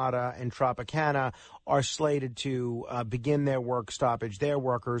 Borgata, and Tropicana are slated to begin their work stoppage, their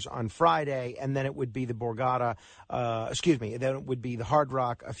workers, on Friday, and then it would be the Borgata, then it would be the Hard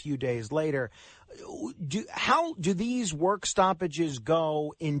Rock a few days later. How do these work stoppages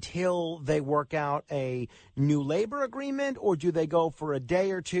go until they work out a new labor agreement, or do they go for a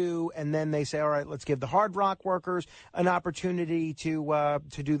day or two and then they say, all right, let's give the Hard Rock workers an opportunity to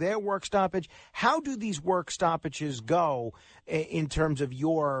do their work stoppage? How do these work stoppages go in terms of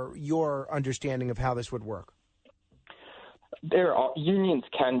your understanding of how this would work? Unions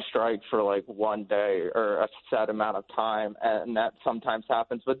can strike for like one day or a set amount of time, and that sometimes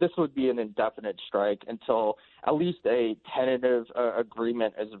happens. But this would be an indefinite strike until at least a tentative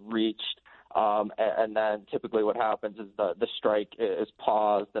agreement is reached. And then typically what happens is the strike is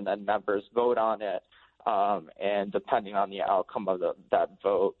paused, and then members vote on it. And depending on the outcome of that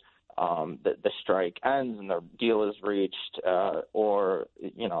vote, the strike ends and the deal is reached, or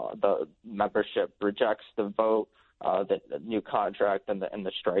the membership rejects the vote. The new contract and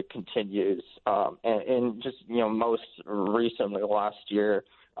the strike continues. And just, most recently last year,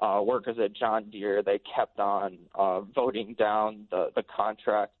 workers at John Deere, they kept on voting down the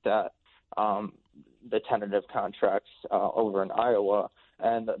contract that the tentative contracts over in Iowa,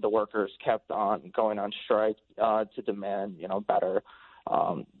 and the workers kept on going on strike to demand, better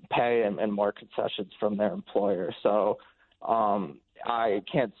pay and more concessions from their employer. So, I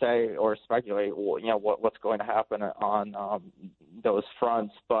can't say or speculate, what's going to happen on those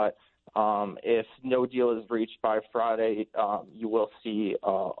fronts. But if no deal is reached by Friday, you will see a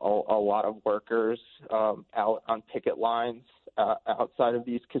lot of workers out on picket lines outside of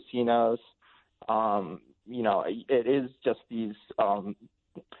these casinos. It is just these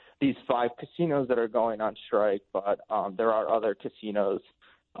 5 casinos that are going on strike, but there are other casinos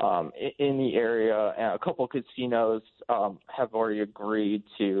in the area, and a couple casinos have already agreed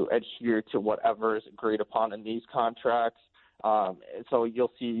to adhere to whatever is agreed upon in these contracts. So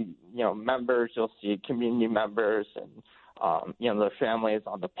you'll see, members, you'll see community members, and their families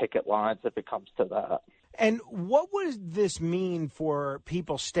on the picket lines if it comes to that. And what would this mean for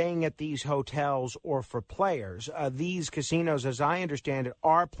people staying at these hotels or for players? These casinos, as I understand it,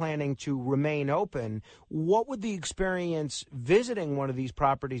 are planning to remain open. What would the experience visiting one of these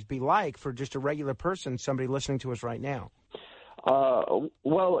properties be like for just a regular person, somebody listening to us right now?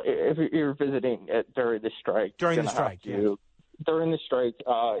 Well, if you're visiting during the strike, During the strike, you're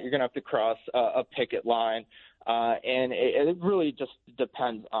going to have to cross a picket line. And it really just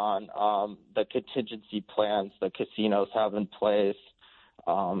depends on the contingency plans the casinos have in place,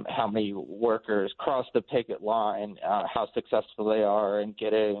 how many workers cross the picket line, how successful they are in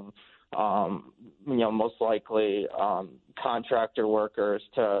getting, most likely contractor workers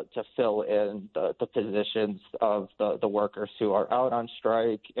to fill in the positions of the workers who are out on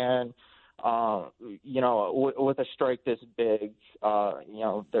strike. And with a strike this big,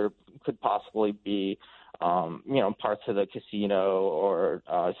 there could possibly be parts of the casino or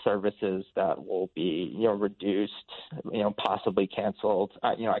services that will be, reduced, possibly canceled.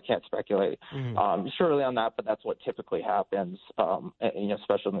 I can't speculate surely on that, but that's what typically happens,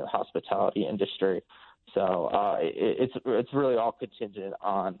 especially in the hospitality industry. So it's really all contingent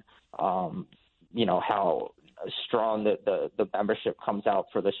on, how strong the membership comes out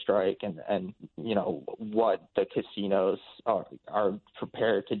for the strike, and what the casinos are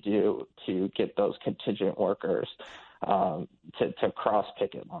prepared to do to get those contingent workers to cross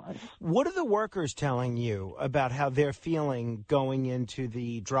picket lines. What are the workers telling you about how they're feeling going into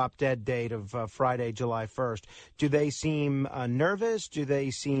the drop-dead date of Friday, July 1st? Do they seem nervous? Do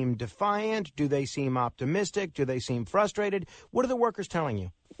they seem defiant? Do they seem optimistic? Do they seem frustrated? What are the workers telling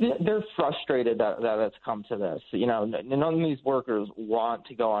you? They're frustrated that it's come to this. None of these workers want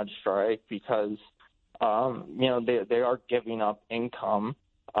to go on strike because, they are giving up income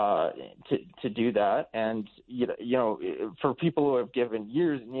to do that. And, for people who have given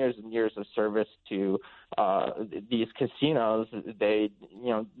years and years and years of service to these casinos, they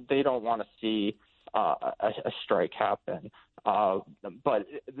don't want to see a strike happen. But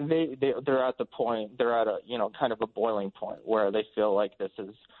they're at the point, they're at a, kind of a boiling point where they feel like this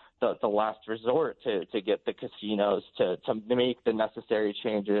is the last resort to get the casinos to make the necessary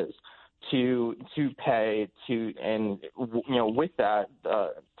changes to pay and with that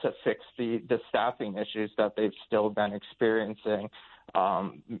to fix the staffing issues that they've still been experiencing,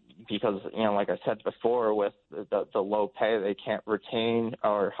 because like I said before, with the low pay, they can't retain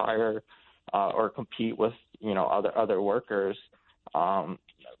or hire or compete with other workers,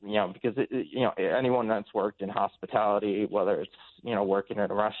 because anyone that's worked in hospitality, whether it's working in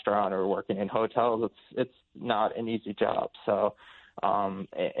a restaurant or working in hotels, it's not an easy job. So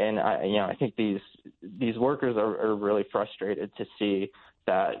and I think these workers are really frustrated to see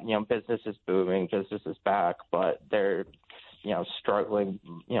that business is booming, business is back, but they're struggling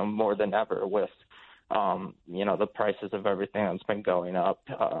more than ever with the prices of everything that's been going up.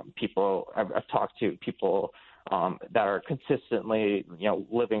 I've talked to people that are consistently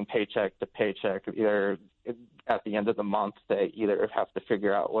living paycheck to paycheck. Either at the end of the month, they either have to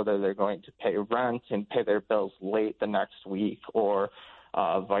figure out whether they're going to pay rent and pay their bills late the next week, or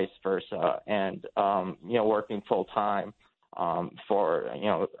vice versa. And working full time for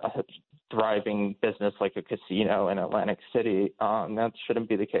a thriving business like a casino in Atlantic City, that shouldn't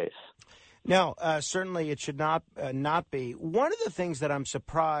be the case. No, certainly it should not be. One of the things that I'm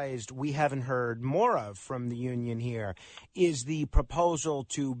surprised we haven't heard more of from the union here is the proposal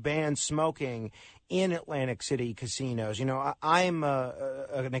to ban smoking in Atlantic City casinos. I'm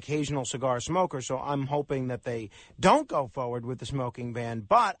an occasional cigar smoker, so I'm hoping that they don't go forward with the smoking ban.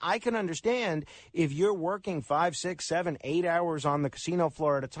 But I can understand if you're working 5, 6, 7, 8 hours on the casino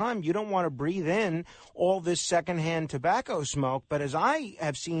floor at a time, you don't want to breathe in all this secondhand tobacco smoke. But as I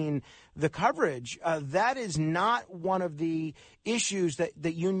have seen the coverage, that is not one of the issues that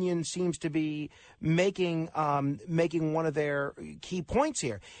the union seems to be making one of their key points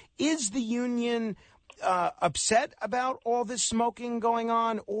here. Is the union upset about all this smoking going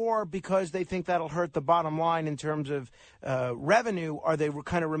on, or because they think that'll hurt the bottom line in terms of revenue, are they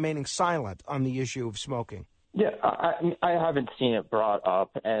kind of remaining silent on the issue of smoking? Yeah, I haven't seen it brought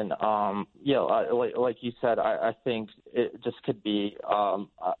up, and like you said, I think it just could be a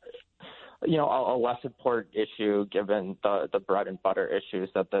less important issue given the bread and butter issues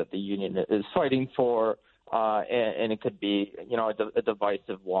that the union is fighting for, and it could be a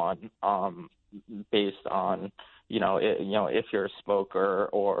divisive one based on if you're a smoker,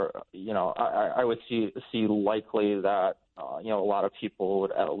 or I would see likely that a lot of people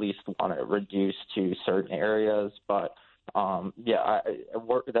would at least want to reduce to certain areas, but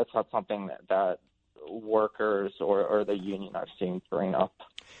that's not something that workers or the union I've seen bring up.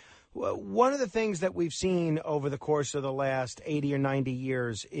 Well, one of the things that we've seen over the course of the last 80 or 90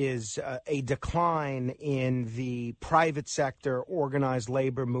 years is a decline in the private sector organized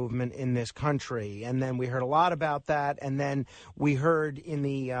labor movement in this country. And then we heard a lot about that. And then we heard in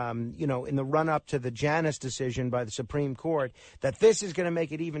the, in the run up to the Janus decision by the Supreme Court that this is going to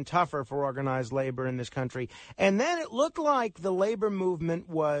make it even tougher for organized labor in this country. And then it looked like the labor movement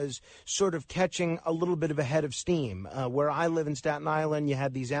was sort of catching a little bit of a head of steam. Where I live in Staten Island, you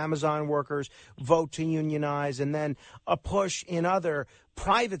had these Amazon workers vote to unionize, and then a push in other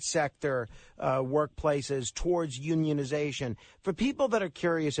private sector workplaces towards unionization. For people that are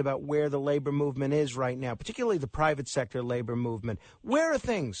curious about where the labor movement is right now, particularly the private sector labor movement, where are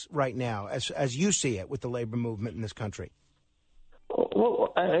things right now as you see it with the labor movement in this country?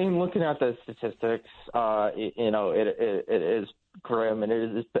 Well, I mean, looking at the statistics, it is grim, and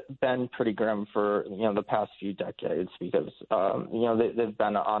it has been pretty grim for the past few decades because they've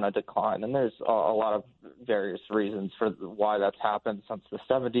been on a decline, and there's a lot of various reasons for why that's happened since the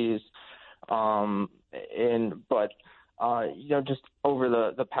 70s. Just over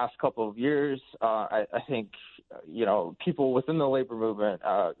the past couple of years, I think people within the labor movement,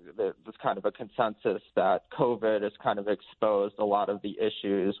 there's kind of a consensus that COVID has kind of exposed a lot of the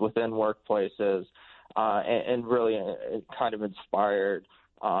issues within workplaces, and really kind of inspired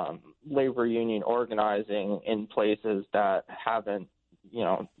labor union organizing in places that have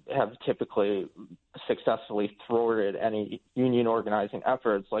typically successfully thwarted any union organizing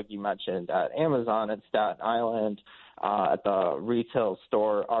efforts, like you mentioned at Amazon in Staten Island, at the retail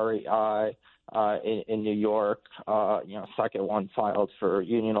store REI in New York. Second one filed for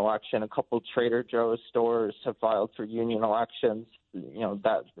union election. A couple Trader Joe's stores have filed for union elections.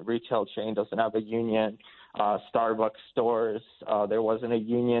 That retail chain doesn't have a union. Starbucks stores, there wasn't a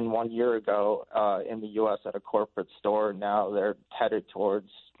union 1 year ago in the U.S. at a corporate store. Now they're headed towards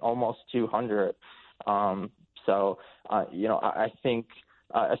almost 200. I think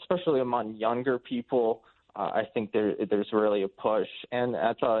especially among younger people. I think there's really a push. And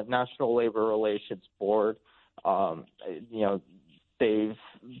at the National Labor Relations Board, they've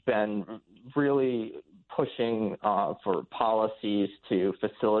been really pushing for policies to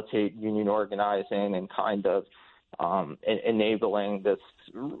facilitate union organizing and kind of enabling this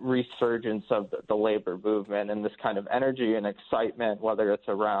resurgence of the labor movement and this kind of energy and excitement, whether it's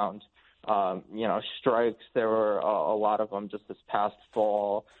around, strikes. There were a lot of them just this past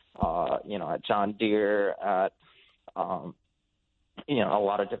fall, at John Deere, at, a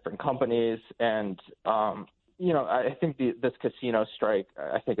lot of different companies. And, I think this casino strike,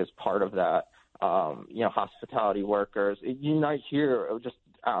 I think, is part of that. Hospitality workers, Unite here, just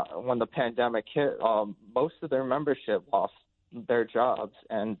when the pandemic hit, most of their membership lost their jobs.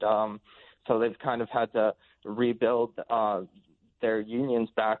 And so they've kind of had to rebuild their unions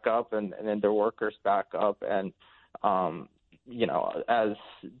back up and their workers back up. And, as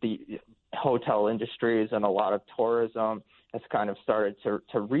the hotel industries and a lot of tourism has kind of started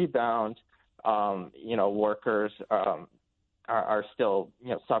to rebound, workers are still,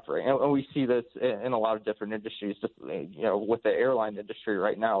 suffering. And we see this in a lot of different industries, just, with the airline industry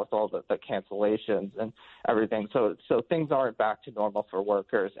right now with all the cancellations and everything. So things aren't back to normal for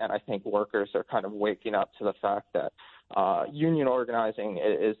workers. And I think workers are kind of waking up to the fact that union organizing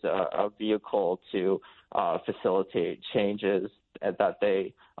is a vehicle to facilitate changes that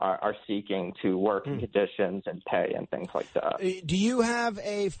they are seeking to working conditions and pay and things like that. Do you have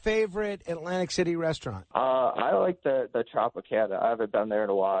a favorite Atlantic City restaurant? I like the Tropicana. I haven't been there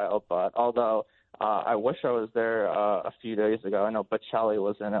in a while, but although I wish I was there a few days ago. I know Bocelli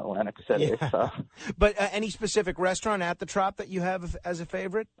was in Atlantic City. Yeah. So. But any specific restaurant at the Trop that you have as a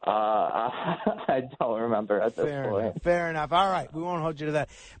favorite? I don't remember at this point. Fair enough. All right. We won't hold you to that.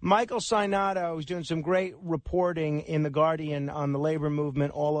 Michael Sinato is doing some great reporting in The Guardian on the labor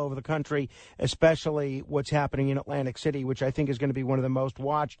movement all over the country, especially what's happening in Atlantic City, which I think is going to be one of the most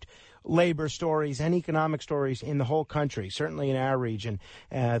watched labor stories and economic stories in the whole country, certainly in our region.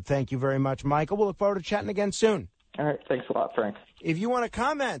 Thank you very much, Michael. We'll look forward to chatting again soon. All right. Thanks a lot, Frank. If you want to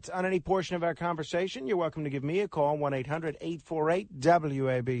comment on any portion of our conversation, you're welcome to give me a call,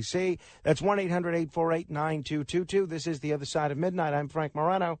 1-800-848-WABC. That's 1-800-848-9222. This is The Other Side of Midnight. I'm Frank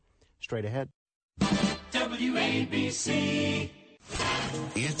Morano. Straight ahead. WABC.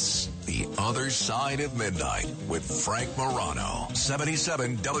 It's The Other Side of Midnight with Frank Morano,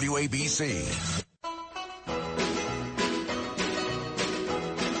 77 WABC.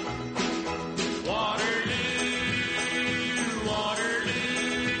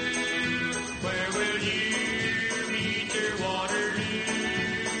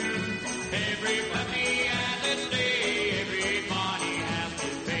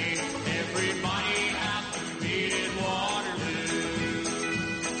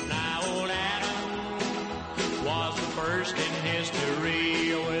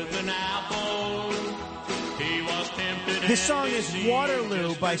 This song is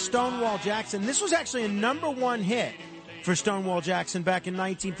Waterloo by Stonewall Jackson. This was actually a #1 hit for Stonewall Jackson back in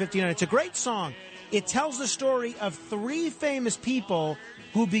 1959. It's a great song. It tells the story of 3 famous people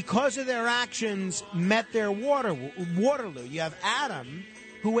who, because of their actions, met their Waterloo. You have Adam,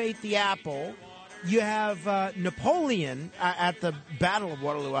 who ate the apple. You have Napoleon at the Battle of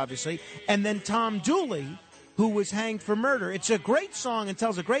Waterloo, obviously. And then Tom Dooley, who was hanged for murder. It's a great song and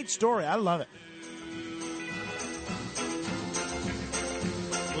tells a great story. I love it.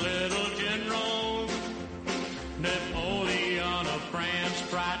 Little General Napoleon of France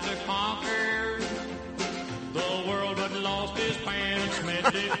tried to conquer the world, but lost his pants met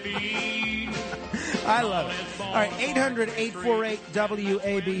defeat. I love it. All right,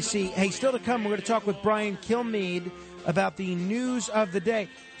 800-848-WABC. Hey, still to come, we're going to talk with Brian Kilmeade about the news of the day.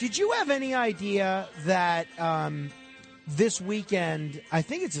 Did you have any idea that this weekend, I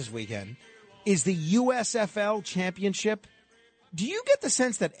think it's this weekend, is the USFL championship? Do you get the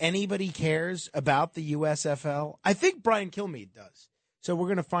sense that anybody cares about the USFL? I think Brian Kilmeade does. So we're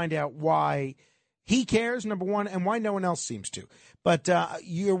going to find out why he cares, #1, and why no one else seems to. But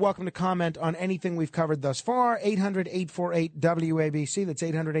you're welcome to comment on anything we've covered thus far. 800-848-WABC. That's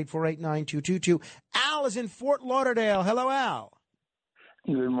 800-848-9222. Al is in Fort Lauderdale. Hello, Al.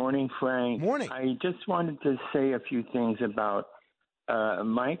 Good morning, Frank. Morning. I just wanted to say a few things about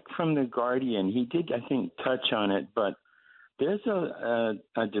Mike from The Guardian. He did, I think, touch on it, but there's a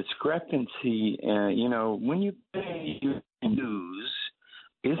discrepancy. When you pay your dues,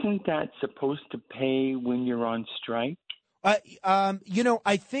 isn't that supposed to pay when you're on strike? I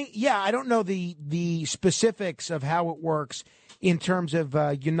think, I don't know the specifics of how it works in terms of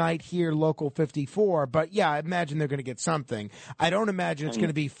Unite Here Local 54. But, yeah, I imagine they're going to get something. I don't imagine it's going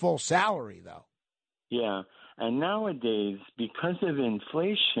to be full salary, though. Yeah. And nowadays, because of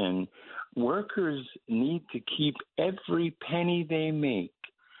inflation, workers need to keep every penny they make.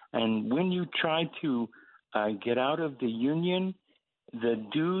 And when you try to get out of the union, the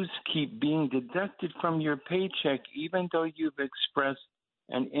dues keep being deducted from your paycheck, even though you've expressed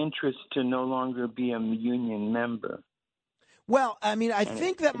an interest to no longer be a union member. Well, I mean, I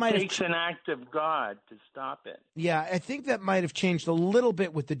think that might have... It takes an act of God to stop it. Yeah, I think that might have changed a little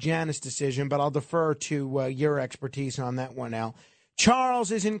bit with the Janus decision, but I'll defer to your expertise on that one, Al.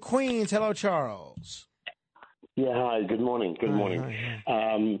 Charles is in Queens. Hello, Charles. Yeah, hi. Good morning. Good morning.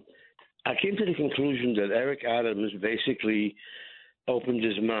 Hi. I came to the conclusion that Eric Adams basically opened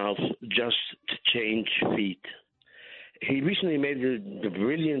his mouth just to change feet. He recently made the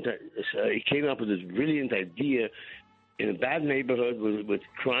brilliant, he came up with this brilliant idea in a bad neighborhood with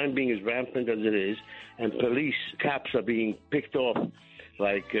crime being as rampant as it is, and police cops are being picked off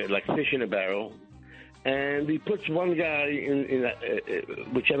like fish in a barrel. And he puts one guy in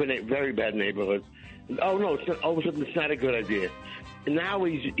whichever very bad neighborhood. Oh, no, it's not, all of a sudden it's not a good idea. And now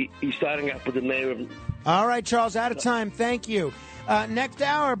he's starting up with the mayor of... All right, Charles, out of time. Thank you. Next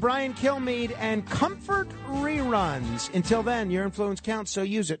hour, Brian Kilmeade and Comfort Reruns. Until then, your influence counts, so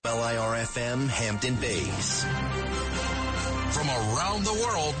use it. LIRFM Hampton Bays. From around the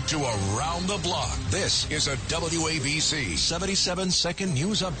world to around the block, this is a WABC 77-second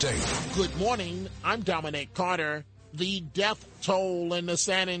news update. Good morning. I'm Dominic Carter. The death toll in the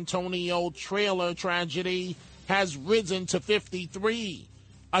San Antonio trailer tragedy has risen to 53.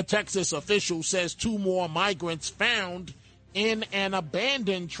 A Texas official says 2 more migrants found in an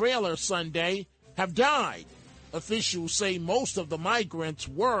abandoned trailer Sunday have died. Officials say most of the migrants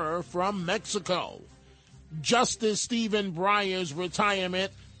were from Mexico. Justice Stephen Breyer's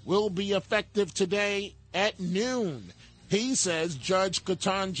retirement will be effective today at noon. He says Judge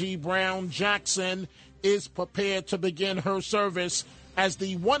Ketanji Brown Jackson is prepared to begin her service as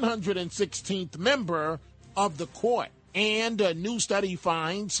the 116th member of the court. And a new study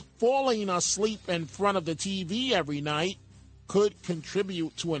finds falling asleep in front of the TV every night could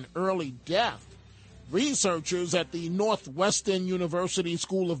contribute to an early death. Researchers at the Northwestern University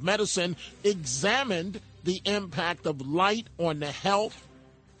School of Medicine examined the impact of light on the health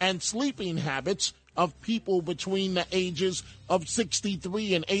and sleeping habits of people between the ages of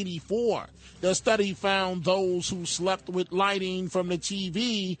 63 and 84. The study found those who slept with lighting from the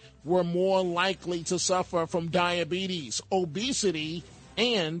TV were more likely to suffer from diabetes, obesity,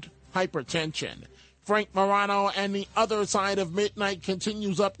 and hypertension. Frank Morano and the Other Side of Midnight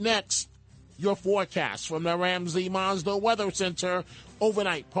continues up next. Your forecast from the Ramsey Mazda Weather Center.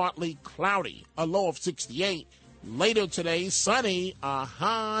 Overnight, partly cloudy, a low of 68. Later today, sunny, a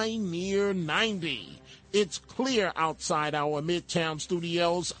high near 90. It's clear outside our Midtown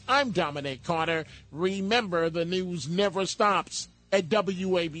studios. I'm Dominic Carter. Remember, the news never stops at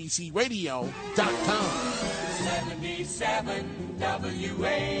WABCRadio.com. 77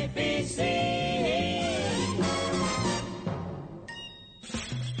 WABC.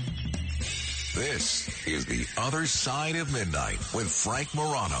 This is The Other Side of Midnight with Frank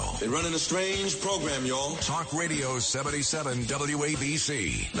Morano. They're running a strange program, y'all. Talk Radio 77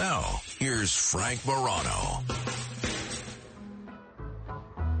 WABC. Now, here's Frank Morano.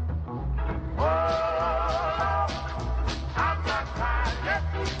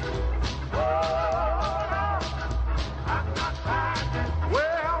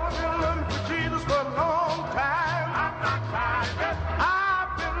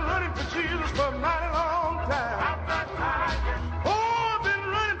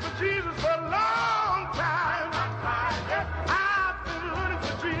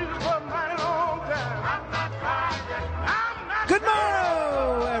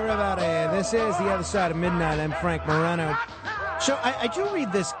 This is The Other Side of Midnight. I'm Frank Morano. So I do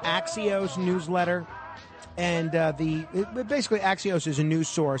read this Axios newsletter, and basically Axios is a news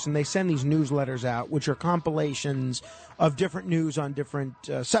source, and they send these newsletters out, which are compilations of different news on different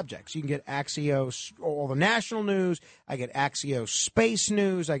subjects. You can get Axios, all the national news. I get Axios space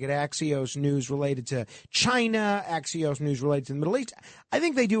news. I get Axios news related to China, Axios news related to the Middle East. I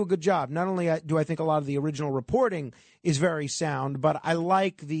think they do a good job. Not only do I think a lot of the original reporting is very sound, but I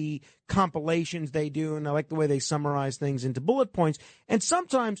like the compilations they do, and I like the way they summarize things into bullet points. And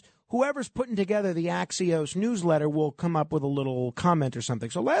sometimes whoever's putting together the Axios newsletter will come up with a little comment or something.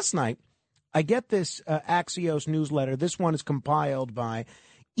 So last night, I get this Axios newsletter. This one is compiled by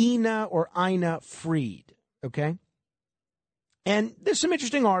Ina Fried, okay? And there's some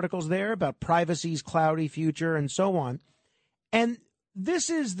interesting articles there about privacy's cloudy future and so on. And this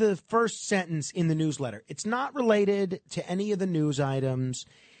is the first sentence in the newsletter. It's not related to any of the news items.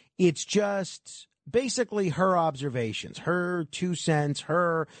 It's just basically her observations, her 2 cents,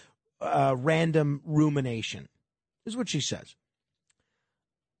 her random rumination. This is what she says.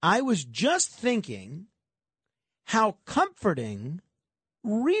 I was just thinking how comforting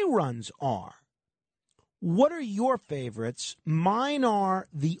reruns are. What are your favorites? Mine are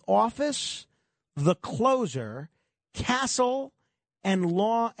The Office, The Closer, Castle, and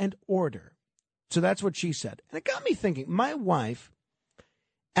Law and Order. So that's what she said. And it got me thinking, my wife,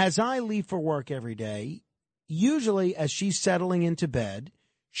 as I leave for work every day, usually as she's settling into bed,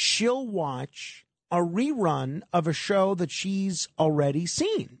 she'll watch a rerun of a show that she's already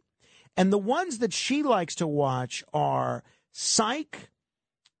seen. And the ones that she likes to watch are Psych,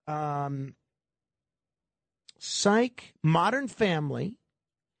 Modern Family,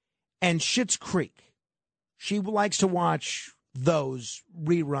 and Schitt's Creek. She likes to watch those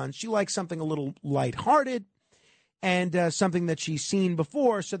reruns. She likes something a little lighthearted and something that she's seen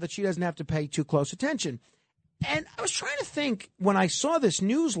before so that she doesn't have to pay too close attention. And I was trying to think when I saw this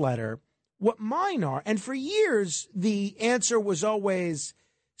newsletter what mine are. And for years, the answer was always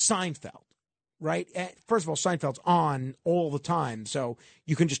Seinfeld, right? First of all, Seinfeld's on all the time. So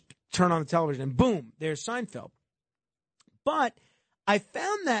you can just turn on the television and boom, there's Seinfeld. But I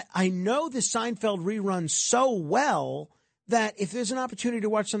found that I know the Seinfeld reruns so well that if there's an opportunity to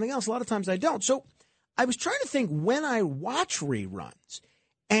watch something else, a lot of times I don't. So I was trying to think when I watch reruns,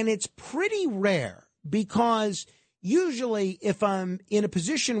 and it's pretty rare because usually if I'm in a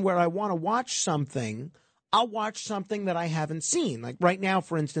position where I want to watch something, I'll watch something that I haven't seen. Like right now,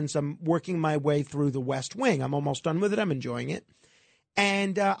 for instance, I'm working my way through The West Wing. I'm almost done with it. I'm enjoying it.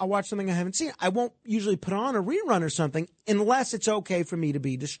 And I'll watch something I haven't seen. I won't usually put on a rerun or something unless it's okay for me to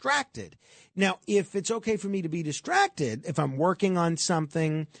be distracted. Now, if it's okay for me to be distracted, if I'm working on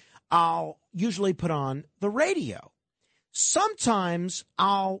something, I'll usually put on the radio. Sometimes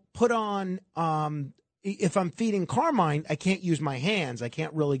I'll put on, if I'm feeding Carmine, I can't use my hands. I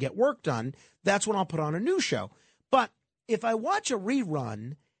can't really get work done. That's when I'll put on a new show. But if I watch a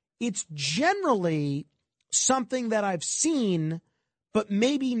rerun, it's generally something that I've seen but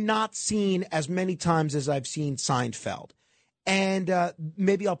maybe not seen as many times as I've seen Seinfeld. And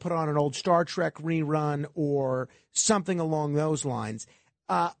maybe I'll put on an old Star Trek rerun or something along those lines.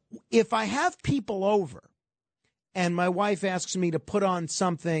 If I have people over and my wife asks me to put on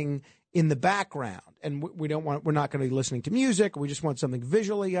something in the background and we're not going to be listening to music, we just want something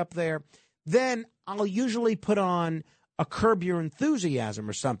visually up there, then I'll usually put on a Curb Your Enthusiasm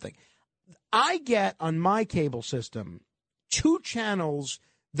or something. I get on my cable system 2 channels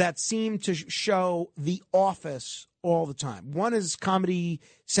that seem to show The Office all the time. One is Comedy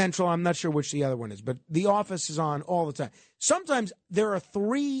Central. I'm not sure which the other one is, but The Office is on all the time. Sometimes there are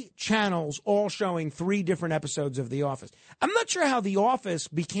 3 channels all showing 3 different episodes of The Office. I'm not sure how The Office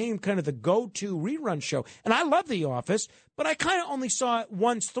became kind of the go-to rerun show. And I love The Office, but I kind of only saw it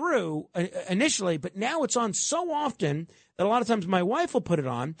once through initially, but now it's on so often that a lot of times my wife will put it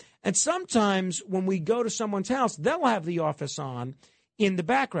on. And sometimes when we go to someone's house, they'll have The Office on in the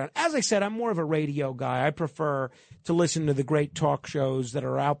background. As I said, I'm more of a radio guy. I prefer to listen to the great talk shows that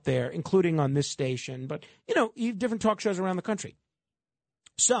are out there, including on this station, but, you know, different talk shows around the country.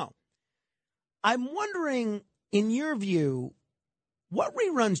 So I'm wondering, in your view, what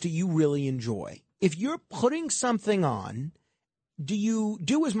reruns do you really enjoy? If you're putting something on, do you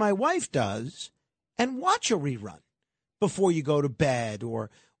do as my wife does and watch a rerun before you go to bed or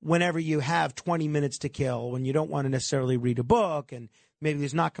whenever you have 20 minutes to kill, when you don't want to necessarily read a book and maybe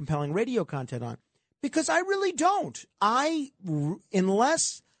there's not compelling radio content on? Because I really don't.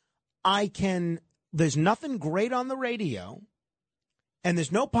 Unless I can, there's nothing great on the radio and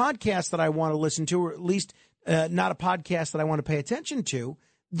there's no podcast that I want to listen to, or at least not a podcast that I want to pay attention to,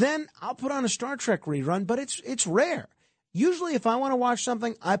 then I'll put on a Star Trek rerun, but it's rare. Usually if I want to watch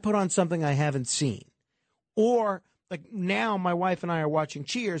something, I put on something I haven't seen. Or like now my wife and I are watching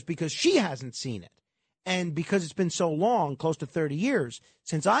Cheers because she hasn't seen it. And because it's been so long, close to 30 years,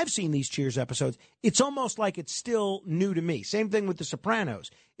 since I've seen these Cheers episodes, it's almost like it's still new to me. Same thing with The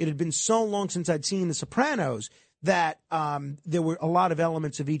Sopranos. It had been so long since I'd seen The Sopranos that there were a lot of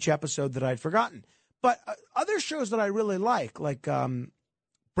elements of each episode that I'd forgotten. But other shows that I really like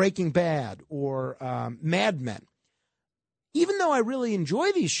Breaking Bad or Mad Men, even though I really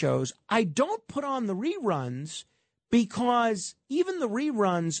enjoy these shows, I don't put on the reruns because even the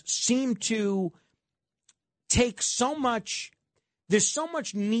reruns seem to take so much, there's so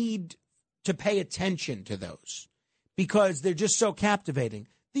much need to pay attention to those because they're just so captivating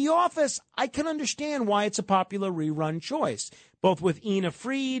The Office, I can understand why it's a popular rerun choice, both with Ina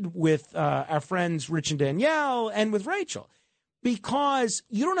Fried, with our friends Rich and Danielle, and with Rachel, because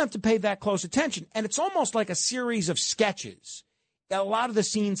you don't have to pay that close attention. And it's almost like a series of sketches. A lot of the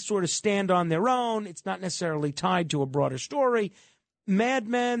scenes sort of stand on their own. It's not necessarily tied to a broader story. Mad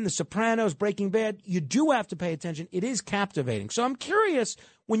Men, The Sopranos, Breaking Bad, you do have to pay attention. It is captivating. So I'm curious,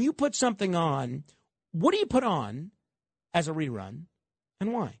 when you put something on, what do you put on as a rerun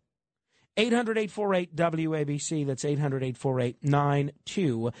and why? 800-848-WABC. That's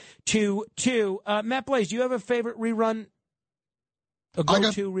 800-848-9222. Matt Blaze, do you have a favorite rerun? A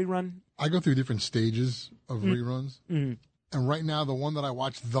go-to rerun? I go through different stages of reruns. Mm-hmm. And right now, the one that I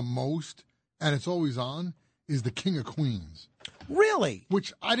watch the most, and it's always on, is The King of Queens. Really?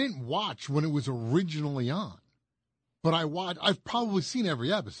 Which I didn't watch when it was originally on. But I've probably seen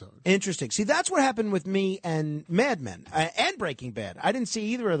every episode. Interesting. See, that's what happened with me and Mad Men and Breaking Bad. I didn't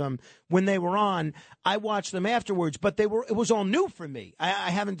see either of them when they were on. I watched them afterwards, but it was all new for me.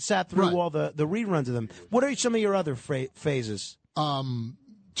 I haven't sat through all the reruns of them. What are some of your other phases?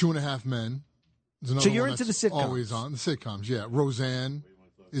 2.5 Men. So you're into the sitcoms? Always on. The sitcoms, yeah. Roseanne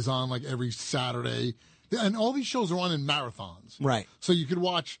is on like every Saturday. And all these shows are on in marathons. Right. So you could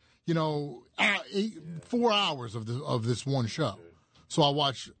watch, 4 hours of this one show. So I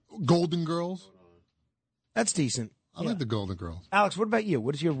watch Golden Girls. That's decent. I like the Golden Girls. Alex, what about you?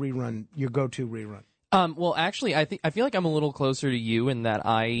 What is your rerun, your go-to rerun? Well, actually, I feel like I'm a little closer to you in that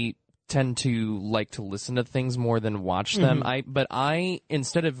I tend to like to listen to things more than watch them. But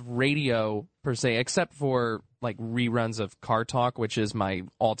instead of radio per se, except for like reruns of Car Talk, which is my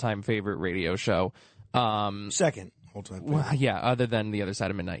all-time favorite radio show. Second all-time favorite. Well, yeah, other than The Other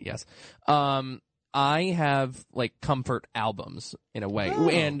Side of Midnight, yes. I have like comfort albums in a way,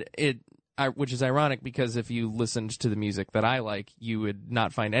 and which is ironic because if you listened to the music that I like, you would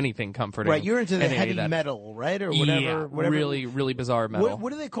not find anything comforting. Right, you're into the heavy metal, right, or whatever. Yeah, whatever. really, really bizarre metal.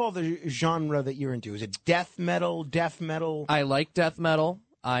 What do they call the genre that you're into? Is it death metal? Death metal? I like death metal.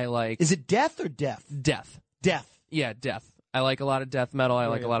 I like. Is it death or death? Death. Death. Yeah, death. I like a lot of death metal. I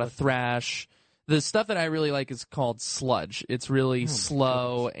like a lot of thrash. The stuff that I really like is called sludge. It's really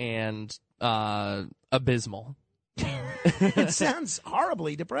slow and abysmal. It sounds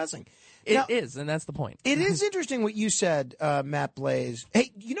horribly depressing. It is, and that's the point. It is interesting what you said, Matt Blaze.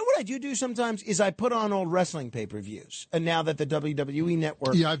 Hey, you know what I do sometimes is I put on old wrestling pay-per-views, and now that the WWE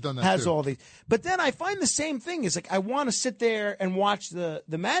Network I've done that has too. all these. But then I find the same thing. It's like I want to sit there and watch the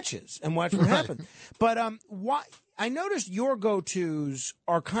matches and watch what happens. But why? I noticed your go-tos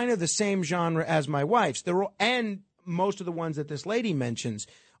are kind of the same genre as my wife's. And most of the ones that this lady mentions,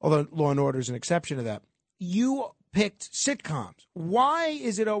 although Law and Order is an exception to that. You picked sitcoms. Why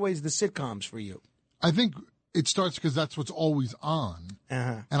is it always the sitcoms for you? I think it starts because that's what's always on.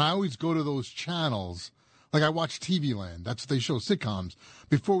 And I always go to those channels. Like I watch TV Land. That's what they show sitcoms.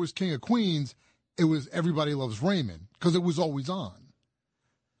 Before it was King of Queens, it was Everybody Loves Raymond because it was always on.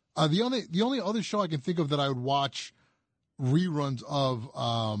 The only other show I can think of that I would watch reruns of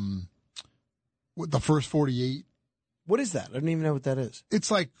the First 48. What is that? I don't even know what that is.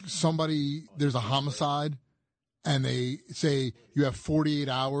 It's like there's a homicide, and they say you have 48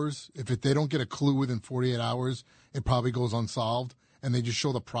 hours. If they don't get a clue within 48 hours, it probably goes unsolved, and they just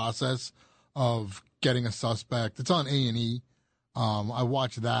show the process of getting a suspect. It's on A&E. I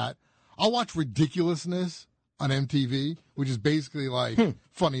watch that. I'll watch Ridiculousness on MTV, which is basically like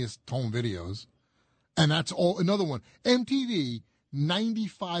funniest home videos. And that's all. Another one. MTV,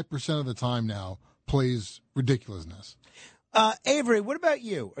 95% of the time now, plays Ridiculousness. Avery, what about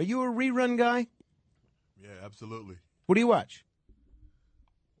you? Are you a rerun guy? Yeah, absolutely. What do you watch?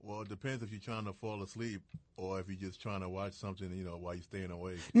 Well, it depends if you're trying to fall asleep or if you're just trying to watch something, while you're staying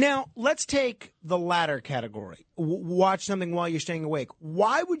awake. Now, let's take the latter category. Watch something while you're staying awake.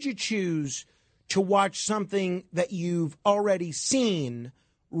 Why would you choose to watch something that you've already seen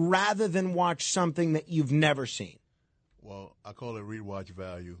rather than watch something that you've never seen? Well, I call it rewatch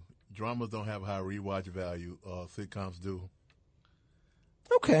value. Dramas don't have high rewatch value. Sitcoms do.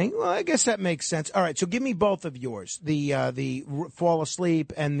 Okay, well, I guess that makes sense. All right, so give me both of yours, the fall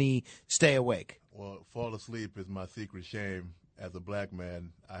asleep and the stay awake. Well, fall asleep is my secret shame. As a black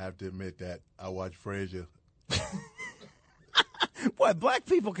man, I have to admit that I watch Frasier. Boy, black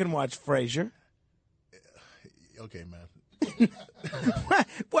people can watch Frasier. Okay, man.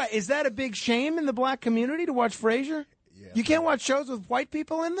 What, is that a big shame in the black community to watch Frasier? Yeah. You can't watch shows with white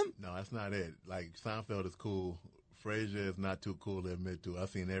people in them? No, that's not it. Like, Seinfeld is cool. Frasier is not too cool to admit to. I've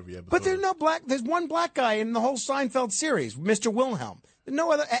seen every episode. But there's one black guy in the whole Seinfeld series, Mr. Wilhelm.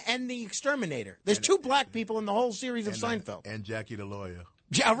 No other, and the Exterminator. There's two black people in the whole series of Seinfeld. And Jackie the lawyer.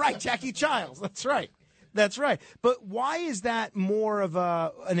 Yeah, right, Jackie Childs. That's right. That's right. But why is that more of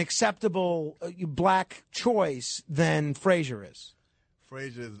an acceptable black choice than Frasier is?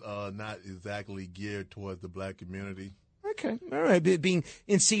 Frasier is not exactly geared towards the black community. Okay, all right. Being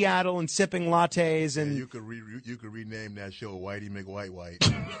in Seattle and sipping lattes and you could rename that show Whitey McWhite White.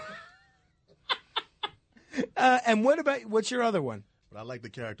 And what's your other one? But I like the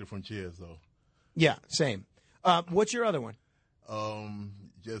character from Cheers, though. Yeah, same. What's your other one?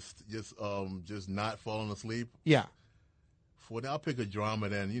 Just not falling asleep. Yeah. I'll pick a drama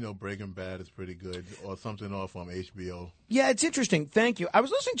then. Breaking Bad is pretty good, or something off from HBO. Yeah, it's interesting. Thank you. I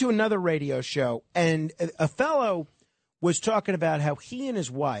was listening to another radio show, and a fellow was talking about how he and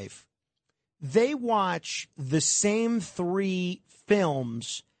his wife, they watch the same 3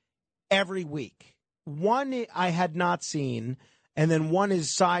 films every week. One I had not seen, and then one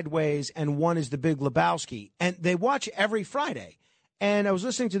is Sideways, and one is The Big Lebowski. And they watch every Friday. And I was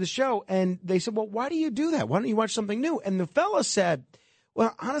listening to the show, and they said, well, why do you do that? Why don't you watch something new? And the fella said,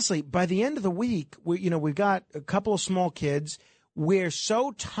 well, honestly, by the end of the week, we've got a couple of small kids. We're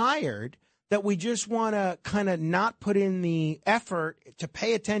so tired that we just want to kind of not put in the effort to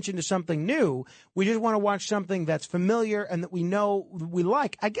pay attention to something new. We just want to watch something that's familiar and that we know we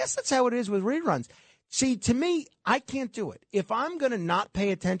like. I guess that's how it is with reruns. See, to me, I can't do it. If I'm going to not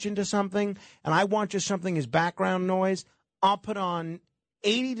pay attention to something and I want just something as background noise, I'll put on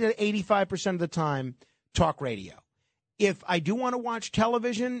 80 to 85% of the time talk radio. If I do want to watch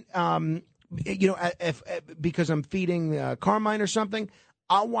television, because I'm feeding Carmine or something,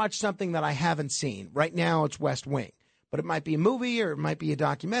 I'll watch something that I haven't seen. Right now it's West Wing, but it might be a movie or it might be a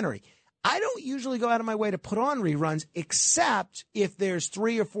documentary. I don't usually go out of my way to put on reruns, except if there's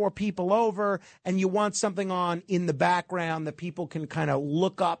 3 or 4 people over and you want something on in the background that people can kind of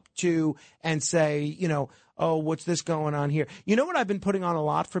look up to and say, oh, what's this going on here? You know what I've been putting on a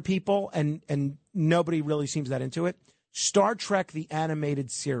lot for people, and nobody really seems that into it? Star Trek, the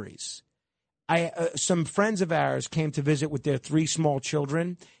animated series. Some friends of ours came to visit with their 3 small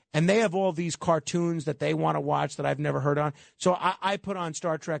children, and they have all these cartoons that they want to watch that I've never heard on. So I put on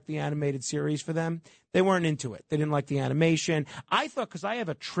Star Trek, the animated series for them. They weren't into it. They didn't like the animation. I thought, because I have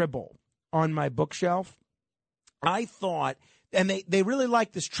a Tribble on my bookshelf, I thought, and they really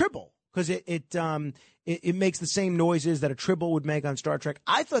like this Tribble because it makes the same noises that a Tribble would make on Star Trek.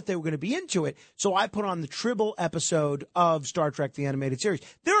 I thought they were going to be into it, so I put on the Tribble episode of Star Trek, the animated series.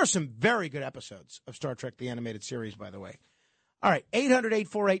 There are some very good episodes of Star Trek, the animated series, by the way. All right,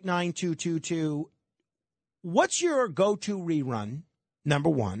 800-848-9222. What's your go-to rerun, number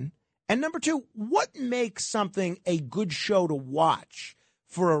one? And number two, what makes something a good show to watch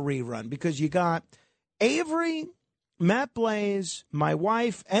for a rerun? Because you got Avery, Matt Blaze, my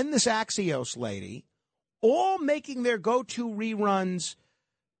wife, and this Axios lady all making their go-to reruns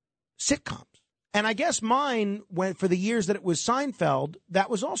sitcoms. And I guess mine, went for the years that it was Seinfeld,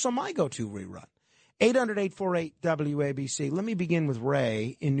 that was also my go-to rerun. 800-848-WABC. Let me begin with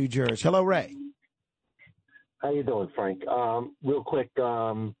Ray in New Jersey. Hello, Ray. How you doing, Frank? Real quick,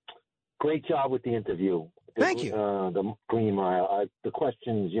 great job with the interview. Thank you. The Green Mile. The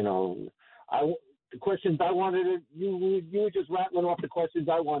questions, the questions I wanted to, you were just rattling off the questions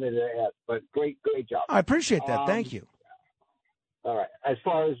I wanted to ask, but great job. I appreciate that. Thank you. All right. As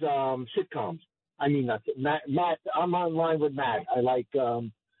far as sitcoms, Matt, I'm online with Matt. I like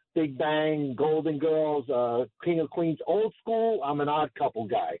Big Bang, Golden Girls, King of Queens, old school. I'm an Odd Couple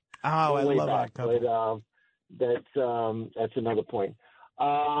guy. Oh, I love Odd Couple. But that's another point.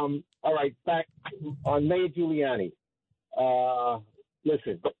 All right, back on Mayor Giuliani.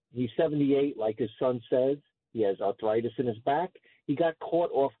 Listen, he's 78, like his son says. He has arthritis in his back. He got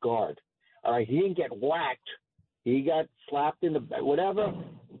caught off guard. All right, he didn't get whacked. He got slapped in the back, whatever.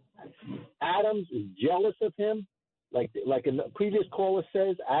 Adams is jealous of him. Like a previous caller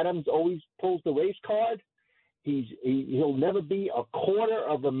says, Adams always pulls the race card. He'll never be a quarter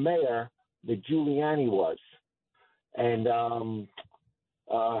of the mayor that Giuliani was. And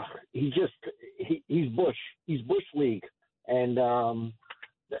he's Bush. He's Bush League. And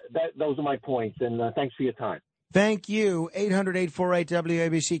those are my points. And thanks for your time. Thank you.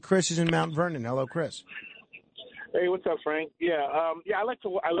 800-848-WABC. Chris is in Mount Vernon. Hello, Chris. Hey, what's up, Frank? Yeah, I love to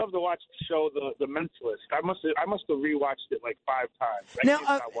watch the show, The Mentalist. I must have rewatched it like 5 times. Now,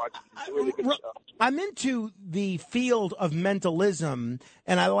 it's a really good show. I'm into the field of mentalism,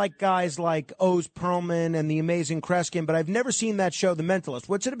 and I like guys like Oz Perlman and the Amazing Kreskin, but I've never seen that show, The Mentalist.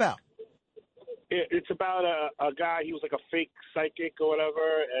 What's it about? It's about a guy. He was like a fake psychic or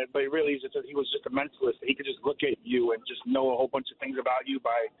whatever, but really he was just a mentalist. He could just look at you and just know a whole bunch of things about you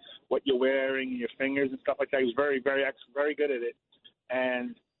by what you're wearing and your fingers and stuff like that. He was very, very, very good at it.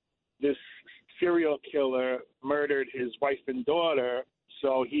 and this serial killer murdered his wife and daughter,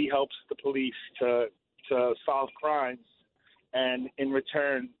 so he helps the police to solve crimes, and in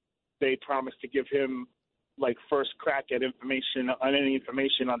return, they promise to give him like first crack at any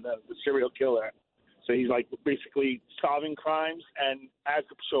information on the serial killer. So he's like basically solving crimes, and as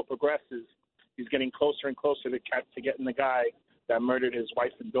the show progresses, he's getting closer and closer to getting the guy that murdered his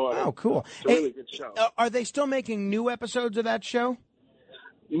wife and daughter. Oh, cool. It's a really good show. Are they still making new episodes of that show?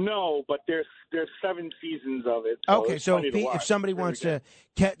 No, but there's 7 seasons of it. So Okay, it's so funny to watch. if somebody Really wants good.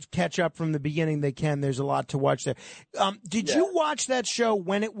 to catch up from the beginning, they can. There's a lot to watch there. Did you watch that show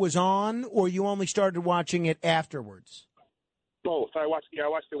when it was on, or you only started watching it afterwards? Both. I watched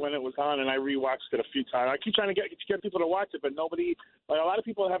it when it was on, and I rewatched it a few times. I keep trying to get people to watch it, but nobody. Like, a lot of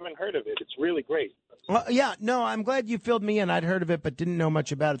people haven't heard of it. It's really great. Well, yeah, no, I'm glad you filled me in. I'd heard of it, but didn't know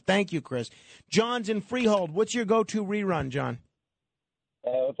much about it. Thank you, Chris. John's in Freehold. What's your go-to rerun, John?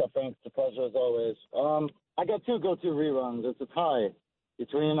 What's up, Frank? It's a pleasure as always. I got 2 go-to reruns. It's a tie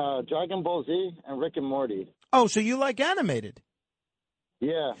between Dragon Ball Z and Rick and Morty. Oh, so you like animated?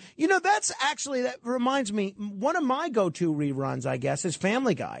 Yeah. You know, that reminds me, one of my go-to reruns, I guess, is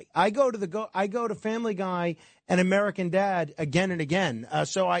Family Guy. I go to Family Guy and American Dad again and again.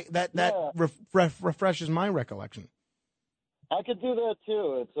 So that refreshes my recollection. I could do that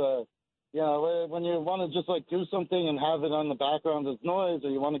too. It's when you want to just like do something and have it on the background as noise, or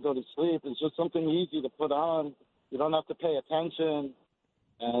you want to go to sleep, it's just something easy to put on. You don't have to pay attention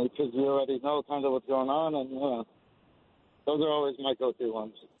because you already know kind of what's going on, and those are always my go-to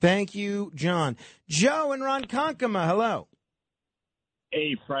ones. Thank you, John. Joe and Ronkonkoma, hello.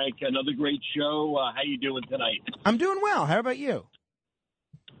 Hey, Frank, another great show. How you doing tonight? I'm doing well. How about you?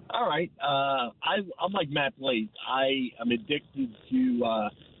 All right. I'm like Matt Blaze. I am addicted to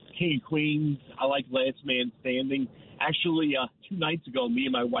King of Queens. I like Last Man Standing. Actually, 2 nights ago, me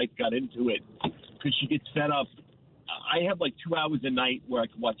and my wife got into it because she gets fed up. I have like 2 hours a night where I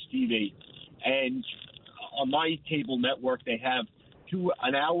can watch TV, and on my cable network, they have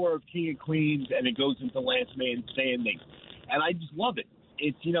an hour of King of Queens, and it goes into Last Man Standing, and I just love it.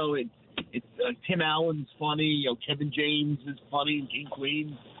 It's Tim Allen's funny, Kevin James is funny in King of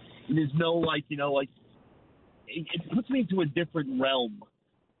Queens. And there's no it puts me into a different realm.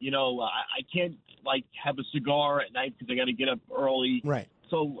 I can't have a cigar at night because I got to get up early. Right.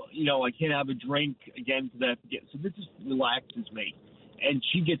 So I can't have a drink again because I have to get. So this just relaxes me, and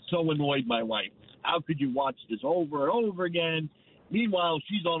she gets so annoyed. My wife. How could you watch this over and over again? Meanwhile,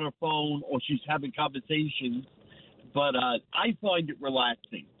 she's on her phone or she's having conversations. But I find it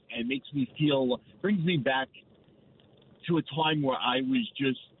relaxing and brings me back to a time where I was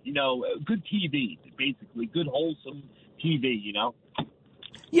just, good TV, basically, good, wholesome TV,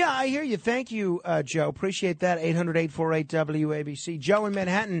 Yeah, I hear you. Thank you, Joe. Appreciate that. 800-848-WABC. Joe in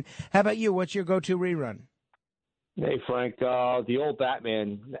Manhattan, how about you? What's your go-to rerun? Hey, Frank, the old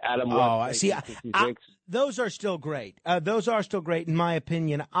Batman, Adam West. Oh, I see. Those are still great. Those are still great, in my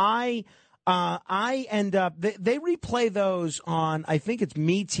opinion. I end up, they replay those on, I think it's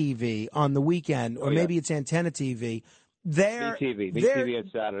MeTV on the weekend, or maybe it's Antenna TV. MeTV on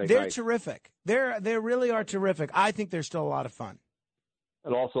Saturday They're night. terrific. They really are terrific. I think they're still a lot of fun.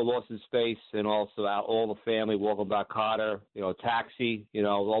 And also Lost in Space, and also All the Family, Walking Back Carter, Taxi,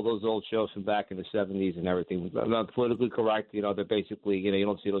 all those old shows from back in the 70s and everything. Not politically correct, they're basically, you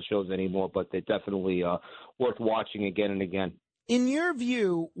don't see those shows anymore, but they're definitely worth watching again and again. In your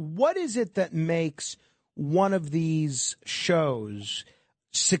view, what is it that makes one of these shows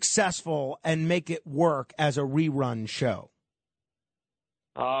successful and make it work as a rerun show?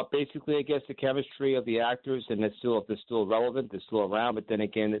 Basically, I guess the chemistry of the actors, and if they're still relevant, they're still around. But then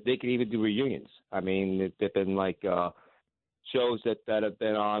again, they can even do reunions. I mean, they've been shows that have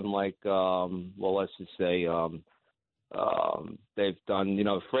been on, let's just say, they've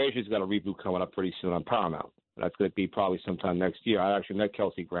done. Frasier's got a reboot coming up pretty soon on Paramount. That's going to be probably sometime next year. I actually met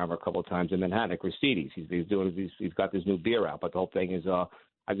Kelsey Grammer a couple of times in Manhattan at Christie's. He's got this new beer out, but the whole thing is I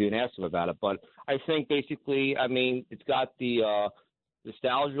didn't ask him about it. But I think basically, it's got the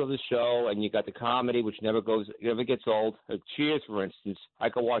nostalgia of the show, and you got the comedy, which never gets old. Cheers, for instance, I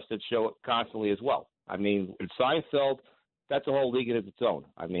could watch that show constantly as well. With Seinfeld, that's a whole league in its own.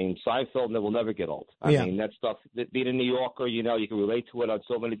 Seinfeld will never get old. I mean, that stuff, being a New Yorker, you can relate to it on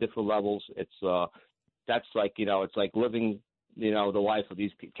so many different levels. It's it's like living, the life of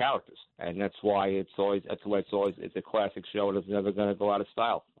these characters, and that's why it's a classic show, and it's never going to go out of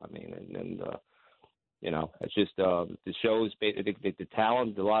style. It's just the shows, the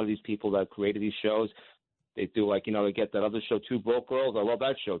talent, a lot of these people that created these shows, They do like they get that other show, Two Broke Girls. I love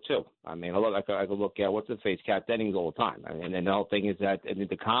that show too. I mean, I could look at what's her face, Kat Dennings all the time. And then the whole thing is that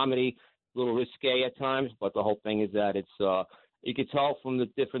the comedy a little risque at times, but the whole thing is that it's you can tell from the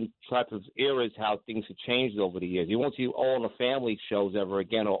different types of eras how things have changed over the years. You won't see All in the Family shows ever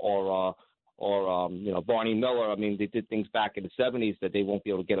again, or Barney Miller. I mean, they did things back in the 70s that they won't be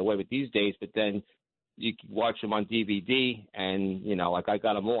able to get away with these days. But then you can watch them on DVD, and like I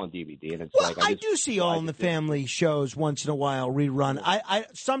got them all on DVD, and it's I do see All in the Family shows once in a while rerun. I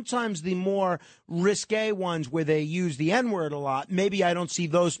sometimes the more risque ones where they use the N-word a lot. Maybe I don't see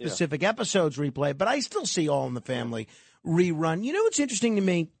those specific episodes replayed, but I still see All in the Family rerun. You know what's interesting to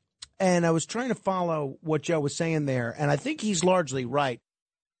me, and I was trying to follow what Joe was saying there, and I think he's largely right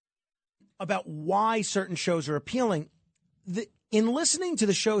about why certain shows are appealing. In listening to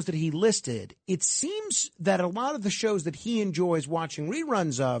the shows that he listed, it seems that a lot of the shows that he enjoys watching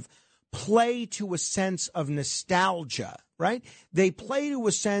reruns of play to a sense of nostalgia, right? They play to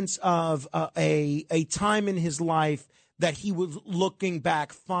a sense of a time in his life that he was looking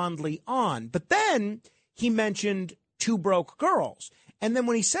back fondly on. But then he mentioned Two Broke Girls. And then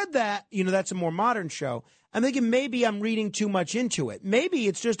when he said that, that's a more modern show, I'm thinking maybe I'm reading too much into it. Maybe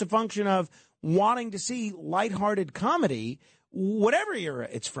it's just a function of wanting to see lighthearted comedy, whatever era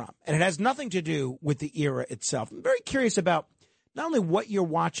it's from. And it has nothing to do with the era itself. I'm very curious about not only what you're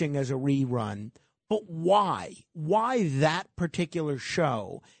watching as a rerun, but why. Why that particular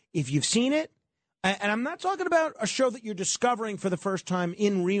show? If you've seen it, and I'm not talking about a show that you're discovering for the first time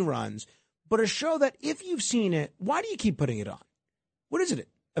in reruns, but a show that if you've seen it, why do you keep putting it on? What is it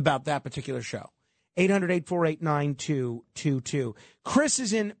about that particular show? 800-848-9222. Chris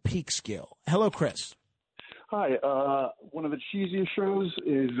is in Peekskill. Hello, Chris. Hi. One of the cheesiest shows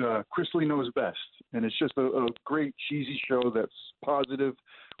is Chrisley Knows Best. And it's just a great cheesy show that's positive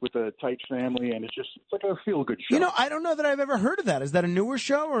with a tight family. And it's like a feel-good show. I don't know that I've ever heard of that. Is that a newer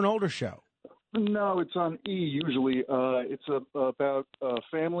show or an older show? No, it's on E usually. It's about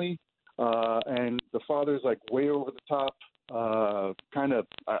family. And the father's like way over the top, kind of,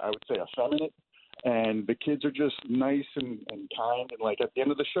 I would say, effeminate. And the kids are just nice and kind. And, like, at the end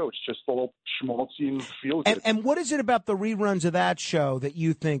of the show, it's just all schmaltzy and feel good. And what is it about the reruns of that show that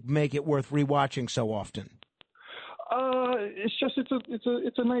you think make it worth rewatching so often?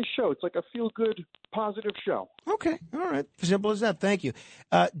 It's a nice show. It's like a feel-good, positive show. Okay. All right. Simple as that. Thank you.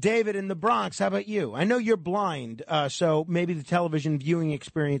 David in the Bronx, how about you? I know you're blind, so maybe the television viewing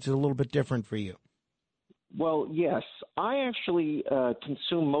experience is a little bit different for you. Well, yes. I actually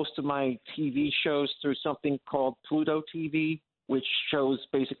consume most of my TV shows through something called Pluto TV, which shows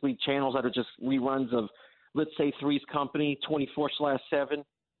basically channels that are just reruns of, let's say, Three's Company, 24/7.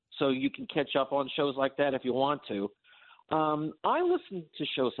 So you can catch up on shows like that if you want to. I listen to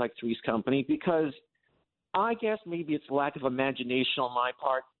shows like Three's Company because I guess maybe it's lack of imagination on my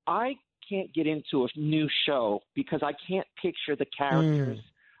part. I can't get into a new show because I can't picture the characters.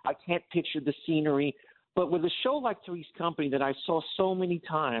 I can't picture the scenery. But with a show like Three's Company that I saw so many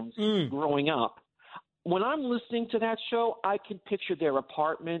times growing up, when I'm listening to that show, I can picture their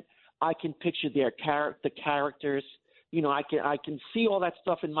apartment. I can picture the characters. I can see all that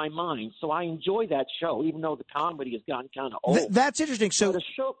stuff in my mind. So I enjoy that show, even though the comedy has gotten kind of old. That's interesting. So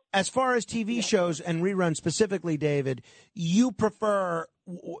as far as TV shows and reruns specifically, David, you prefer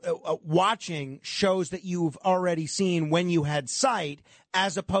watching shows that you've already seen when you had sight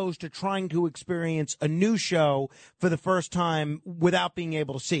as opposed to trying to experience a new show for the first time without being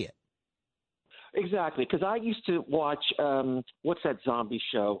able to see it. Exactly, because I used to watch, what's that zombie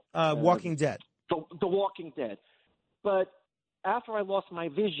show? Walking Dead. The Walking Dead. But after I lost my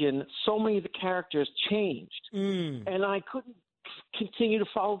vision, so many of the characters changed. And I couldn't continue to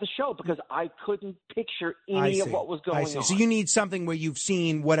follow the show because I couldn't picture any of what was going on. So you need something where you've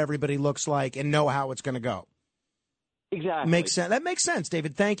seen what everybody looks like and know how it's going to go. Exactly. Makes sense. That makes sense,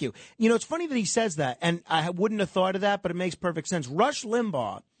 David. Thank you. It's funny that he says that, and I wouldn't have thought of that, but it makes perfect sense. Rush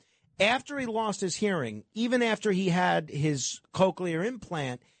Limbaugh, after he lost his hearing, even after he had his cochlear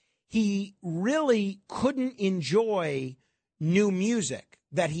implant, he really couldn't enjoy new music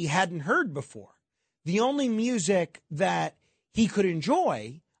that he hadn't heard before. The only music that he could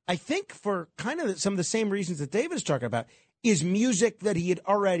enjoy, I think for kind of some of the same reasons that David is talking about, is music that he had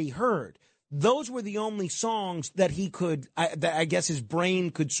already heard. Those were the only songs that he could, that I guess his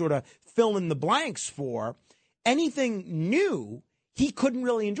brain could sort of fill in the blanks for. Anything new, he couldn't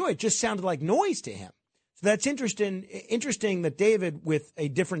really enjoy. It just sounded like noise to him. So that's interesting that David, with a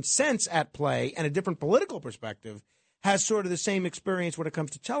different sense at play and a different political perspective, has sort of the same experience when it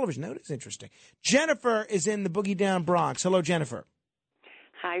comes to television. That is interesting. Jennifer is in the Boogie Down Bronx. Hello, Jennifer.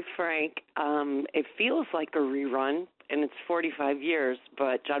 Hi, Frank. It feels like a rerun, and it's 45 years,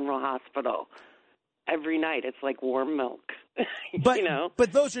 but General Hospital, every night it's like warm milk. But, you know?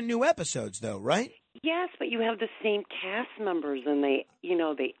 But those are new episodes, though, right? Yes, but you have the same cast members, and they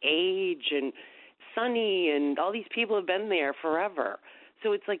age, and Sonny, and all these people have been there forever.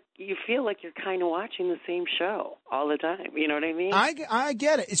 So it's like you feel like you're kind of watching the same show all the time. You know what I mean? I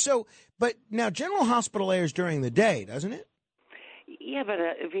get it. So, but now General Hospital airs during the day, doesn't it? Yeah, but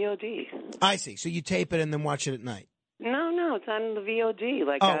VOD. I see. So you tape it and then watch it at night. No, it's on the VOD,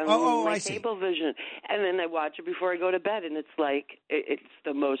 like on my I see. Cablevision, and then I watch it before I go to bed, and it's like it's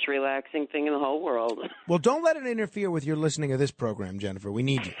the most relaxing thing in the whole world. Well, don't let it interfere with your listening of this program, Jennifer. We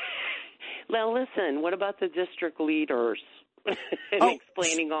need you. Now, listen. What about the district leaders and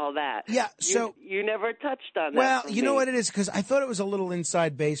explaining all that? Yeah, so you never touched on that. Well, for you know me. what it is, because I thought it was a little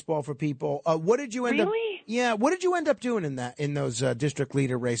inside baseball for people. What did you end up? Yeah, what did you end up doing in those district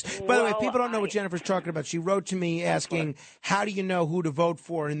leader races? By the way, people don't know what Jennifer's talking about. She wrote to me asking, how do you know who to vote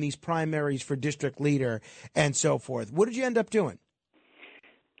for in these primaries for district leader and so forth? What did you end up doing?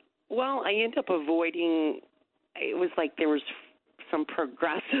 Well, I ended up avoiding. It was like there was some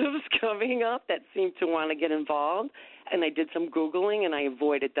progressives coming up that seemed to want to get involved, and I did some Googling, and I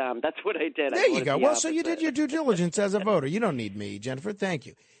avoided them. That's what I did. There you go. Well, so you did your due diligence as a voter. You don't need me, Jennifer. Thank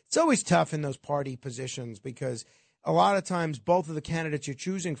you. It's always tough in those party positions because a lot of times both of the candidates you're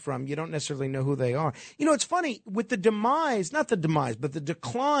choosing from, you don't necessarily know who they are. You know, it's funny, with the but the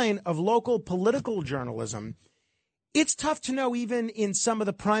decline of local political journalism, it's tough to know even in some of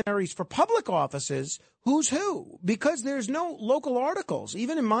the primaries for public offices who's who, because there's no local articles.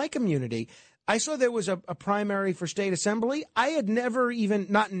 Even in my community, I saw there was a primary for state assembly. I had never even,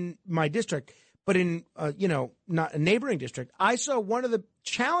 not in my district, but in, not a neighboring district, I saw one of the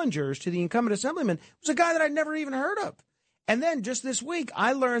challengers to the incumbent assemblyman was a guy that I'd never even heard of. And then just this week,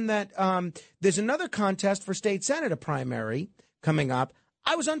 I learned that there's another contest for state senate, a primary coming up.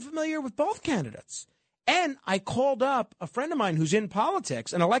 I was unfamiliar with both candidates. And I called up a friend of mine who's in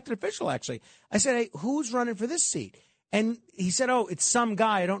politics, an elected official, actually. I said, hey, who's running for this seat? And he said, oh, it's some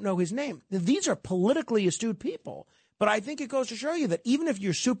guy. I don't know his name. These are politically astute people. But I think it goes to show you that even if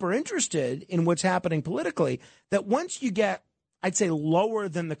you're super interested in what's happening politically, that once you get, I'd say, lower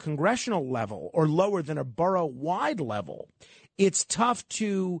than the congressional level or lower than a borough-wide level, it's tough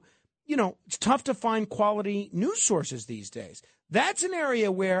to, it's tough to find quality news sources these days. That's an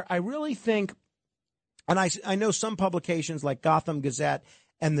area where I really think, and I know some publications like Gotham Gazette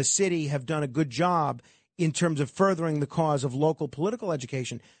and The City have done a good job in terms of furthering the cause of local political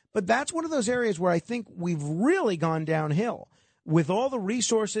education. But that's one of those areas where I think we've really gone downhill. With all the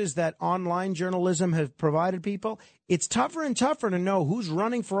resources that online journalism has provided people, it's tougher and tougher to know who's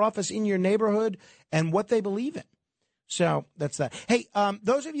running for office in your neighborhood and what they believe in. So that's that. Hey,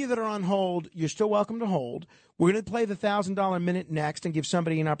 those of you that are on hold, you're still welcome to hold. We're going to play the $1,000 minute next and give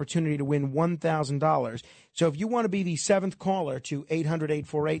somebody an opportunity to win $1,000. So if you want to be the seventh caller to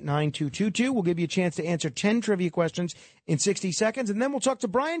 800-848-9222, we'll give you a chance to answer 10 trivia questions in 60 seconds, and then we'll talk to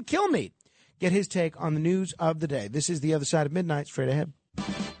Brian Kilmeade, get his take on the news of the day. This is The Other Side of Midnight, straight ahead.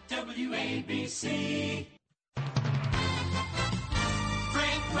 WABC.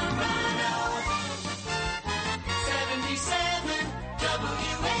 Frank Morano. 77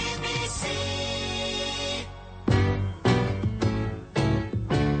 WABC.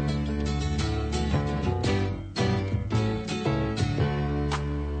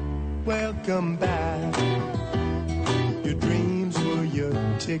 Welcome back. Your dreams were your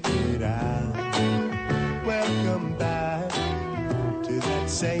ticket out. Welcome back to that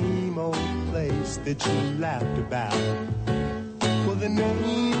same old place that you laughed about. Well, the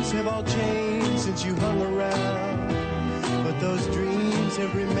names have all changed since you hung around, but those dreams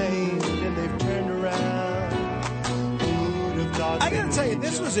have remained and they've turned around. Who'd have thought I got to tell you,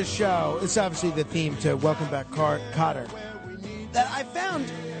 this was a show. It's obviously the theme to Welcome Back, Kotter, that I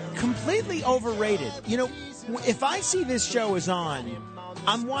found completely overrated. You know, if I see this show is on,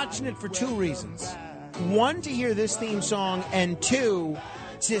 I'm watching it for two reasons. One, to hear this theme song, and two,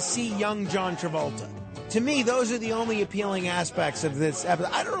 to see young John Travolta. To me, those are the only appealing aspects of this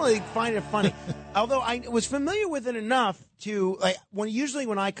episode. I don't really find it funny. Although I was familiar with it enough to, like, usually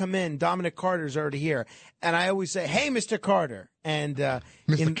when I come in, Dominic Carter's already here, and I always say, hey, Mr. Carter. And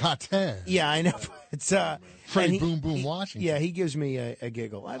Mr. Carter. Yeah, I know. It's Freddie Boom Boom Washington. Yeah, he gives me a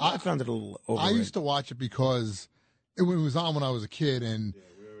giggle. I found it a little overrated. I used to watch it because it was on when I was a kid, and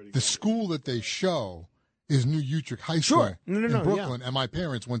the school that they show is New Utrecht High School in Brooklyn, and my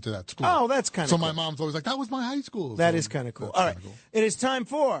parents went to that school. Oh, that's kind of so cool. my mom's always like, that was my high school. That is kind of cool. All right, it is time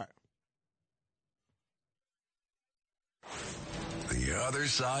for The The Other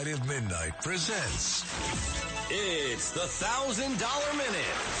Side of Midnight presents. It's the $1,000 Minute.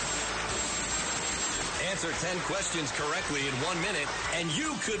 Answer 10 questions correctly in 1 minute, and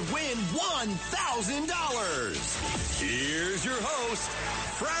you could win $1,000. Here's your host,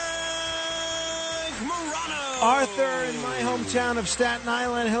 Frank Morano. Arthur in my hometown of Staten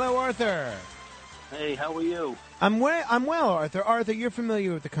Island. Hello, Arthur. Hey, how are you? I'm well, Arthur. Arthur, you're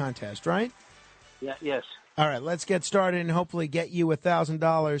familiar with the contest, right? Yeah, yes. All right, let's get started and hopefully get you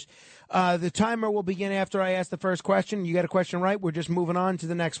 $1,000. The timer will begin after I ask the first question. You got a question right, we're just moving on to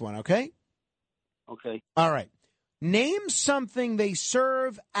the next one, okay? Okay. All right. Name something they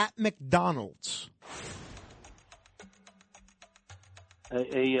serve at McDonald's. A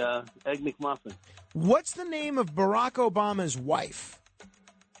Egg McMuffin. What's the name of Barack Obama's wife?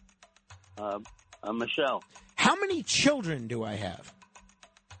 Michelle. How many children do I have?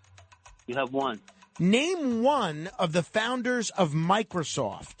 You have one. Name one of the founders of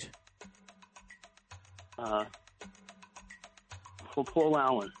Microsoft. Paul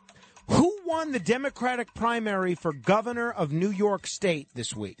Allen. Who won the Democratic primary for governor of New York State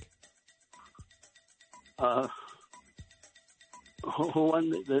this week? Who won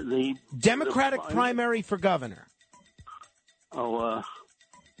the Democratic primary for governor?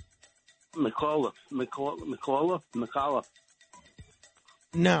 McAuliffe.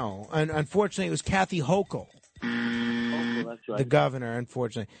 No, unfortunately, it was Kathy Hochul. That's right. The governor,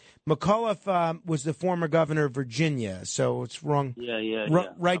 unfortunately. McAuliffe was the former governor of Virginia, so it's wrong. Yeah.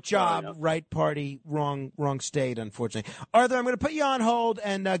 Right job, right party, wrong state, unfortunately. Arthur, I'm going to put you on hold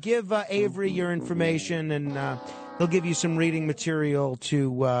and give Avery your information, and he'll give you some reading material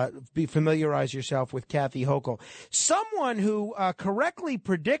to familiarize yourself with Kathy Hochul. Someone who correctly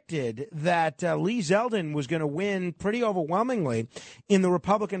predicted that Lee Zeldin was going to win pretty overwhelmingly in the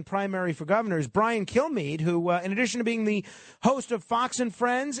Republican primary for governor is Brian Kilmeade, who, in addition to being the host of Fox and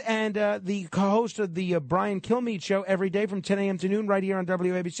Friends and the co-host of the Brian Kilmeade Show every day from 10 a.m. to noon right here on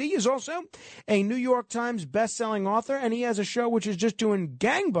WABC, he is also a New York Times best-selling author, and he has a show which is just doing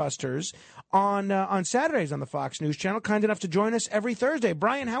gangbusters on Saturdays on the Fox News Channel. Kind enough to join us every Thursday.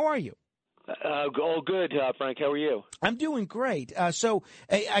 Brian, how are you? All good, Frank. How are you? I'm doing great. So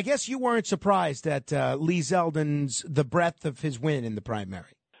I guess you weren't surprised at Lee Zeldin's the breadth of his win in the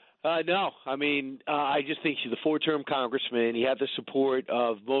primary. No, I mean, I just think he's a four-term congressman. He had the support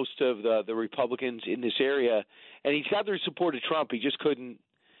of most of the Republicans in this area, and he's got the support of Trump. He just couldn't.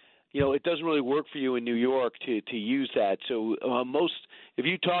 It doesn't really work for you in New York to use that. So if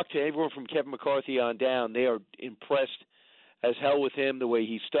you talk to everyone from Kevin McCarthy on down, they are impressed as hell with him, the way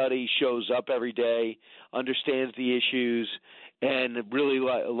he studies, shows up every day, understands the issues, and really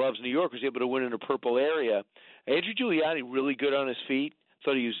loves New York, was able to win in a purple area. Andrew Giuliani, really good on his feet.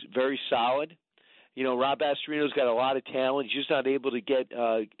 Thought he was very solid. Rob Astorino's got a lot of talent. He's just not able to get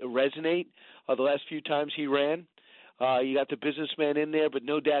resonate the last few times he ran. You got the businessman in there, but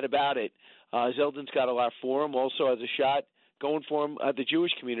no doubt about it. Zeldin's got a lot for him. Also has a shot going for him, the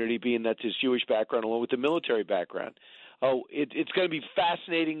Jewish community, being that's his Jewish background along with the military background. It's going to be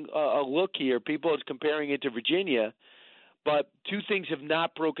fascinating a look here. People are comparing it to Virginia, but two things have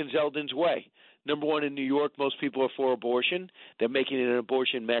not broken Zeldin's way. Number one, in New York, most people are for abortion. They're making it an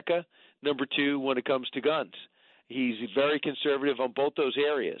abortion mecca. Number two, when it comes to guns, he's very conservative on both those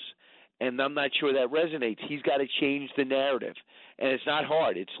areas. And I'm not sure that resonates. He's got to change the narrative. And it's not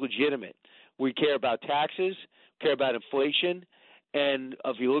hard. It's legitimate. We care about taxes, care about inflation. And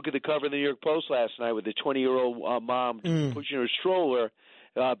if you look at the cover of the New York Post last night with the 20-year-old mom pushing her stroller,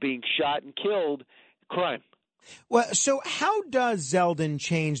 being shot and killed, crime. Well, so how does Zeldin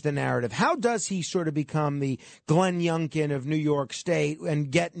change the narrative? How does he sort of become the Glenn Youngkin of New York State and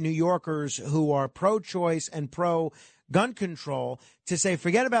get New Yorkers who are pro-choice and pro-gun control to say,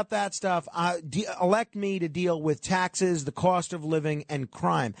 forget about that stuff, elect me to deal with taxes, the cost of living, and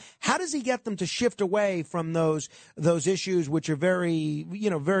crime? How does he get them to shift away from those issues which are very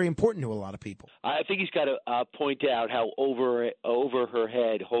important to a lot of people? I think he's got to point out how over her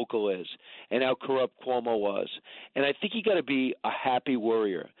head Hochul is and how corrupt Cuomo was. And I think he got to be a happy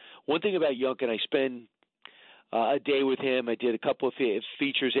worrier. One thing about Youngkin, I spend a day with him. I did a couple of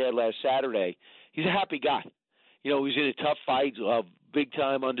features there last Saturday. He's a happy guy. He's in a tough fight,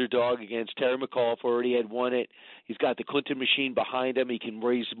 big-time underdog against Terry McAuliffe, already had won it. He's got the Clinton machine behind him. He can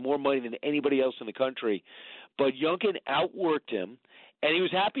raise more money than anybody else in the country. But Youngkin outworked him, and he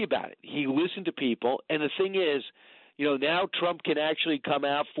was happy about it. He listened to people. And the thing is, now Trump can actually come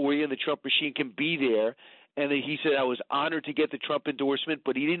out for you, and the Trump machine can be there. And then he said, I was honored to get the Trump endorsement,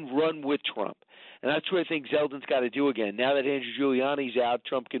 but he didn't run with Trump. And that's what I think Zeldin's got to do again. Now that Andrew Giuliani's out,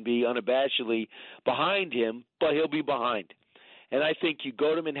 Trump can be unabashedly behind him, but he'll be behind. And I think you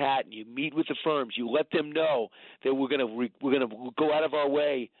go to Manhattan, you meet with the firms, you let them know that we're going to go out of our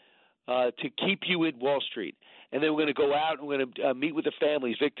way to keep you in Wall Street, and then we're going to go out and we're going to meet with the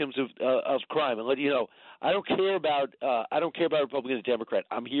families, victims of crime, and let you know I don't care about Republican and Democrat.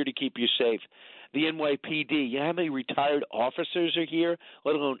 I'm here to keep you safe. The NYPD, you know how many retired officers are here,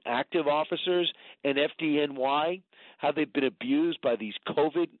 let alone active officers, and FDNY, how they've been abused by these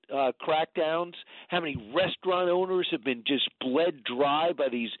COVID crackdowns, how many restaurant owners have been just bled dry by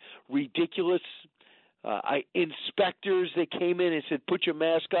these ridiculous inspectors that came in and said, put your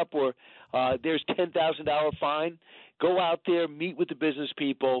mask up or there's $10,000 fine. Go out there, meet with the business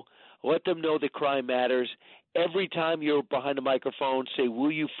people, let them know that crime matters. Every time you're behind a microphone, say,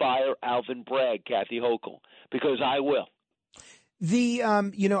 will you fire Alvin Bragg, Kathy Hochul? Because I will.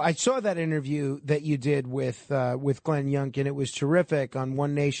 I saw that interview that you did with Glenn Youngkin. It was terrific on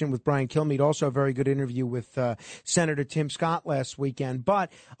One Nation with Brian Kilmeade. Also a very good interview with Senator Tim Scott last weekend.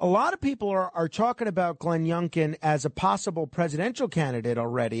 But a lot of people are talking about Glenn Youngkin as a possible presidential candidate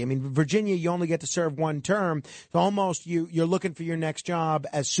already. I mean, Virginia, you only get to serve one term. So almost you're looking for your next job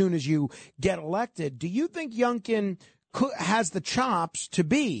as soon as you get elected. Do you think Youngkin has the chops to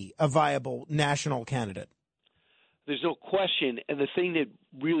be a viable national candidate? There's no question, and the thing that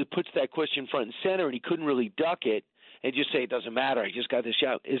really puts that question front and center, and he couldn't really duck it and just say it doesn't matter, I just got this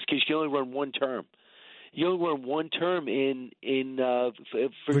shot, is because you only run one term. You only run one term in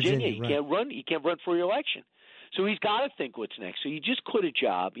Virginia. You right. can't run for re-election. So he's got to think what's next. So you just quit a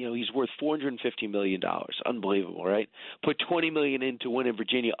job. You know, he's worth $450 million. Unbelievable, right? Put $20 million in to win in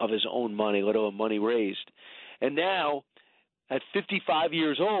Virginia of his own money, let alone money raised. And now, at 55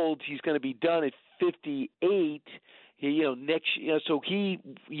 years old, he's going to be done at 58. So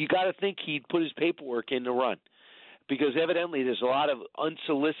you got to think he'd put his paperwork in to run, because evidently there's a lot of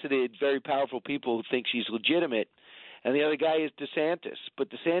unsolicited, very powerful people who think she's legitimate, and the other guy is DeSantis. But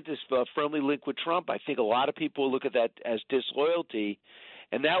DeSantis firmly linked with Trump. I think a lot of people look at that as disloyalty,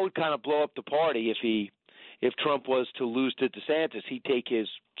 and that would kind of blow up the party if Trump was to lose to DeSantis. He'd take his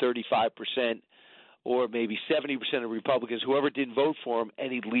 35%. Or maybe 70% of Republicans, whoever didn't vote for him,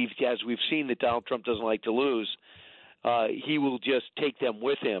 and he'd leave. As we've seen that Donald Trump doesn't like to lose, he will just take them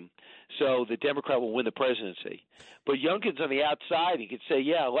with him. So the Democrat will win the presidency. But Youngkin's on the outside. He could say,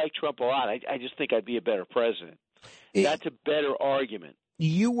 yeah, I like Trump a lot. I just think I'd be a better president. That's a better argument.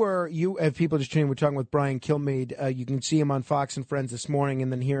 If people just tuning in, we're talking with Brian Kilmeade. You can see him on Fox and Friends this morning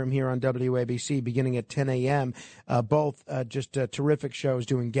and then hear him here on WABC beginning at 10 a.m. Both just terrific shows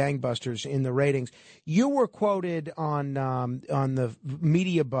doing gangbusters in the ratings. You were quoted on the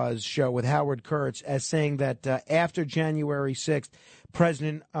Media Buzz show with Howard Kurtz as saying that after January 6th,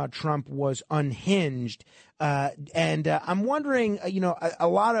 President Trump was unhinged. And I'm wondering, a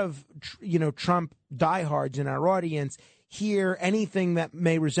lot of, Trump diehards in our audience hear anything that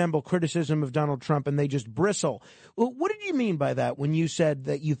may resemble criticism of Donald Trump and they just bristle. Well, what did you mean by that when you said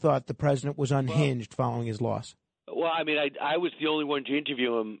that you thought the president was unhinged following his loss? Well, I mean, I was the only one to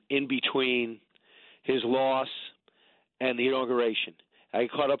interview him in between his loss and the inauguration. I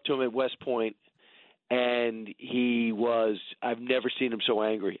caught up to him at West Point, and I've never seen him so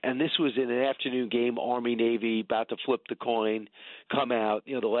angry. And this was in an afternoon game, Army, Navy, about to flip the coin, come out,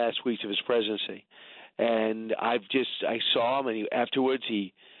 the last weeks of his presidency. And I saw him, and afterwards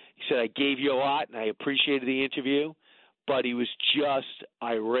he said, I gave you a lot, and I appreciated the interview, but he was just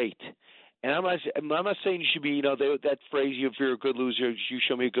irate. And I'm not saying you should be, that phrase, if you're a good loser, you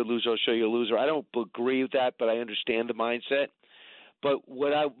show me a good loser, I'll show you a loser. I don't agree with that, but I understand the mindset. But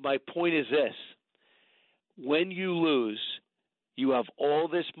my point is this. When you lose, you have all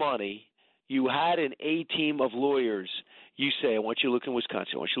this money. You had an A-team of lawyers. You say, I want you to look in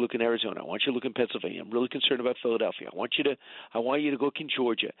Wisconsin. I want you to look in Arizona. I want you to look in Pennsylvania. I'm really concerned about Philadelphia. I want you to look in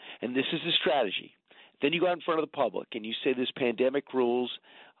Georgia. And this is the strategy. Then you go out in front of the public and you say there's pandemic rules,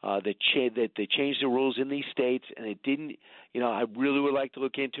 that they changed the rules in these states, and it didn't. I really would like to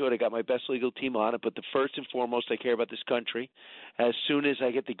look into it. I got my best legal team on it, but the first and foremost, I care about this country. As soon as I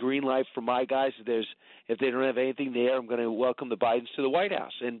get the green light from my guys, if they don't have anything there, I'm going to welcome the Bidens to the White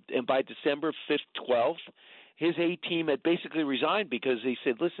House. And by December 5th, 12th, his A-team had basically resigned because they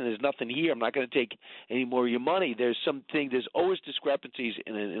said, listen, there's nothing here. I'm not going to take any more of your money. There's always discrepancies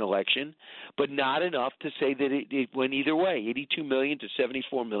in an election, but not enough to say that it went either way, 82 million to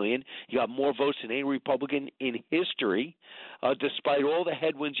 74 million. You got more votes than any Republican in history, despite all the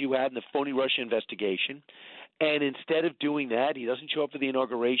headwinds you had in the phony Russia investigation. And instead of doing that, he doesn't show up for the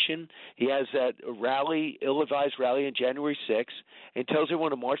inauguration. He has that ill-advised rally on January 6th and tells everyone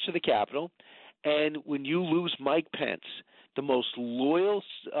to march to the Capitol. And when you lose Mike Pence, the most loyal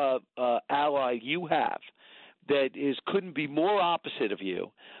ally you have, couldn't be more opposite of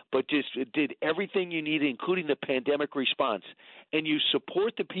you, but just did everything you needed, including the pandemic response, and you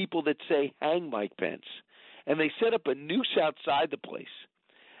support the people that say hang Mike Pence, and they set up a noose outside the place,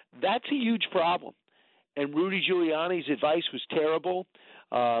 that's a huge problem. And Rudy Giuliani's advice was terrible.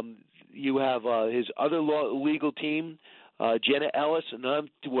 You have his other legal team, Jenna Ellis, and them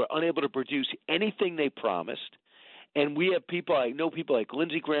were unable to produce anything they promised. And we have people, I know people like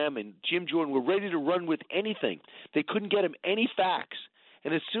Lindsey Graham and Jim Jordan were ready to run with anything. They couldn't get him any facts.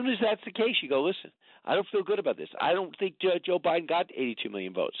 And as soon as that's the case, you go, listen, I don't feel good about this. I don't think Joe Biden got 82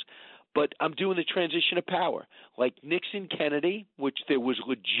 million votes. But I'm doing the transition of power. Like Nixon, Kennedy, which there was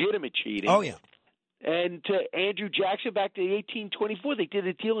legitimate cheating. Oh, yeah. And to Andrew Jackson back to 1824, they did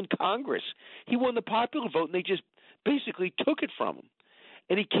a deal in Congress. He won the popular vote, and they just basically took it from him.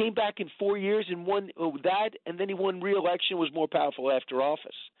 And he came back in 4 years and won that, and then he won re-election, was more powerful after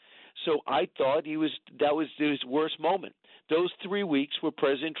office. So I thought that was his worst moment. Those 3 weeks were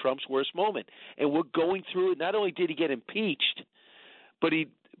President Trump's worst moment. And we're going through it. Not only did he get impeached, but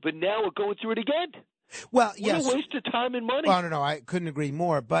now we're going through it again. Well, yes. What a waste of time and money. Well, no, I couldn't agree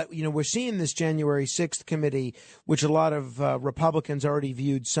more. But, we're seeing this January 6th committee, which a lot of Republicans already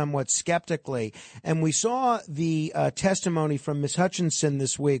viewed somewhat skeptically. And we saw the testimony from Ms. Hutchinson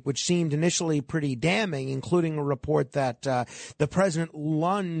this week, which seemed initially pretty damning, including a report that the president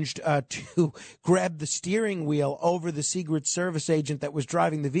lunged to grab the steering wheel over the Secret Service agent that was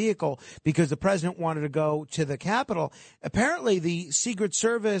driving the vehicle because the president wanted to go to the Capitol. Apparently, the Secret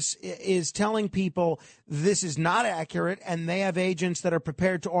Service is telling people this is not accurate, and they have agents that are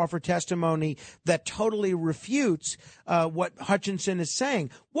prepared to offer testimony that totally refutes what Hutchinson is saying.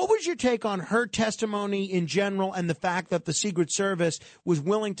 What was your take on her testimony in general and the fact that the Secret Service was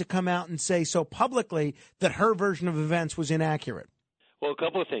willing to come out and say so publicly that her version of events was inaccurate? Well, a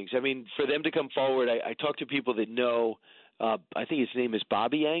couple of things. I mean, for them to come forward, I talked to people that know, I think his name is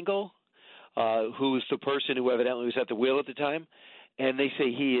Bobby Angle, who was the person who evidently was at the wheel at the time, and they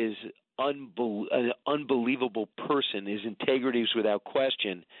say he is an unbelievable person. His integrity is without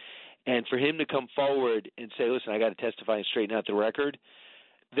question. And for him to come forward and say, listen, I got to testify and straighten out the record,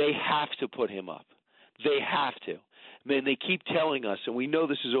 they have to put him up. They have to. I mean, they keep telling us, and we know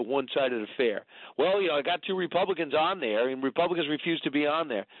this is a one-sided affair. Well, I got 2 Republicans on there, and Republicans refuse to be on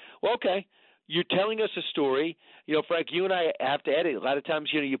there. Well, okay. You're telling us a story. Frank, you and I have to edit. A lot of times,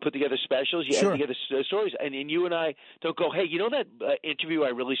 you put together specials, you edit together stories, and you and I don't go, hey, that interview I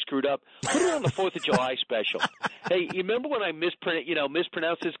really screwed up? Put it on the 4th of July special. Hey, you remember when I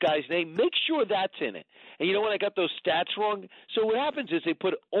mispronounced this guy's name? Make sure that's in it. And when I got those stats wrong? So what happens is they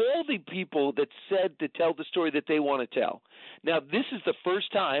put all the people that said to tell the story that they want to tell. Now, this is the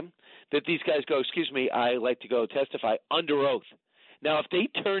first time that these guys go, excuse me, I like to go testify under oath. Now, if they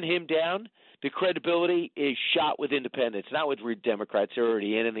turn him down, the credibility is shot with independents, not with Democrats. They're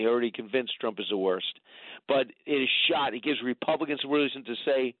already in, and they already convinced Trump is the worst. But it is shot. It gives Republicans a reason to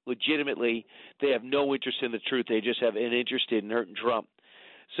say legitimately they have no interest in the truth. They just have an interest in hurting Trump.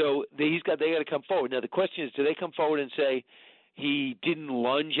 So they got to come forward. Now, the question is, do they come forward and say he didn't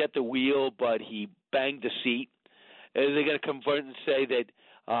lunge at the wheel, but he banged the seat? Are they going to come forward and say that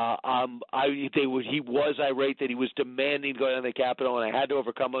he was irate, that he was demanding to go down to the Capitol and I had to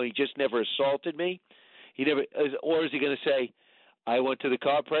overcome him? He just never assaulted me. Or is he going to say, I went to the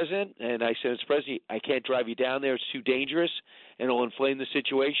car, President, and I said, Mr. President, I can't drive you down there. It's too dangerous, and it'll inflame the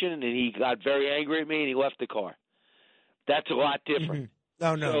situation. And he got very angry at me, and he left the car. That's a lot different. Mm-hmm.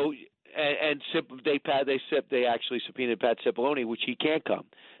 Oh, no. So, they actually subpoenaed Pat Cipollone, which he can't come.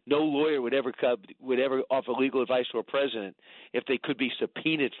 No lawyer would ever offer legal advice to a president if they could be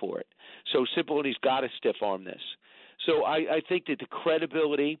subpoenaed for it. So Cipollone's got to stiff arm this. So I think that the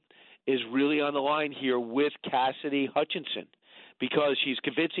credibility is really on the line here with Cassidy Hutchinson because she's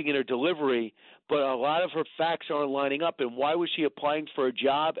convincing in her delivery, but a lot of her facts aren't lining up. And why was she applying for a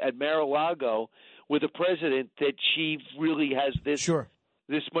job at Mar-a-Lago with a president that she really has this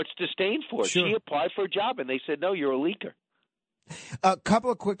much disdain for? She applied for a job, and they said, no, you're a leaker. A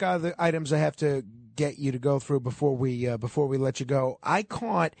couple of quick other items I have to get you to go through before we let you go. I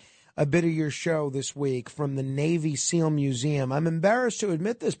caught a bit of your show this week from the Navy SEAL Museum. I'm embarrassed to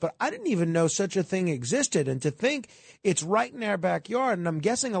admit this, but I didn't even know such a thing existed. And to think it's right in our backyard, and I'm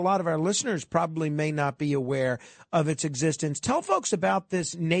guessing a lot of our listeners probably may not be aware of its existence. Tell folks about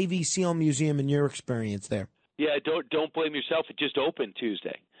this Navy SEAL Museum and your experience there. Yeah, don't blame yourself. It just opened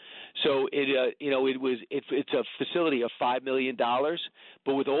Tuesday. So it's a facility of $5 million,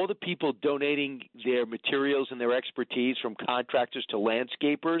 but with all the people donating their materials and their expertise, from contractors to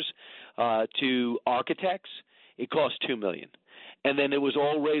landscapers to architects, it costs $2 million. and then it was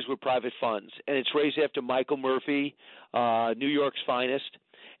all raised with private funds. And it's raised after Michael Murphy, New York's finest.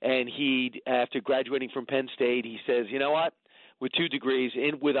 And he, after graduating from Penn State, he says, you know what, with 2 degrees,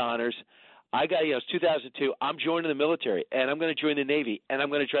 with honors, it's 2002, I'm joining the military, and I'm going to join the Navy, and I'm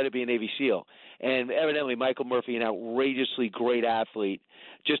going to try to be a Navy SEAL. And evidently Michael Murphy, an outrageously great athlete,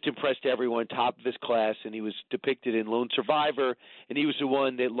 just impressed everyone, top of his class, and he was depicted in Lone Survivor, and he was the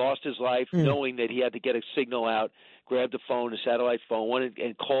one that lost his life knowing that he had to get a signal out, grabbed a phone, a satellite phone,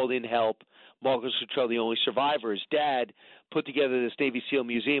 and called in help. Marcus Luttrell, the only survivor. His dad put together this Navy SEAL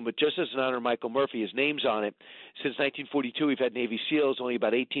museum, but just as an honor of Michael Murphy, his name's on it. Since 1942, we've had Navy SEALs. Only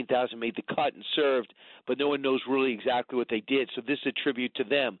about 18,000 made the cut and served, but no one knows really exactly what they did. So this is a tribute to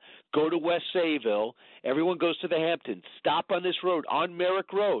them. Go to West Sayville. Everyone goes to the Hamptons. Stop on this road, on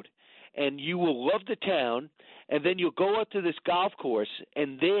Merrick Road, and you will love the town. And then you'll go up to this golf course,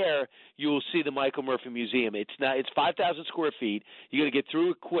 and there you'll see the Michael Murphy Museum. It's 5,000 square feet. You got to get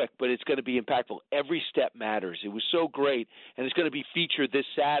through it quick, but it's going to be impactful. Every step matters. It was so great, and it's going to be featured this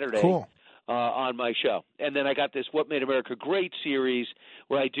Saturday. Cool. On my show. And then I got this What Made America Great series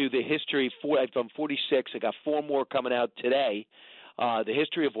where I do the history. I'm 46. I got 4 more coming out today. The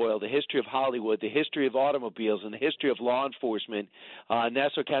history of oil, the history of Hollywood, the history of automobiles, and the history of law enforcement.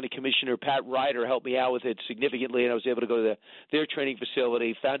 Nassau County Commissioner Pat Ryder helped me out with it significantly, and I was able to go to their training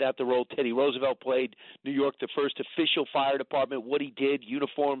facility, found out the role Teddy Roosevelt played, New York, the first official fire department, what he did,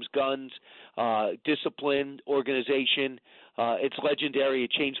 uniforms, guns, discipline, organization. It's legendary.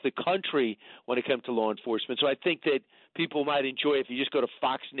 It changed the country when it comes to law enforcement. So I think that people might enjoy it if you just go to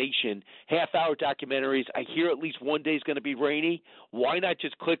Fox Nation, half-hour documentaries. I hear at least one day is going to be rainy. Why not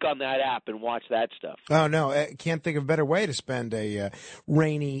just click on that app and watch that stuff? Oh, no, I can't think of a better way to spend a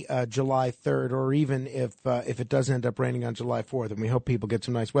rainy July 3rd, or even if it does end up raining on July 4th, and we hope people get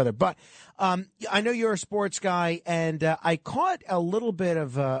some nice weather. But I know you're a sports guy, and I caught a little bit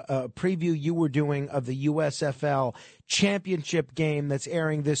of a preview you were doing of the USFL championship game that's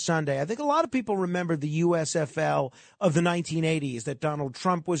airing this Sunday. I think a lot of people remember the USFL of the 1980s that Donald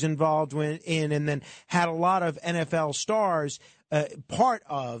Trump was involved in, and then had a lot of NFL stars, part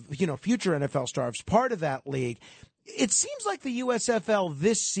of, future NFL stars, part of that league. It seems like the USFL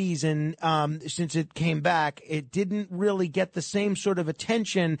this season, since it came back, it didn't really get the same sort of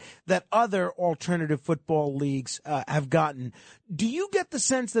attention that other alternative football leagues have gotten. Do you get the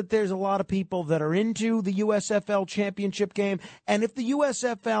sense that there's a lot of people that are into the USFL championship game? And if the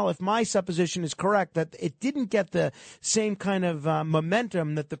USFL, if my supposition is correct, that it didn't get the same kind of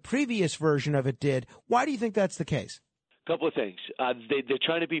momentum that the previous version of it did, why do you think that's the case? Couple of things. They're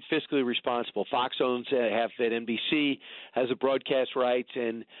trying to be fiscally responsible. Fox owns half of it. NBC has the broadcast rights,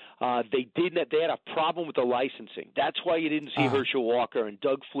 and they had a problem with the licensing. That's why you didn't see Herschel Walker and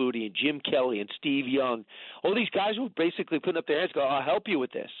Doug Flutie and Jim Kelly and Steve Young. All these guys were basically putting up their hands, go, "I'll help you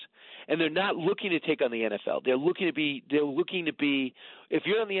with this." And they're not looking to take on the NFL. They're looking to be. If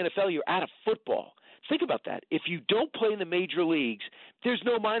you're in the NFL, you're out of football. Think about that. If you don't play in the major leagues, there's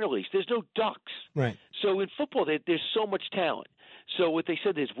no minor leagues. There's no ducks. Right. So in football, there's so much talent. So what they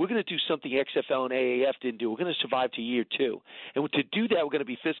said is, we're going to do something XFL and AAF didn't do. We're going to survive to year 2. And to do that, we're going to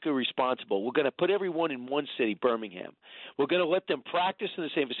be fiscally responsible. We're going to put everyone in one city, Birmingham. We're going to let them practice in the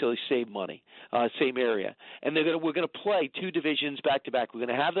same facility, save money, same area. And we're going to play 2 divisions back-to-back. We're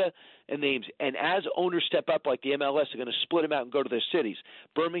going to have the names. And as owners step up, like the MLS, they're going to split them out and go to their cities.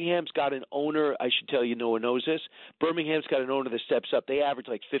 Birmingham's got an owner. I should tell you, no one knows this. Birmingham's got an owner that steps up. They average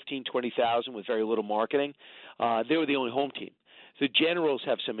like 15,000, 20,000 with very little marketing. They were the only home team. The Generals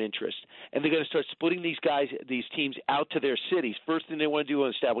have some interest, and they're going to start splitting these teams out to their cities. First thing they want to do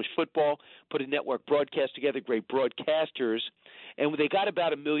is establish football, put a network broadcast together, great broadcasters, and they got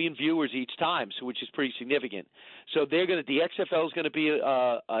about 1 million viewers each time, which is pretty significant. So the XFL is going to be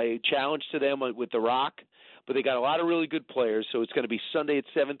a challenge to them with The Rock, but they got a lot of really good players, so it's going to be Sunday at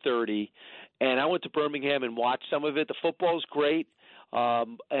 7:30. And I went to Birmingham and watched some of it. The football is great,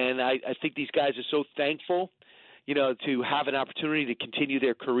 and I think these guys are so thankful, to have an opportunity to continue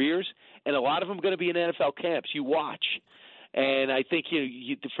their careers. And a lot of them are going to be in NFL camps. You watch. And I think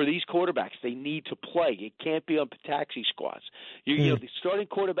for these quarterbacks, they need to play. It can't be on taxi squads. The starting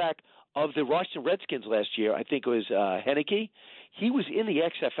quarterback of the Washington Redskins last year, I think it was Heineke. He was in the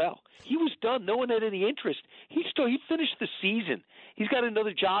XFL. He was done. No one had any interest. He finished the season. He's got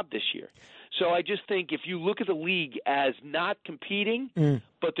another job this year. So I just think if you look at the league as not competing,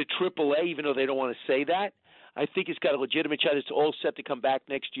 but the AAA, even though they don't want to say that, I think it's got a legitimate shot. It's all set to come back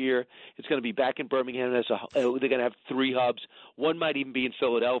next year. It's going to be back in Birmingham. They're going to have 3 hubs. One might even be in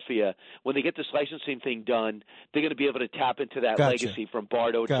Philadelphia. When they get this licensing thing done, they're going to be able to tap into that legacy from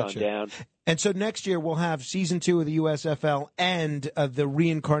Bardo on down. And so next year we'll have season 2 of the USFL and the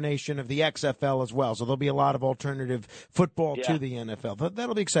reincarnation of the XFL as well. So there'll be a lot of alternative football to the NFL.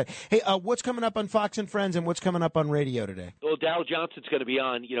 That'll be exciting. Hey, what's coming up on Fox and Friends, and what's coming up on radio today? Well, Darryl Johnson's going to be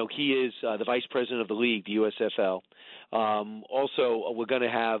on. You know, he is the vice president of the league, the USFL. Also, we're going to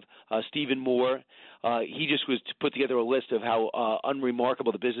have Stephen Moore. He just was to put together a list of how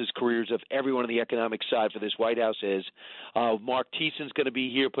unremarkable the business careers of everyone on the economic side for this White House is. Mark Thiessen's going to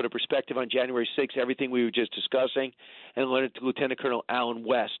be here, put a perspective on January 6th, everything we were just discussing. And Lieutenant Colonel Alan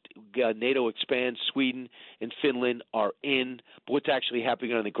West. NATO expands. Sweden and Finland are in. But what's actually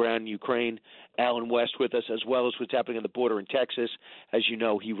happening on the ground in Ukraine? Alan West with us, as well as what's happening on the border in Texas. As you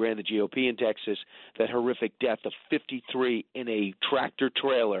know, he ran the GOP in Texas. That horrific death of 53 in a tractor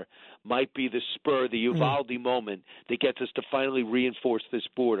trailer might be the spur, the Uvalde moment that gets us to finally reinforce this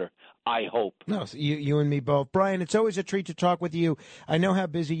border. I hope. No, so you and me both. Brian, it's always a treat to talk with you. I know how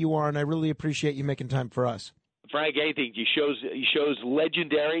busy you are, and I really appreciate you making time for us. Frank, anything. Your show's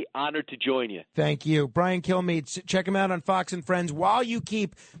legendary. Honored to join you. Thank you. Brian Kilmeade, check him out on Fox and Friends. While you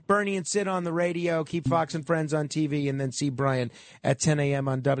keep Bernie and Sid on the radio, keep Fox and Friends on TV, and then see Brian at 10 a.m.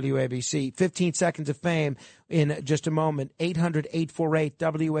 on WABC. 15 seconds of fame in just a moment.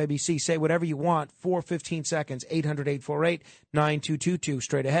 800-848-WABC. Say whatever you want for 15 seconds. 800-848-9222.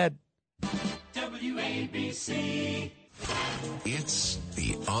 Straight ahead. WABC. It's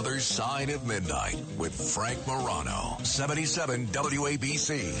The Other Side of Midnight with Frank Morano. 77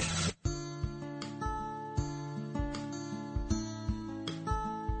 WABC.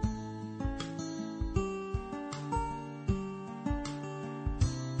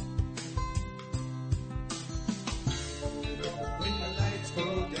 When the lights go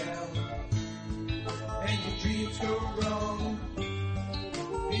down and your dreams go wrong,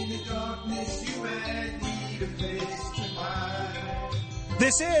 in the darkness you might need a place to hide.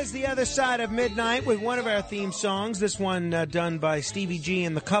 This is The Other Side of Midnight with one of our theme songs. This one done by Stevie G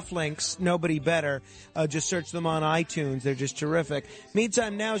and the Cufflinks, Nobody Better. Just search them on iTunes. They're just terrific.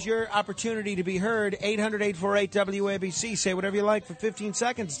 Meantime, now's your opportunity to be heard. 800-848-WABC. Say whatever you like for 15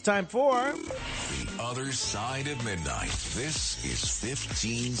 seconds. It's time for... The Other Side of Midnight. This is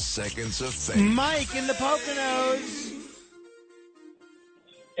 15 Seconds of Fame. Mike in the Poconos.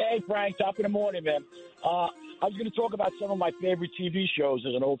 Hey, Frank. Top of the morning, man. I was going to talk about some of my favorite TV shows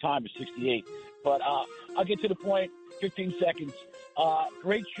as an old timer, 68. But I'll get to the point, 15 seconds.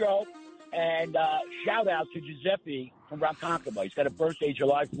 Great show. And shout out to Giuseppe from Ronkonkoma. He's got a birthday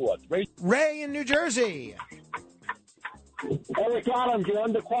July 4th. Ray in New Jersey. Eric Adams, you're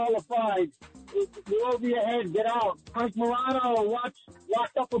underqualified. You're over your head. Get out. Frank Morano, watch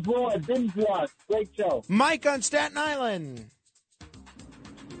Locked Up Abroad. Binge watch. Great show. Mike on Staten Island.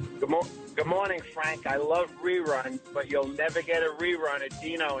 Good morning, Frank. I love reruns, but you'll never get a rerun of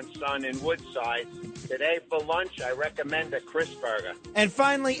Dino and Son in Woodside. Today for lunch, I recommend a Chris Burger. And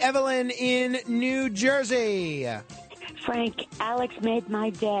finally, Evelyn in New Jersey. Frank, Alex made my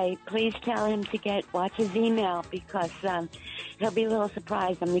day. Please tell him to watch his email because he'll be a little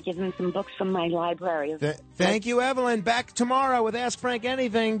surprised. I'm going to give him some books from my library. Thank you, Evelyn. Back tomorrow with Ask Frank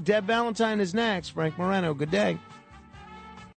Anything. Deb Valentine is next. Frank Morano, good day.